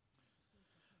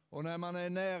 Och när man är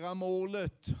nära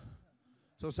målet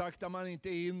så saktar man inte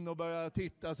in och börjar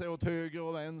titta sig åt höger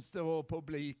och vänster och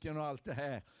publiken och allt det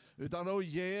här. Utan då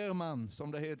ger man,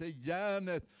 som det heter,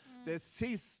 järnet, de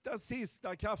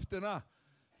sista krafterna.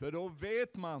 För då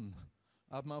vet man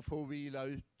att man får vila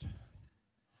ut.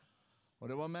 Och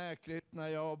det var märkligt när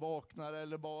jag vaknade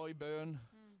eller var i bön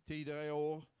tidigare i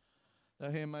år. Där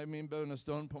hemma i min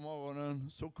bönestund på morgonen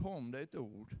så kom det ett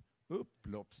ord.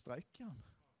 Upploppssträckan.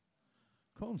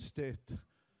 Konstigt.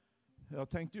 Jag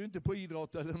tänkte ju inte på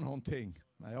idrott eller någonting.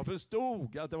 Men jag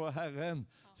förstod att det var Herren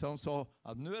som sa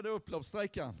att nu är det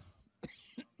upploppssträckan.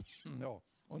 Ja.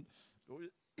 Och då,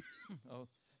 ja.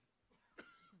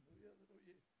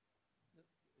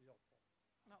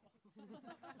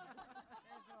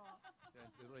 Jag kan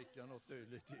inte dricka något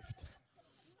dödligt gift.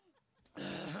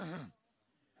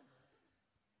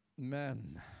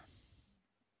 Men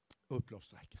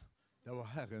upploppssträckan, det var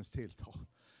Herrens tilltal.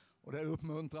 Och det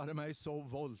uppmuntrade mig så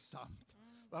våldsamt.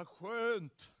 Vad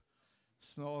skönt!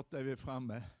 Snart är vi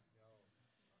framme.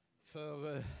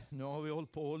 För nu har vi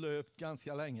hållit på och löpt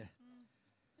ganska länge.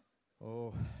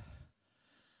 Och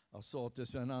jag sa till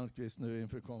Sven Almqvist nu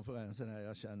inför konferensen här,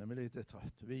 jag känner mig lite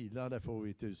trött. Vila, det får vi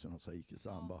i 1000-årsriket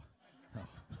samba. Ja.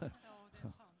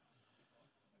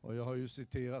 Och jag har ju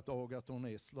citerat Agaton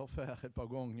Esloff här ett par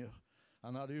gånger.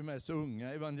 Han hade ju med sig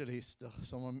unga evangelister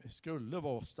som skulle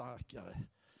vara starkare.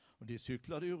 Och de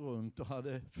cyklade ju runt och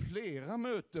hade flera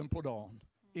möten på dagen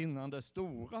innan det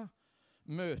stora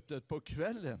mötet på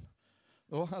kvällen.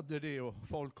 Då hade det och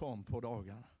folk kom på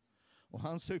dagarna. Och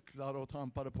han cyklade och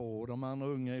trampade på och de andra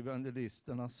unga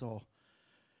evangelisterna sa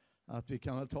att vi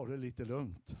kan väl ta det lite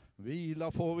lugnt.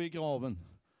 Vila får vi i graven,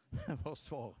 var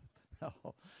svaret.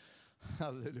 Ja,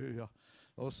 halleluja.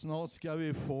 Och snart ska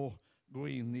vi få gå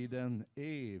in i den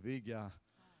eviga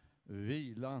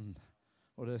vilan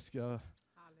och det ska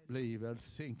bli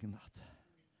välsignat.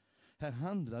 Här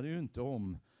handlar det ju inte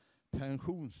om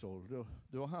pensionsålder.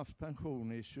 Du har haft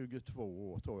pension i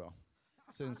 22 år tror jag.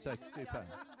 Sen 65.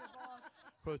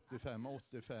 75,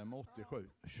 85, 87.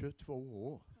 22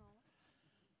 år.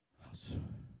 Alltså.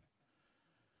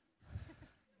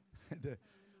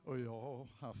 Och jag har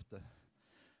haft det.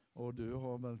 Och du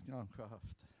har väl kanske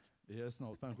haft det. Vi är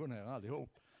snart pensionärer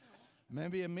allihop.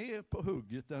 Men vi är mer på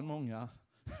hugget än många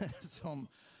som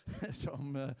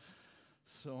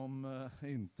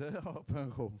inte har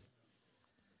pension.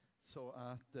 Så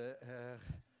att det är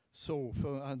så,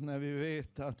 för att när vi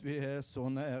vet att vi är så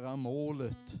nära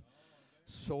målet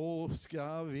så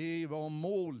ska vi vara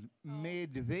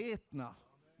målmedvetna.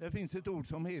 Det finns ett ord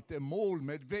som heter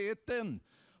målmedveten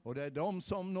och det är de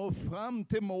som når fram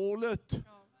till målet.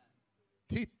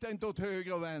 Titta inte åt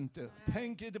höger och vänster.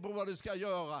 Tänk inte på vad du ska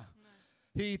göra.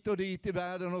 Hit och dit i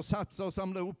världen och satsa och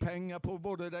samla ihop pengar på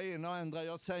både det ena och andra.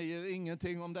 Jag säger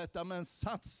ingenting om detta, men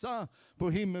satsa på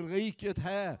himmelriket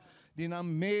här. Dina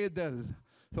medel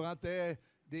för att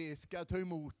det ska ta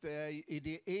emot dig i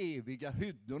de eviga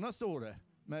hyddorna, står det.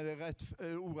 Med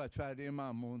det orättfärdiga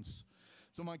mammons.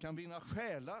 Så man kan vinna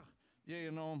själar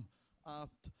genom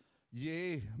att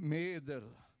ge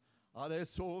medel. Ja, det är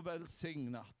så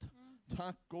välsignat.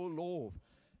 Tack och lov.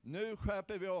 Nu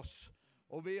skärper vi oss.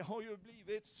 Och vi har ju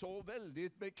blivit så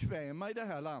väldigt bekväma i det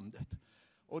här landet.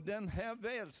 Och den här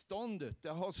välståndet, det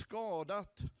har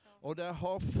skadat och det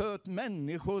har fört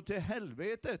människor till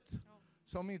helvetet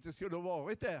som inte skulle ha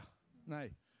varit där.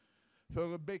 Nej.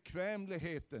 För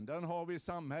bekvämligheten, den har vi i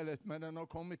samhället, men den har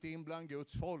kommit in bland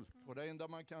Guds folk. Och det enda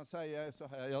man kan säga är så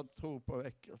här: jag tror på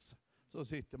väckelse. Så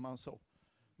sitter man så.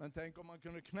 Men tänk om man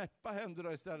kunde knäppa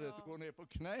händerna istället och gå ner på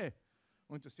knä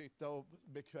och inte sitta och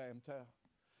bekvämt här.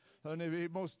 Hörrni, vi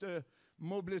måste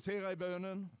mobilisera i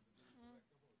bönen.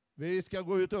 Vi ska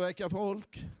gå ut och väcka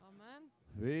folk. Amen.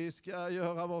 Vi ska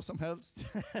göra vad som helst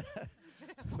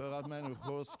för att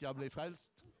människor ska bli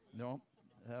frälst. Ja,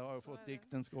 här har jag fått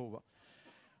diktens grova.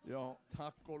 Ja,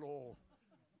 tack och lov.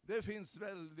 Det finns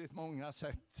väldigt många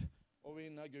sätt att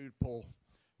vinna Gud på.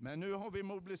 Men nu har vi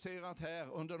mobiliserat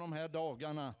här under de här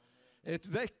dagarna ett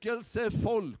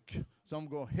väckelsefolk som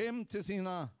går hem till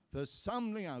sina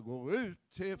församlingar, går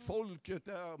ut till folket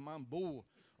där man bor.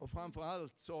 Och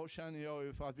framförallt så känner jag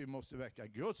ju för att vi måste väcka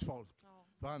Guds folk. Ja.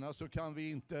 För annars så kan vi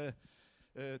inte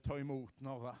ta emot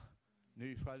några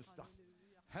nyfrälsta.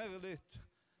 Härligt.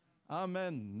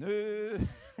 Amen. Nu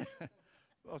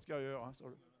vad ska jag göra?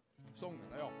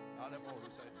 Sångerna, ja. Ja, det var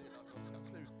du säger till att jag ska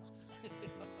sluta.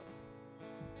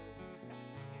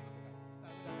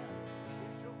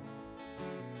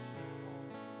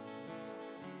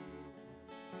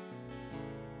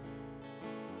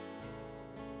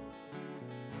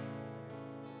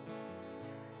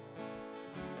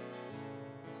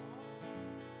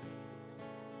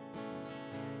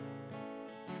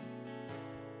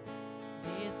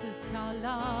 Jesus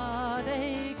kallar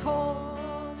dig, kom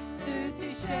du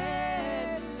till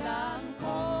källan,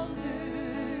 kom du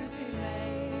till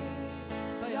mig.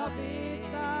 För jag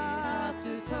vet att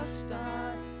du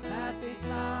törstar, här finns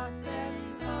vatten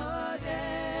för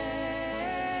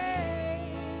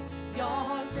dig. Jag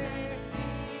har sett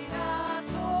dina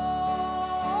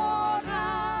tårar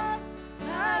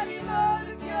när i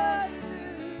mörker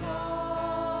du var.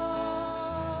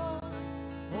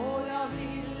 Och jag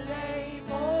vill dig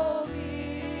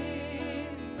påminna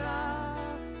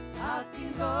att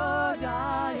din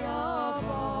börda jag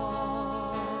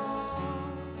bar.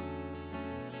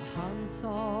 Han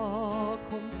sa,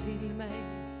 kom till mig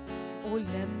och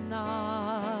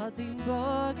lämna din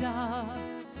börda.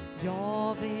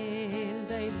 Jag vill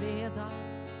dig leda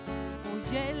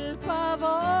och hjälpa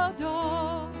var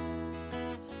dag.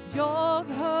 Jag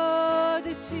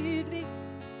hörde tydligt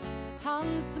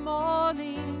hans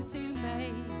maning till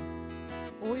mig.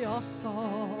 Och jag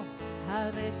sa,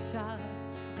 Herre kär,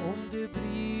 om du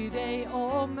bryr dig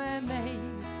om mig,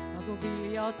 ja, då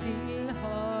vill jag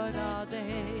tillhöra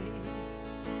dig.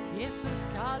 Jesus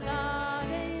kallar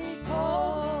dig,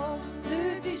 kom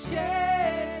du till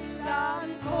källan,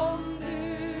 kom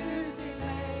du till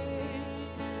mig.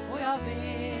 Och jag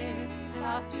vet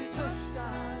att du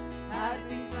törstar, här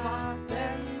finns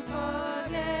vatten för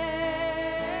dig.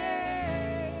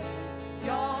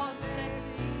 Jag har sett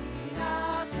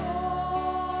dina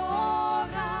tårar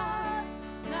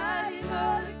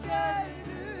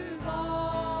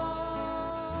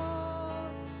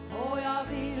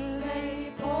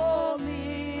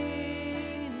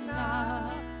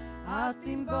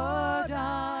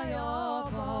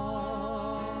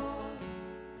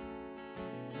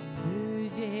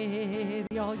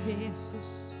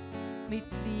Jesus,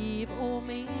 mitt liv och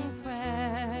min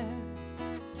själ.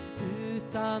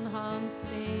 Utan hans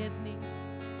ledning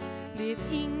blev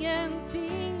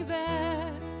ingenting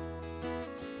värd.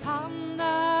 Han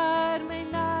är mig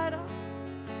nära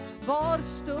var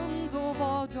stund och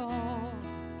var dag.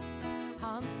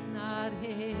 Hans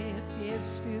närhet ger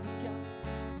styrka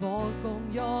var gång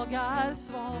jag är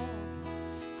svag.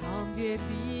 Han ger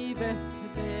livet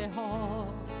behag.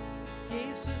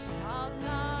 Jesus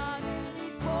kallar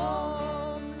dig,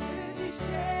 kom nu till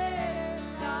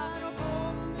källan och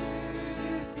kom nu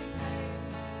till mig.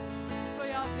 För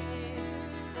jag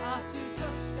vet att du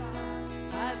törstar,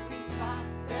 här finns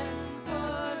vatten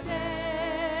för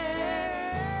dig.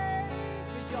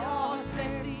 För jag har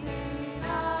sett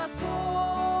dina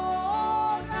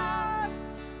tårar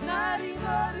när i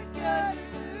mörker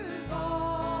du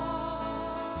var.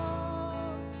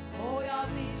 Och jag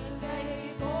vill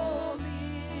dig påminna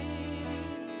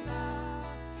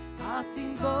att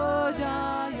din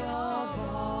börda jag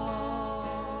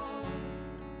var.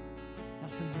 Ja,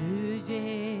 för nu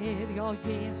ger jag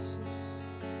Jesus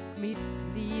mitt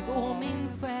liv och min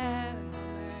själ.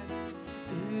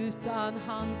 Utan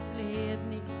hans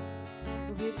ledning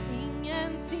då blir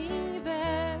ingenting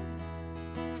väl.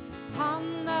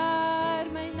 Han är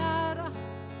mig nära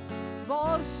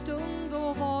var stund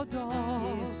och var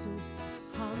dag. Jesus,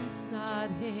 hans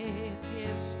närhet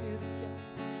ger styrka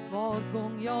var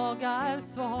gång jag är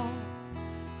svag.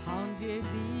 Han ger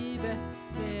livet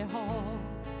behag.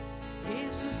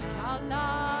 Jesus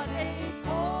kallar dig,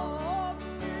 kom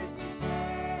nu till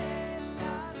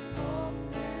källan, kom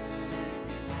nu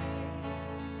till mig.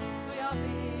 För jag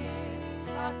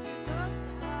vet att du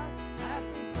törstar, här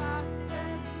finns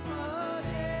vatten för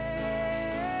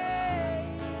dig.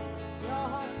 Jag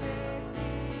har sett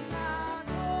dina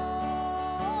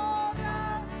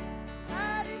tårar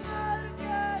här i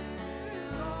mörker du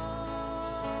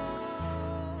var.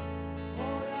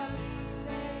 Och jag vill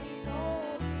dig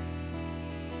påminna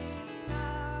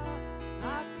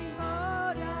att din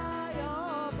börda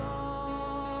jag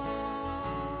bar.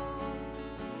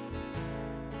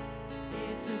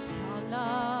 Jesus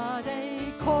kallar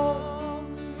dig, kom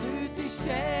nu till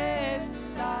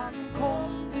källan,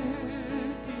 kom du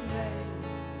till mig.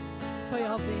 För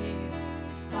jag vet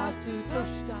att du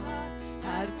törstar,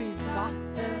 här finns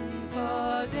vatten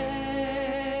för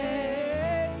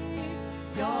dig.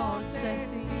 Jag har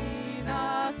sett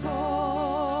dina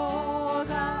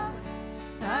tårar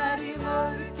när i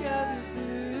mörker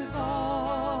du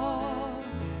var.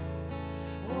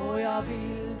 Och jag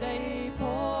vill dig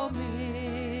påminna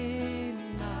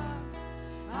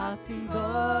att din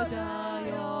börda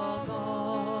jag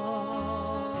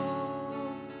var.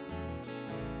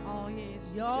 Ja,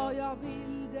 Jesus, ja, jag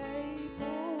vill dig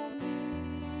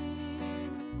påminna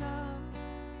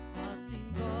att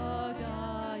din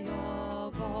börda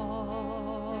jag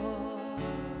var.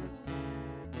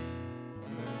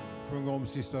 Sjung om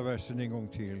sista versen en gång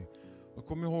till. Och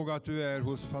kom ihåg att du är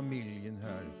hos familjen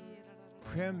här.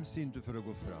 Skäms inte för att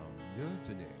gå fram. Gör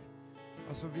inte det.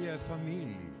 Alltså vi är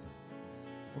familj.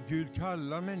 Och Gud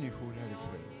kallar människor här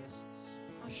ikväll.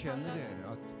 Jag känner det.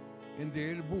 Att en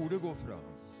del borde gå fram.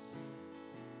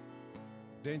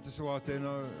 Det är inte så att,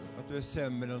 att du är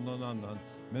sämre än någon annan.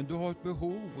 Men du har ett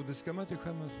behov och det ska man inte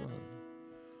skämmas för.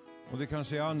 Och det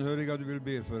kanske är anhöriga du vill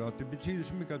be för. Att det betyder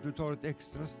så mycket att du tar ett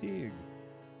extra steg.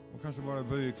 Och kanske bara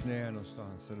böjer knä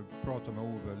någonstans. Eller pratar med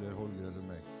Ove eller Holger eller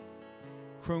mig.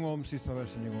 Sjung om sista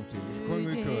versen en gång till. Sjung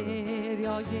i kören. Nu ger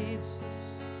jag Jesus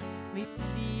mitt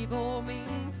liv och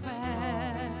min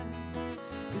själ.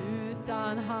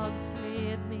 Utan hans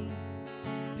ledning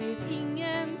blev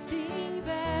ingenting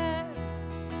värd.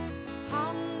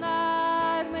 Han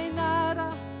är mig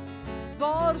nära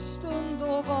var stund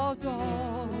och var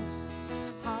dag.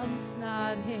 Hans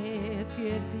närhet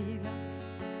ger vila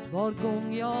var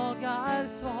gång jag är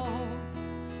svag.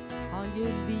 Han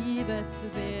ger livet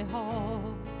behag.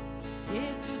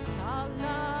 Jesus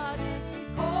kallar dig,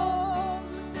 kom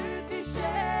du till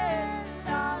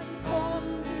källan, kom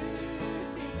du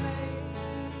till mig.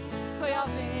 För jag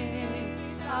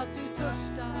vet att du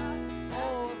törstar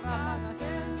och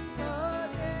vatten för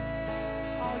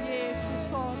dig. Ja, Jesus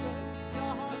fader,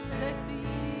 jag har sett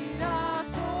dina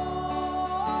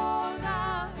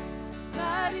tårar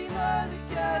när i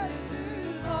mörker du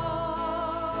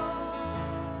var.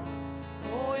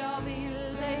 Och jag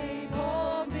vill dig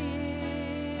påminna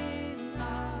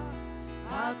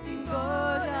att din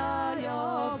börda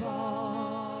jag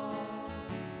var.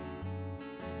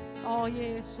 Ja,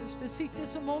 Jesus, det sitter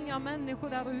så många människor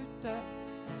där ute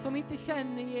som inte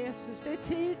känner Jesus. Det är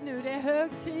tid nu, det är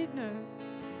hög tid nu.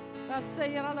 Jag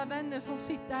säger alla vänner som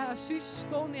sitter här,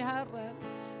 syskon i Herren.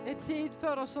 Det är tid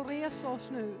för oss att resa oss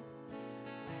nu.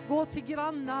 Gå till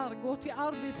grannar, gå till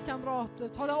arbetskamrater.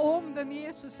 Tala om vem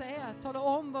Jesus är. Tala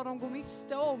om vad de går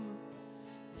miste om.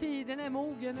 Tiden är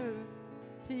mogen nu.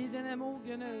 Tiden är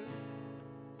mogen nu.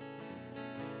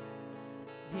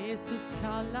 Jesus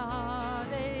kallar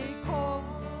dig, kom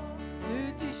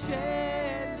du till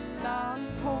källan,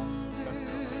 kom du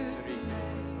till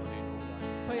mig.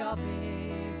 För jag vet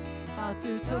att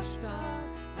du törstar,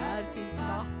 här finns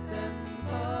vatten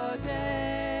för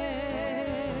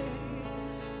dig.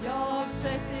 Jag har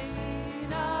sett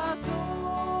dina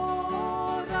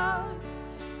tårar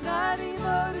när i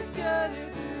mörker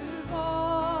du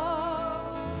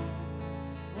var.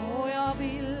 Och jag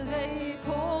vill dig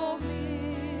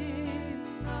påminna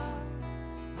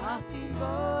att din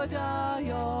börda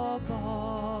jag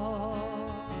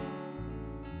bar.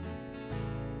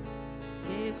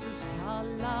 Jesus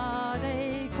kallar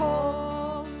dig,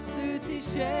 kom du till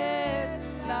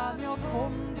källan, ja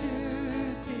kom du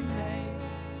till mig.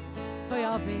 För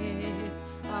jag vet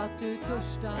att du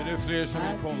törstar. Är det fler som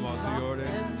vill komma så gör det.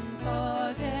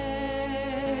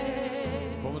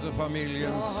 Kom till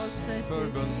familjens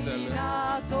förbundsställe.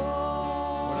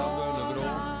 Våran bönebrån.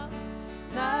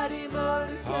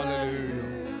 Halleluja.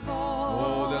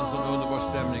 Åh, den som underbar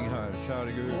stämning här, kära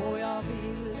Gud. Och jag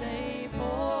vill dig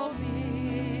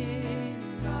påminna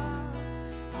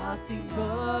att din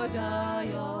börda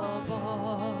jag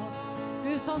var.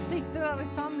 Du som sitter här i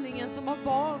samlingen, som har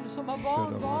barn, som har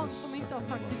barnbarn som inte har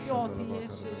sagt sitt ja till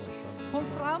Jesus. Kom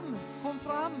fram, kom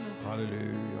fram.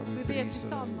 Halleluja, Vi ber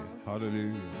tillsammans.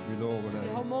 Halleluja, vi lovar dig. Vi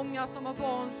har många som har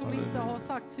barn som Halleluja. inte har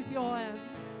sagt sitt ja än.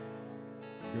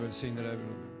 Gud välsigne dig.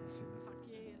 Tack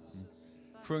Jesus.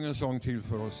 Sjung en sång till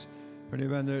för oss. Hörrni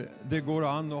vänner, det går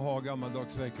an att ha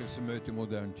gammaldags väckelsemöte i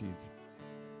modern tid.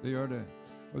 Det gör det.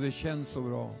 Och det känns så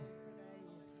bra.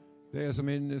 Det är som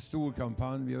en stor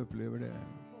kampanj, vi upplever det.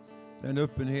 Det är en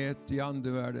öppenhet i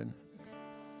andevärlden.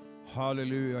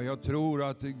 Halleluja, jag tror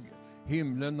att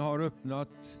himlen har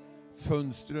öppnat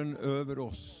fönstren över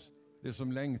oss. Det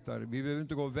som längtar. Vi behöver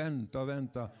inte gå och vänta.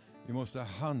 Vi måste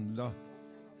handla.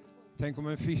 Tänk om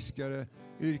en fiskare,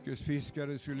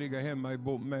 yrkesfiskare, skulle ligga hemma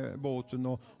med båten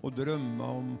och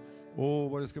drömma om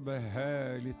vad det ska bli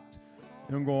härligt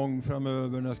en gång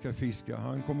framöver när jag ska fiska.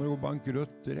 Han kommer att gå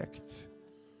bankrutt direkt.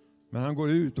 Men han går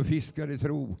ut och fiskar i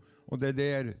tro. Och det är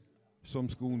där som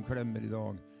skon klämmer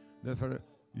idag. Därför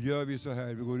gör vi så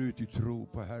här, vi går ut i tro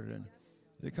på Herren.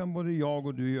 Det kan både jag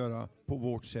och du göra på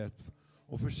vårt sätt.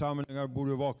 Och församlingar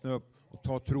borde vakna upp och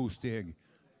ta trosteg.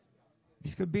 Vi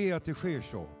ska be att det sker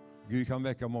så. Gud kan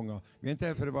väcka många. Vi är inte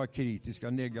här för att vara kritiska,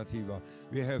 negativa.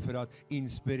 Vi är här för att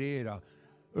inspirera,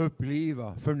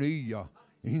 uppliva, förnya,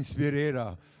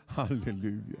 inspirera.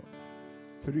 Halleluja.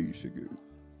 Pryse Gud.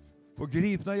 På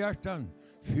gripna hjärtan,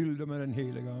 fyllda med den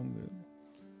heliga Ande.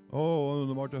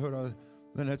 Underbart att höra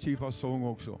den här typen av sång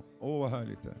också. Vad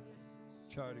härligt det är.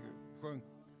 Kära Gud, sjung.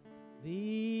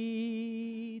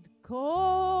 Vid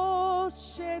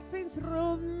korset finns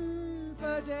rum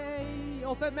för dig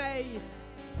och för mig.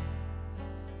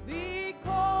 Vid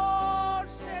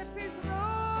korset finns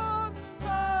rum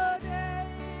för dig.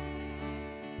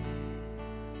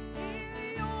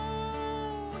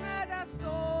 Miljoner där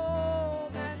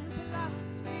står, men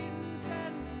plats finns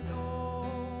ändå.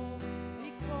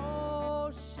 Vid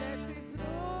korset finns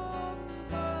rum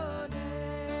för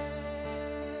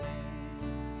dig.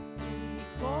 Vid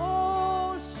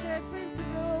korset finns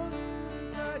rum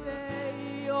för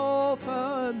dig och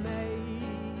för mig.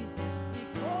 Vid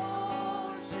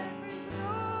korset finns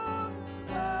rum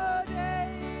för dig.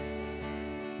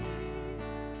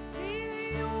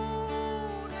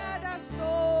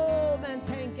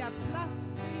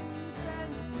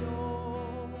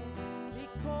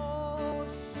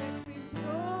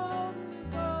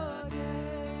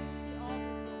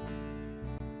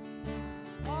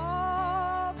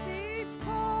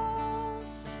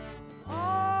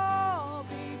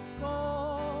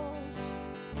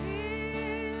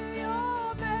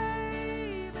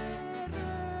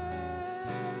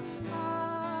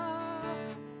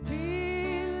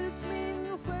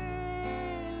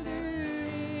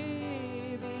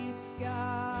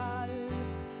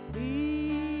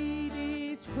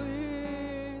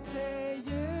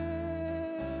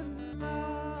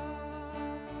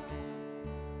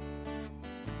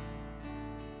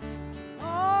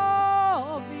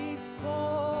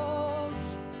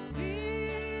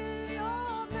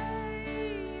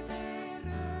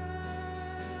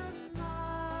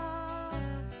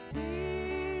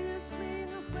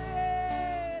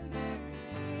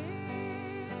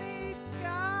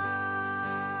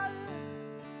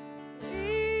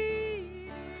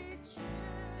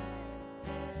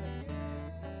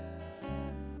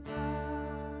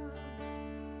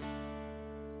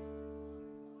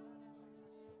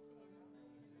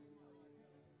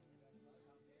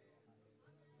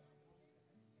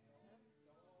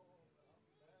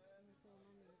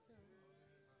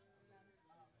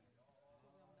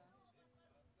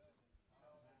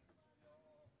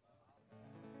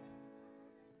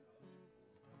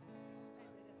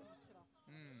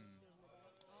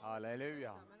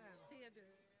 Halleluja. Ser du?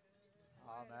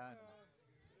 Amen.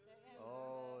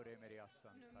 Åh, det är med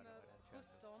jassan. Nummer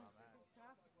 17.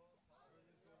 Amen.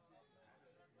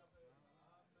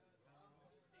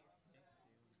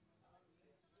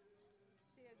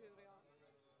 Ser du hur jag...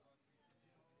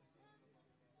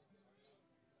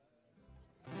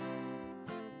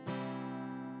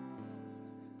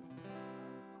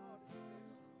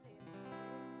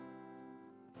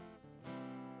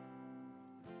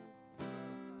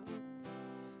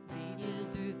 Vill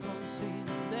du från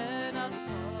syndernas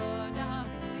börda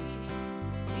fri?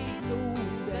 I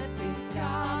blodet finns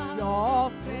kraft,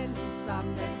 ja,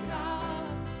 frälsande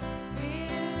kraft.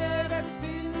 Vill över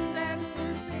synden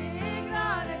du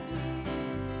segrar ett liv?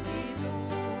 I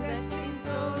blodet finns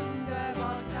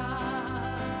underbar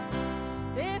kraft.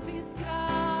 Det finns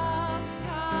kraft,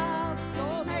 kraft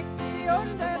så mäktig,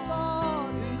 underbar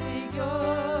ut i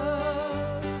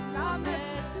Guds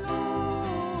lammets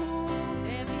blod.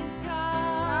 Det finns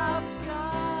kraft,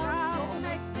 kraft så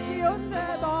mäktig,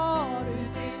 underbar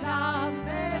ut i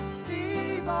lammets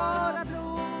dyrbara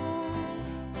blod.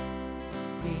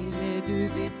 Ville du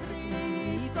bli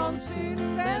fri från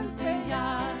syndens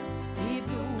begär? I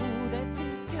blodet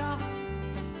finns kraft,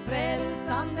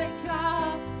 frälsande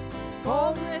kraft.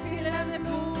 Kom till en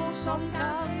flod som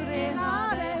kan rena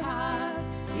det här.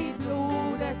 I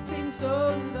blodet finns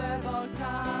underbar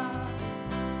kraft.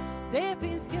 Det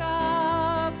finns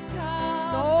kraft,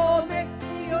 kraft så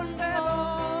mäktig,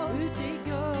 underbar ut i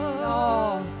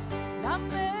Guds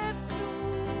lammets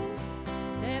blod.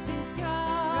 Det finns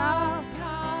kraft,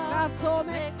 kraft så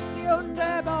mäktig,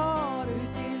 underbar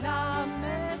ut i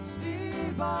lammets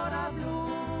dyrbara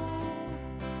blod.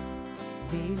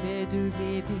 Ville du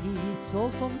bli vit så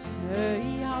som snö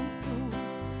i hans blod?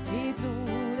 I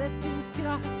blodet finns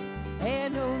kraft,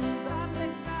 en undrande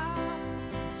kraft.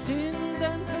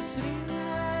 Synden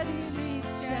försvinner i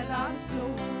livskällans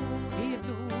blod. I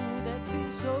blodet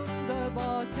finns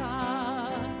underbar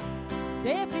kraft.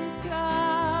 Det finns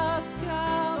kraft,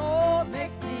 kraft så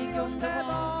mäktig,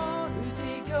 underbar ut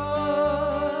i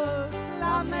Guds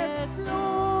lammets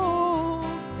blod.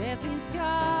 Det finns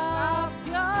kraft,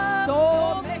 kraft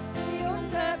så mäktig,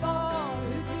 underbar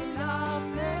ut i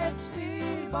lammets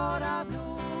dyrbara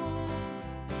blod.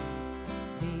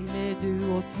 Ville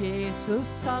du åt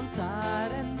Jesus hans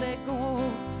ärende gå?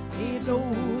 I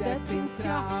blodet finns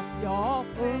kraft, ja,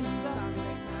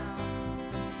 frälsande kraft.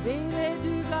 Ville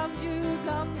du bland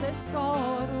jublande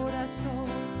skaror där stå?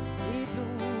 I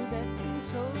blodet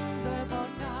finns underbar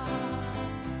kraft.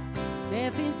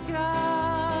 Det finns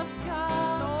kraft,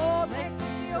 kraft så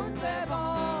mäktig,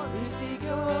 underbar ut i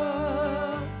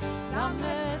Guds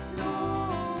lammets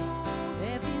blod.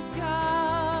 Det finns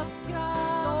kraft,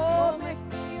 kraft så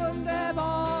mäktig,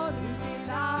 underbar ut i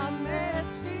lammets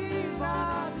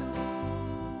dyrbara blod.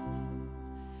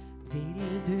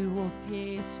 Vill du åt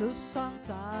Jesus hans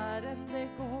ärende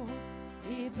gå?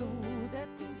 I blodet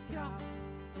finns kraft,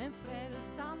 en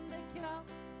frälsande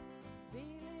kraft.